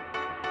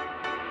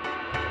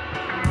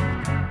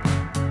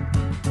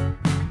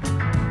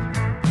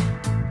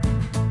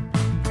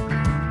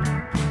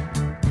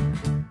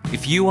 If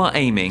If you are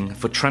aiming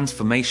for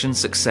transformation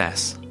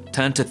success,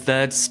 turn to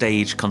Third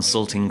Stage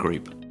Consulting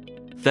Group.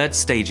 Third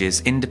Stage's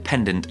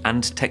independent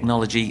and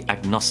technology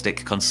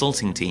agnostic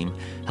consulting team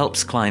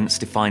helps clients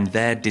define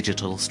their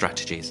digital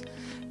strategies,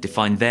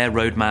 define their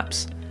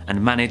roadmaps,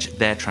 and manage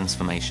their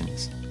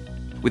transformations.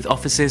 With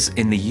offices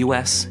in the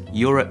US,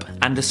 Europe,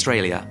 and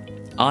Australia,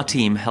 our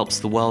team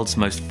helps the world's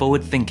most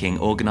forward-thinking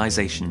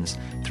organizations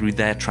through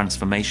their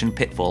transformation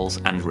pitfalls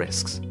and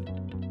risks.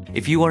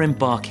 If you are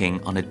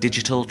embarking on a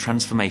digital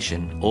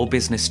transformation or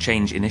business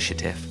change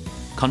initiative,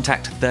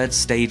 contact Third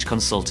Stage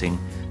Consulting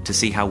to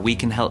see how we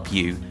can help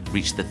you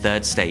reach the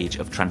third stage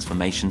of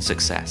transformation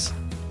success.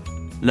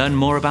 Learn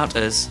more about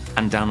us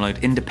and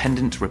download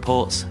independent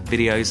reports,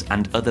 videos,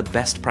 and other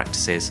best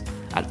practices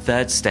at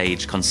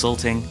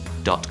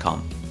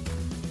thirdstageconsulting.com.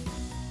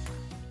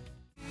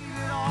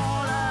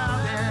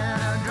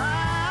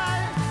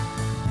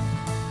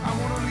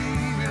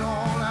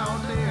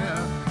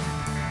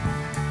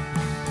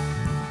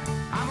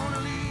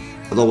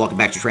 Hello, welcome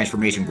back to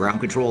Transformation Ground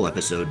Control,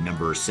 episode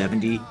number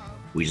 70.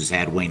 We just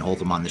had Wayne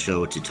Holtham on the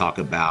show to talk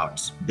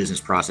about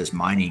business process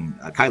mining.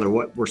 Kyler,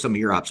 what were some of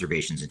your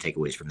observations and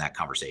takeaways from that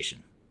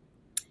conversation?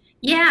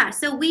 Yeah,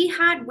 so we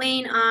had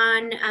Wayne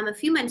on a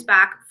few months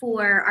back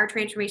for our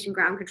Transformation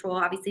Ground Control,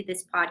 obviously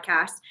this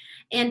podcast.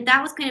 And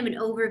that was kind of an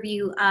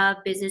overview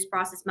of business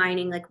process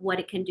mining, like what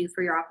it can do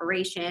for your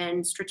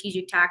operation,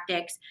 strategic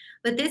tactics.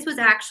 But this was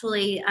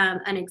actually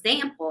an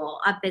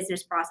example of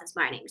business process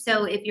mining.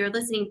 So if you're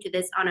listening to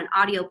this on an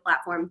audio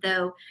platform,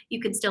 though,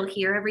 you can still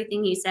hear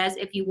everything he says.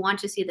 If you want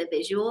to see the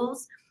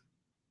visuals,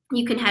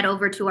 you can head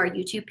over to our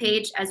YouTube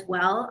page as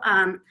well.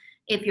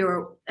 If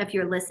you're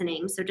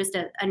listening. So just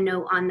a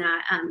note on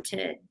that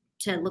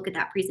to look at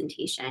that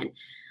presentation.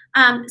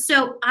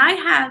 So I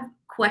have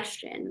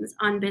questions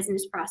on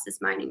business process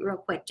mining real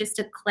quick, just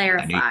to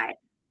clarify.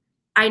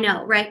 I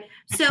know, right?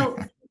 So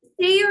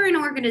say you're an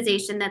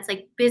organization that's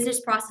like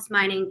business process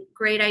mining,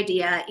 great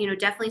idea,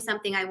 definitely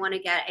something I want to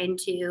get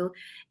into,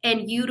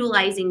 and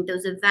utilizing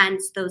those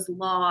events, those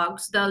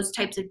logs, those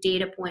types of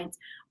data points.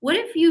 What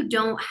if you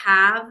don't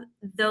have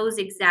those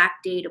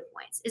exact data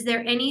points? Is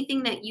there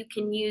anything that you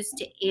can use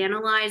to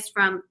analyze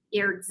from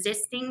your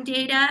existing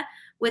data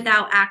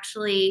without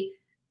actually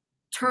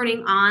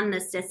turning on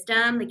the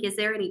system? Like, is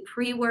there any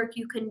pre-work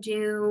you can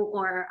do,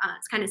 or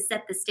it's kind of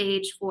set the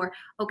stage for,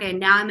 okay,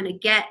 now I'm going to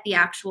get the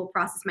actual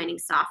process mining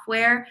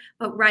software,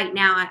 but right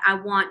now I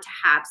want to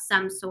have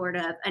some sort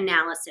of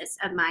analysis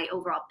of my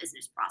overall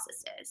business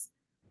processes.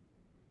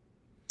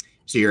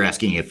 So you're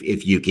asking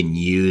if you can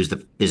use the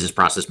business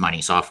process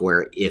mining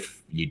software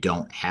if you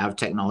don't have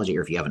technology,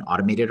 or if you haven't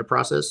automated a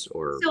process,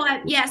 or? So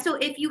so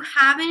if you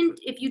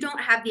don't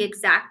have the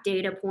exact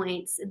data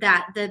points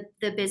that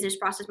the business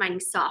process mining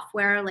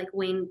software, like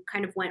Wayne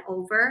kind of went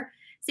over,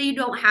 say you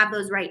don't have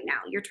those right now,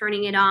 you're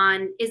turning it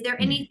on. Is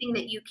there anything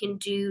that you can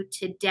do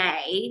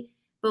today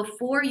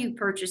before you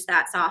purchase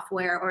that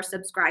software or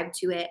subscribe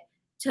to it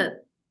to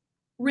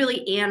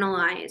really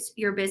analyze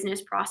your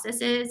business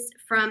processes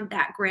from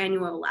that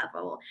granular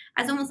level,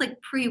 as almost like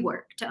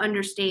pre-work to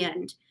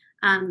understand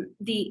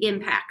the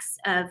impacts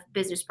of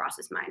business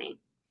process mining?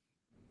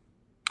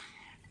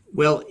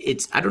 Well,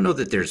 I don't know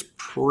that there's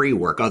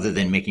pre-work other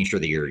than making sure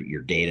that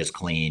your data is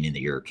clean and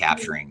that you're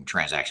capturing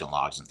transaction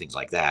logs and things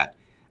like that.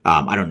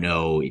 I don't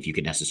know if you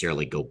could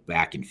necessarily go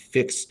back and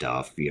fix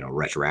stuff,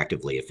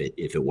 retroactively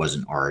if it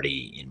wasn't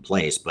already in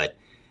place. But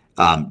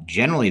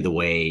generally, the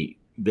way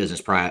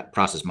business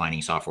process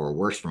mining software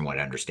works, from what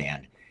I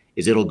understand,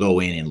 is it'll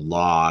go in and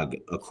log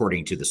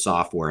according to the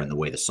software and the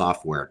way the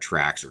software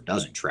tracks or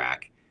doesn't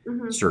track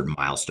certain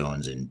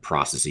milestones and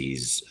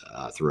processes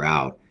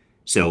throughout.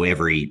 So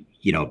every,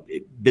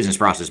 business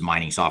process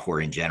mining software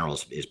in general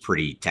is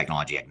pretty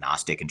technology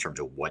agnostic in terms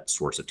of what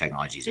sorts of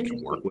technologies it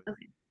can work with.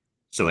 Okay.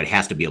 So it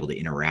has to be able to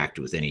interact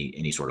with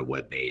any sort of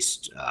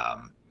web-based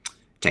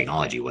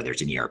technology, whether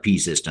it's an ERP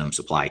system,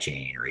 supply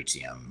chain, or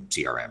HCM,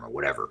 CRM, or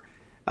whatever.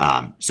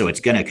 So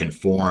it's going to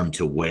conform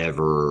to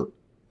whatever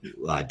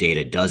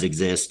data does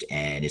exist,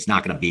 and it's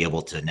not going to be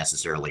able to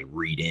necessarily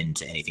read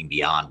into anything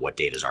beyond what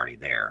data is already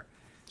there.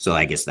 So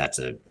I guess I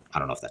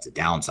don't know if that's a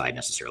downside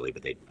necessarily,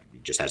 but it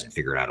just hasn't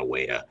figured out a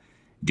way to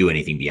do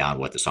anything beyond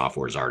what the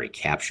software is already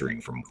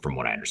capturing from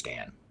what I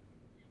understand.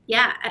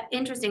 Yeah,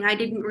 interesting. I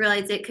didn't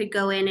realize it could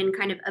go in and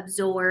kind of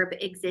absorb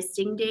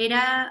existing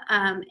data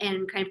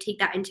and kind of take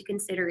that into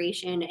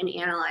consideration and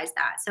analyze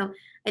that. So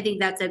I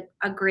think that's a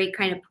great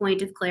kind of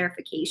point of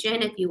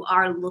clarification. If you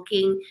are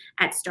looking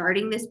at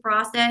starting this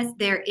process,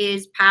 there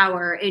is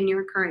power in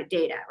your current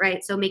data,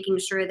 right? So making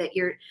sure that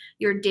your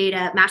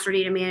data, master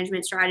data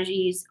management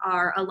strategies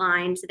are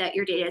aligned so that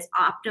your data is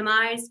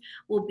optimized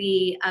will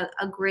be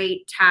a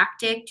great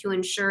tactic to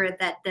ensure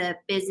that the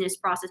business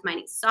process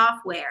mining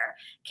software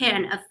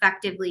can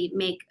effectively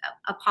make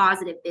a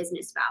positive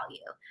business value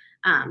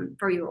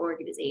for your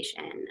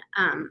organization.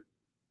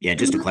 Yeah,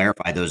 just to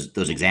clarify,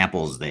 those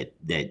examples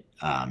Dean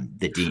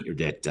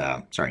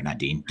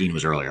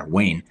was earlier,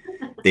 Wayne,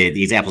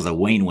 the examples that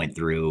Wayne went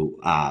through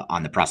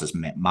on the process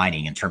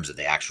mining in terms of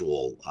the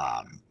actual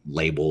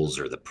labels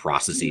or the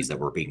processes that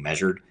were being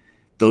measured,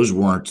 those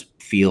weren't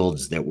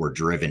fields that were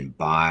driven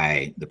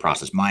by the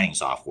process mining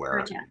software.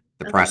 Gotcha.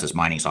 The Okay. process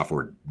mining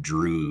software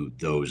drew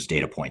those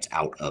data points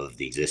out of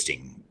the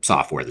existing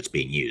software that's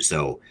being used.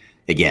 So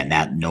again,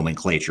 that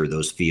nomenclature,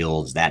 those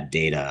fields, that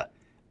data,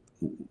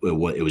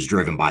 it was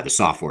driven by the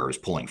software it was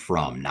pulling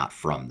from, not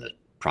from the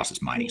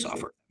process mining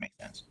software. If that makes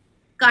sense.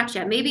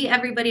 Gotcha. Maybe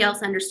everybody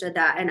else understood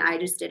that and I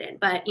just didn't.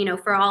 But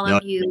for all No,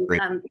 of you,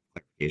 great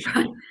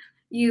clarification.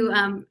 you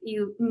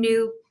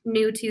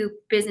new to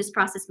business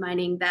process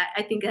mining, that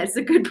I think that's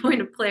a good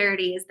point of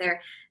clarity is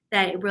there,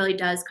 that it really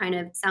does kind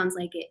of sounds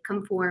like it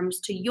conforms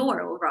to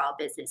your overall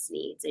business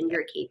needs and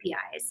your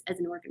KPIs as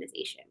an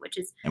organization, which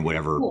is And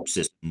whatever cool.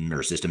 system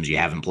or systems you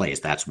have in place,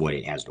 that's what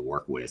it has to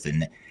work with.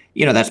 And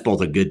that's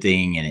both a good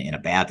thing and a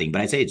bad thing.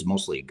 But I'd say it's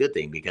mostly a good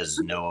thing because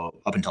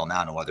up until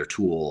now, no other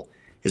tool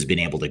has been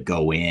able to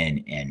go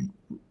in and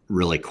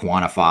really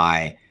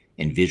quantify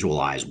and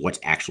visualize what's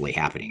actually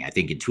happening. I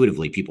think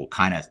intuitively people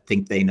kind of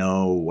think they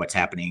know what's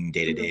happening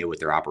day to day with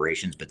their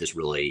operations, but this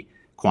really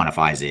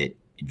quantifies it,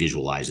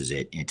 visualizes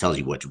it, and it tells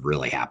you what's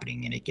really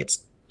happening, and it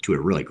gets to a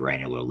really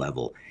granular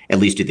level, at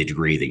least to the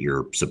degree that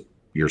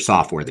your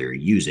software that you're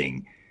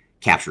using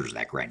captures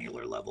that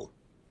granular level.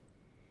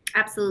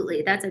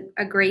 Absolutely. That's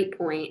a great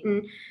point.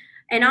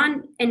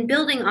 And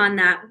building on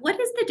that, what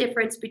is the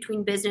difference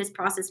between business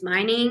process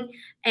mining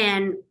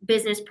and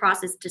business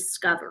process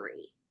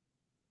discovery?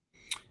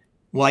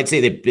 Well, I'd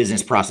say that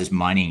business process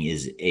mining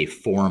is a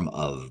form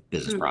of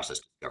business process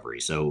discovery.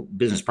 So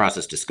business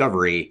process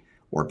discovery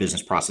or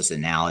business process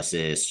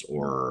analysis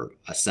or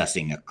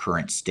assessing a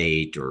current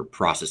state or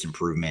process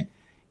improvement,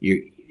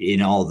 you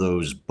in all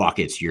those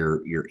buckets,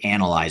 you're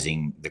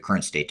analyzing the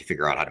current state to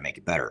figure out how to make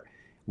it better.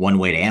 One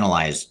way to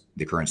analyze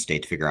the current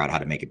state to figure out how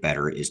to make it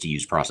better is to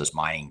use process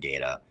mining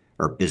data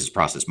or business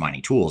process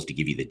mining tools to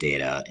give you the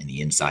data and the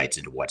insights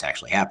into what's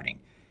actually happening.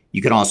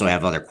 You can also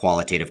have other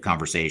qualitative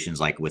conversations,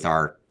 like with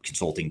our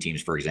consulting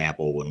teams, for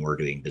example, when we're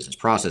doing business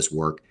process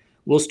work,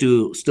 we'll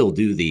still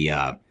do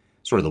the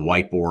sort of the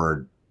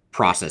whiteboard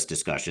process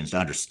discussions to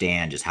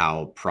understand just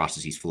how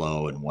processes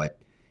flow and what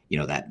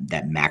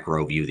that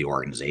macro view of the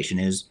organization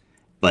is.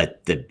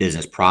 But the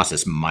business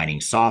process mining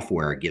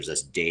software gives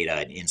us data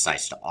and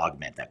insights to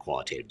augment that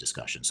qualitative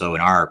discussion. So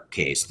in our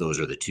case, those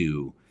are the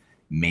two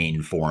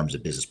main forms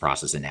of business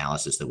process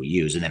analysis that we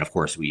use. And then, of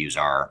course, we use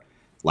our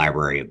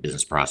library of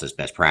business process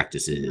best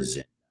practices,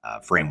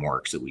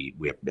 frameworks that we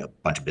have a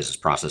bunch of business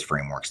process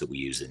frameworks that we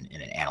use in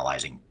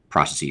analyzing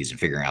processes and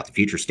figuring out the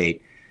future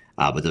state.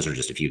 But those are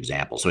just a few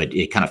examples. So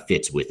it kind of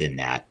fits within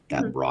that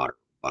broader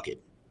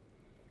bucket.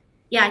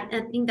 Yeah,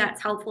 I think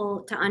that's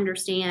helpful to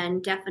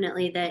understand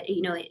definitely that,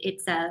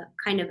 it's a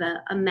kind of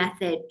a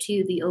method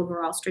to the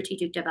overall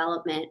strategic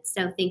development.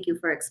 So thank you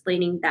for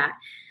explaining that.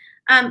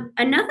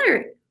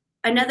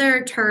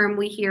 Another term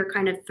we hear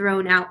kind of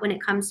thrown out when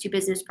it comes to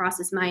business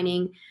process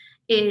mining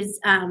is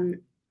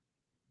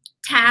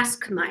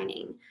task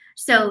mining.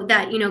 So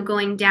that,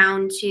 going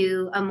down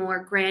to a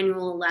more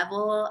granular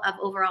level of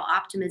overall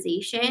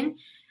optimization,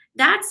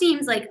 that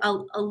seems like a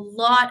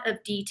lot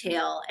of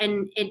detail,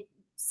 and it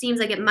seems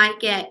like it might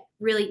get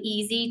really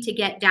easy to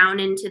get down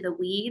into the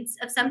weeds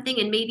of something,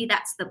 and maybe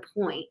that's the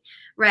point,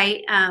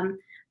 right?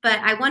 But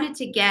I wanted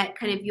to get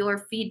kind of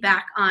your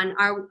feedback on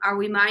are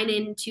we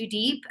mining too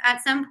deep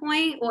at some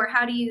point, or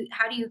how do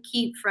you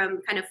keep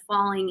from kind of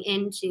falling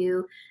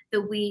into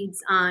the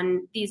weeds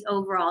on these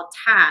overall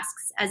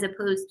tasks as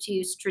opposed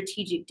to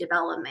strategic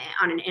development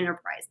on an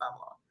enterprise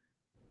level?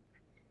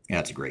 Yeah,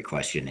 that's a great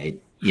question. I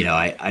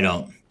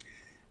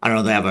don't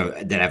know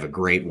that I have a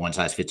great one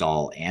size fits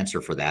all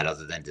answer for that,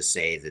 other than to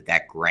say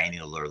that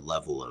granular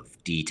level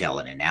of detail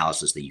and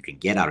analysis that you can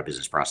get out of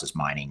business process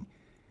mining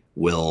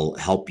will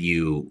help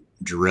you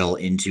drill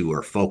into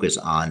or focus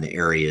on the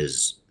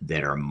areas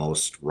that are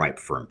most ripe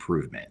for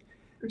improvement.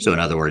 So in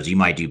other words, you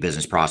might do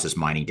business process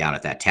mining down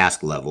at that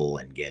task level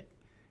and get,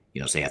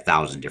 say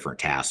 1,000 different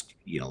tasks.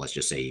 Let's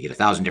just say you get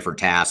 1,000 different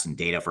tasks and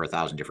data for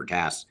 1,000 different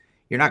tasks.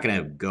 You're not going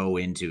to go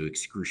into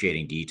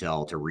excruciating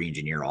detail to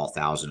re-engineer all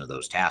 1,000 of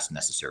those tasks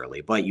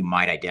necessarily, but you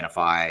might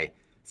identify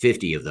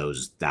 50 of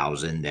those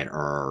 1,000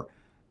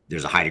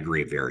 there's a high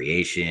degree of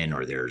variation,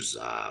 or there's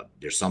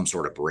some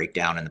sort of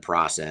breakdown in the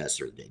process,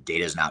 or the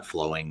data is not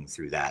flowing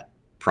through that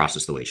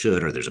process the way it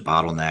should, or there's a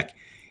bottleneck.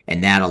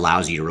 And that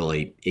allows you to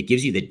it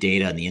gives you the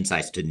data and the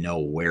insights to know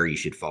where you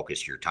should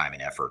focus your time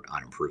and effort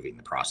on improving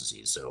the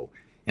processes. So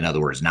in other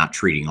words, not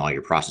treating all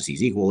your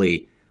processes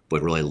equally,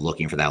 but really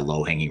looking for that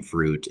low-hanging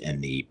fruit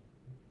and the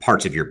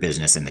parts of your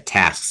business and the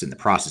tasks and the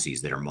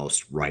processes that are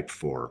most ripe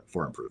for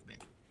improvement.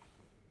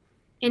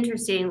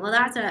 Interesting. Well,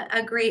 that's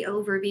a great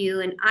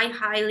overview. And I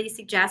highly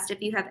suggest,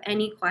 if you have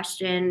any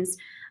questions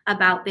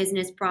about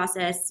business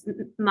process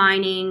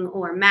mining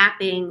or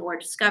mapping or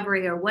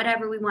discovery or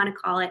whatever we want to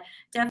call it,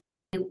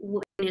 definitely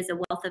Wayne is a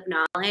wealth of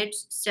knowledge,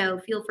 so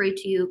feel free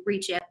to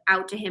reach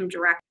out to him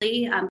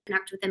directly,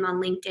 connect with him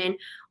on LinkedIn,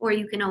 or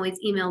you can always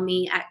email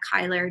me at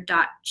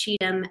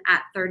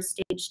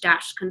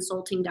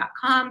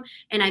kyler.cheatham@thirdstage-consulting.com,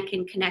 and I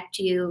can connect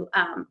you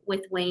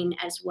with Wayne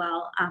as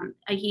well.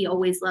 He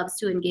always loves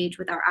to engage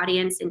with our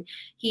audience, and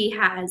he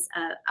has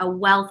a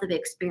wealth of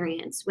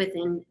experience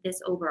within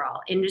this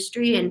overall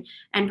industry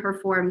and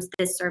performs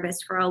this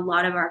service for a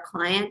lot of our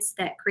clients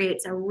that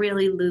creates a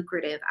really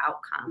lucrative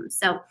outcome.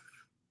 So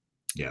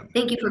yeah,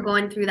 thank you for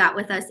going through that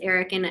with us,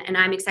 Eric. And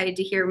I'm excited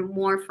to hear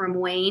more from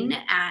Wayne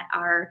at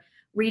our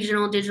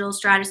regional digital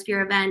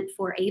stratosphere event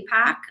for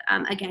APAC.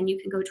 Again, you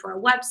can go to our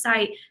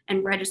website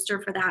and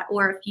register for that.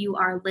 Or if you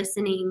are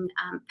listening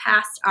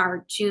past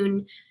our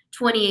June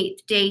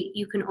 28th date,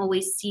 you can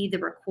always see the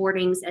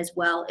recordings as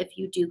well if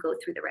you do go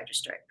through the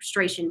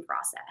registration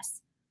process.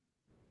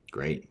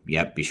 Great.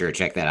 Yep. Be sure to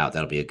check that out.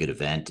 That'll be a good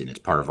event. And it's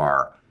part of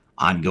our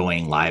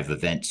ongoing live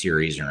event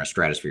series and our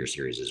Stratosphere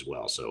series as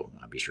well. So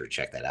be sure to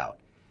check that out.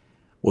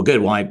 Well,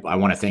 good. Well, I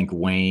want to thank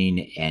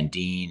Wayne and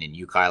Dean and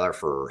you, Kyler,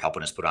 for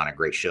helping us put on a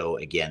great show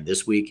again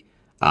this week.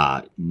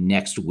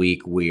 Next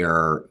week, we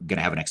are going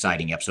to have an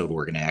exciting episode.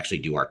 We're going to actually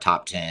do our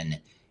top 10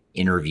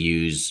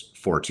 interviews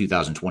for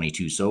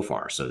 2022 so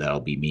far. So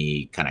that'll be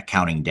me kind of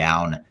counting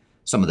down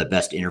some of the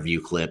best interview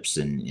clips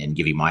and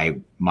give you my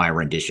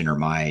rendition or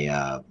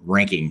my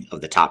ranking of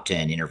the top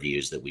 10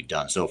 interviews that we've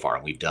done so far.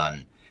 And we've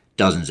done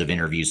dozens of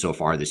interviews so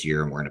far this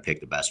year, and we're going to pick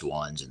the best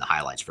ones and the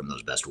highlights from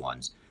those best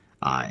ones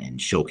and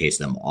showcase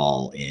them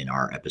all in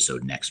our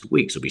episode next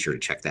week. So be sure to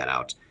check that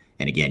out.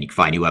 And again, you can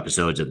find new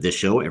episodes of this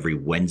show every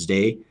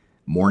Wednesday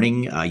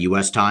morning,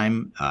 U.S.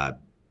 time,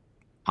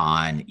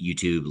 on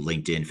YouTube,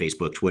 LinkedIn,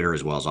 Facebook, Twitter,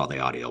 as well as all the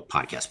audio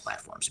podcast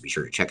platforms. So be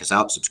sure to check us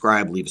out,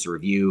 subscribe, leave us a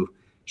review,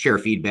 share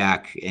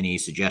feedback, any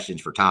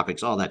suggestions for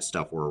topics, all that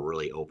stuff. We're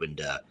really open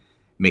to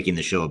making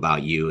the show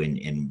about you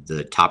and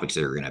the topics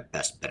that are going to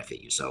best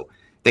benefit you. So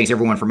thanks,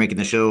 everyone, for making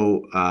the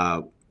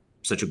show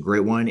such a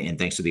great one. And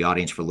thanks to the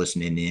audience for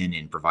listening in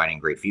and providing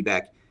great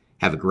feedback.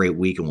 Have a great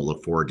week, and we'll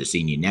look forward to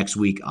seeing you next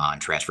week on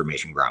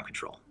Transformation Ground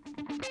Control.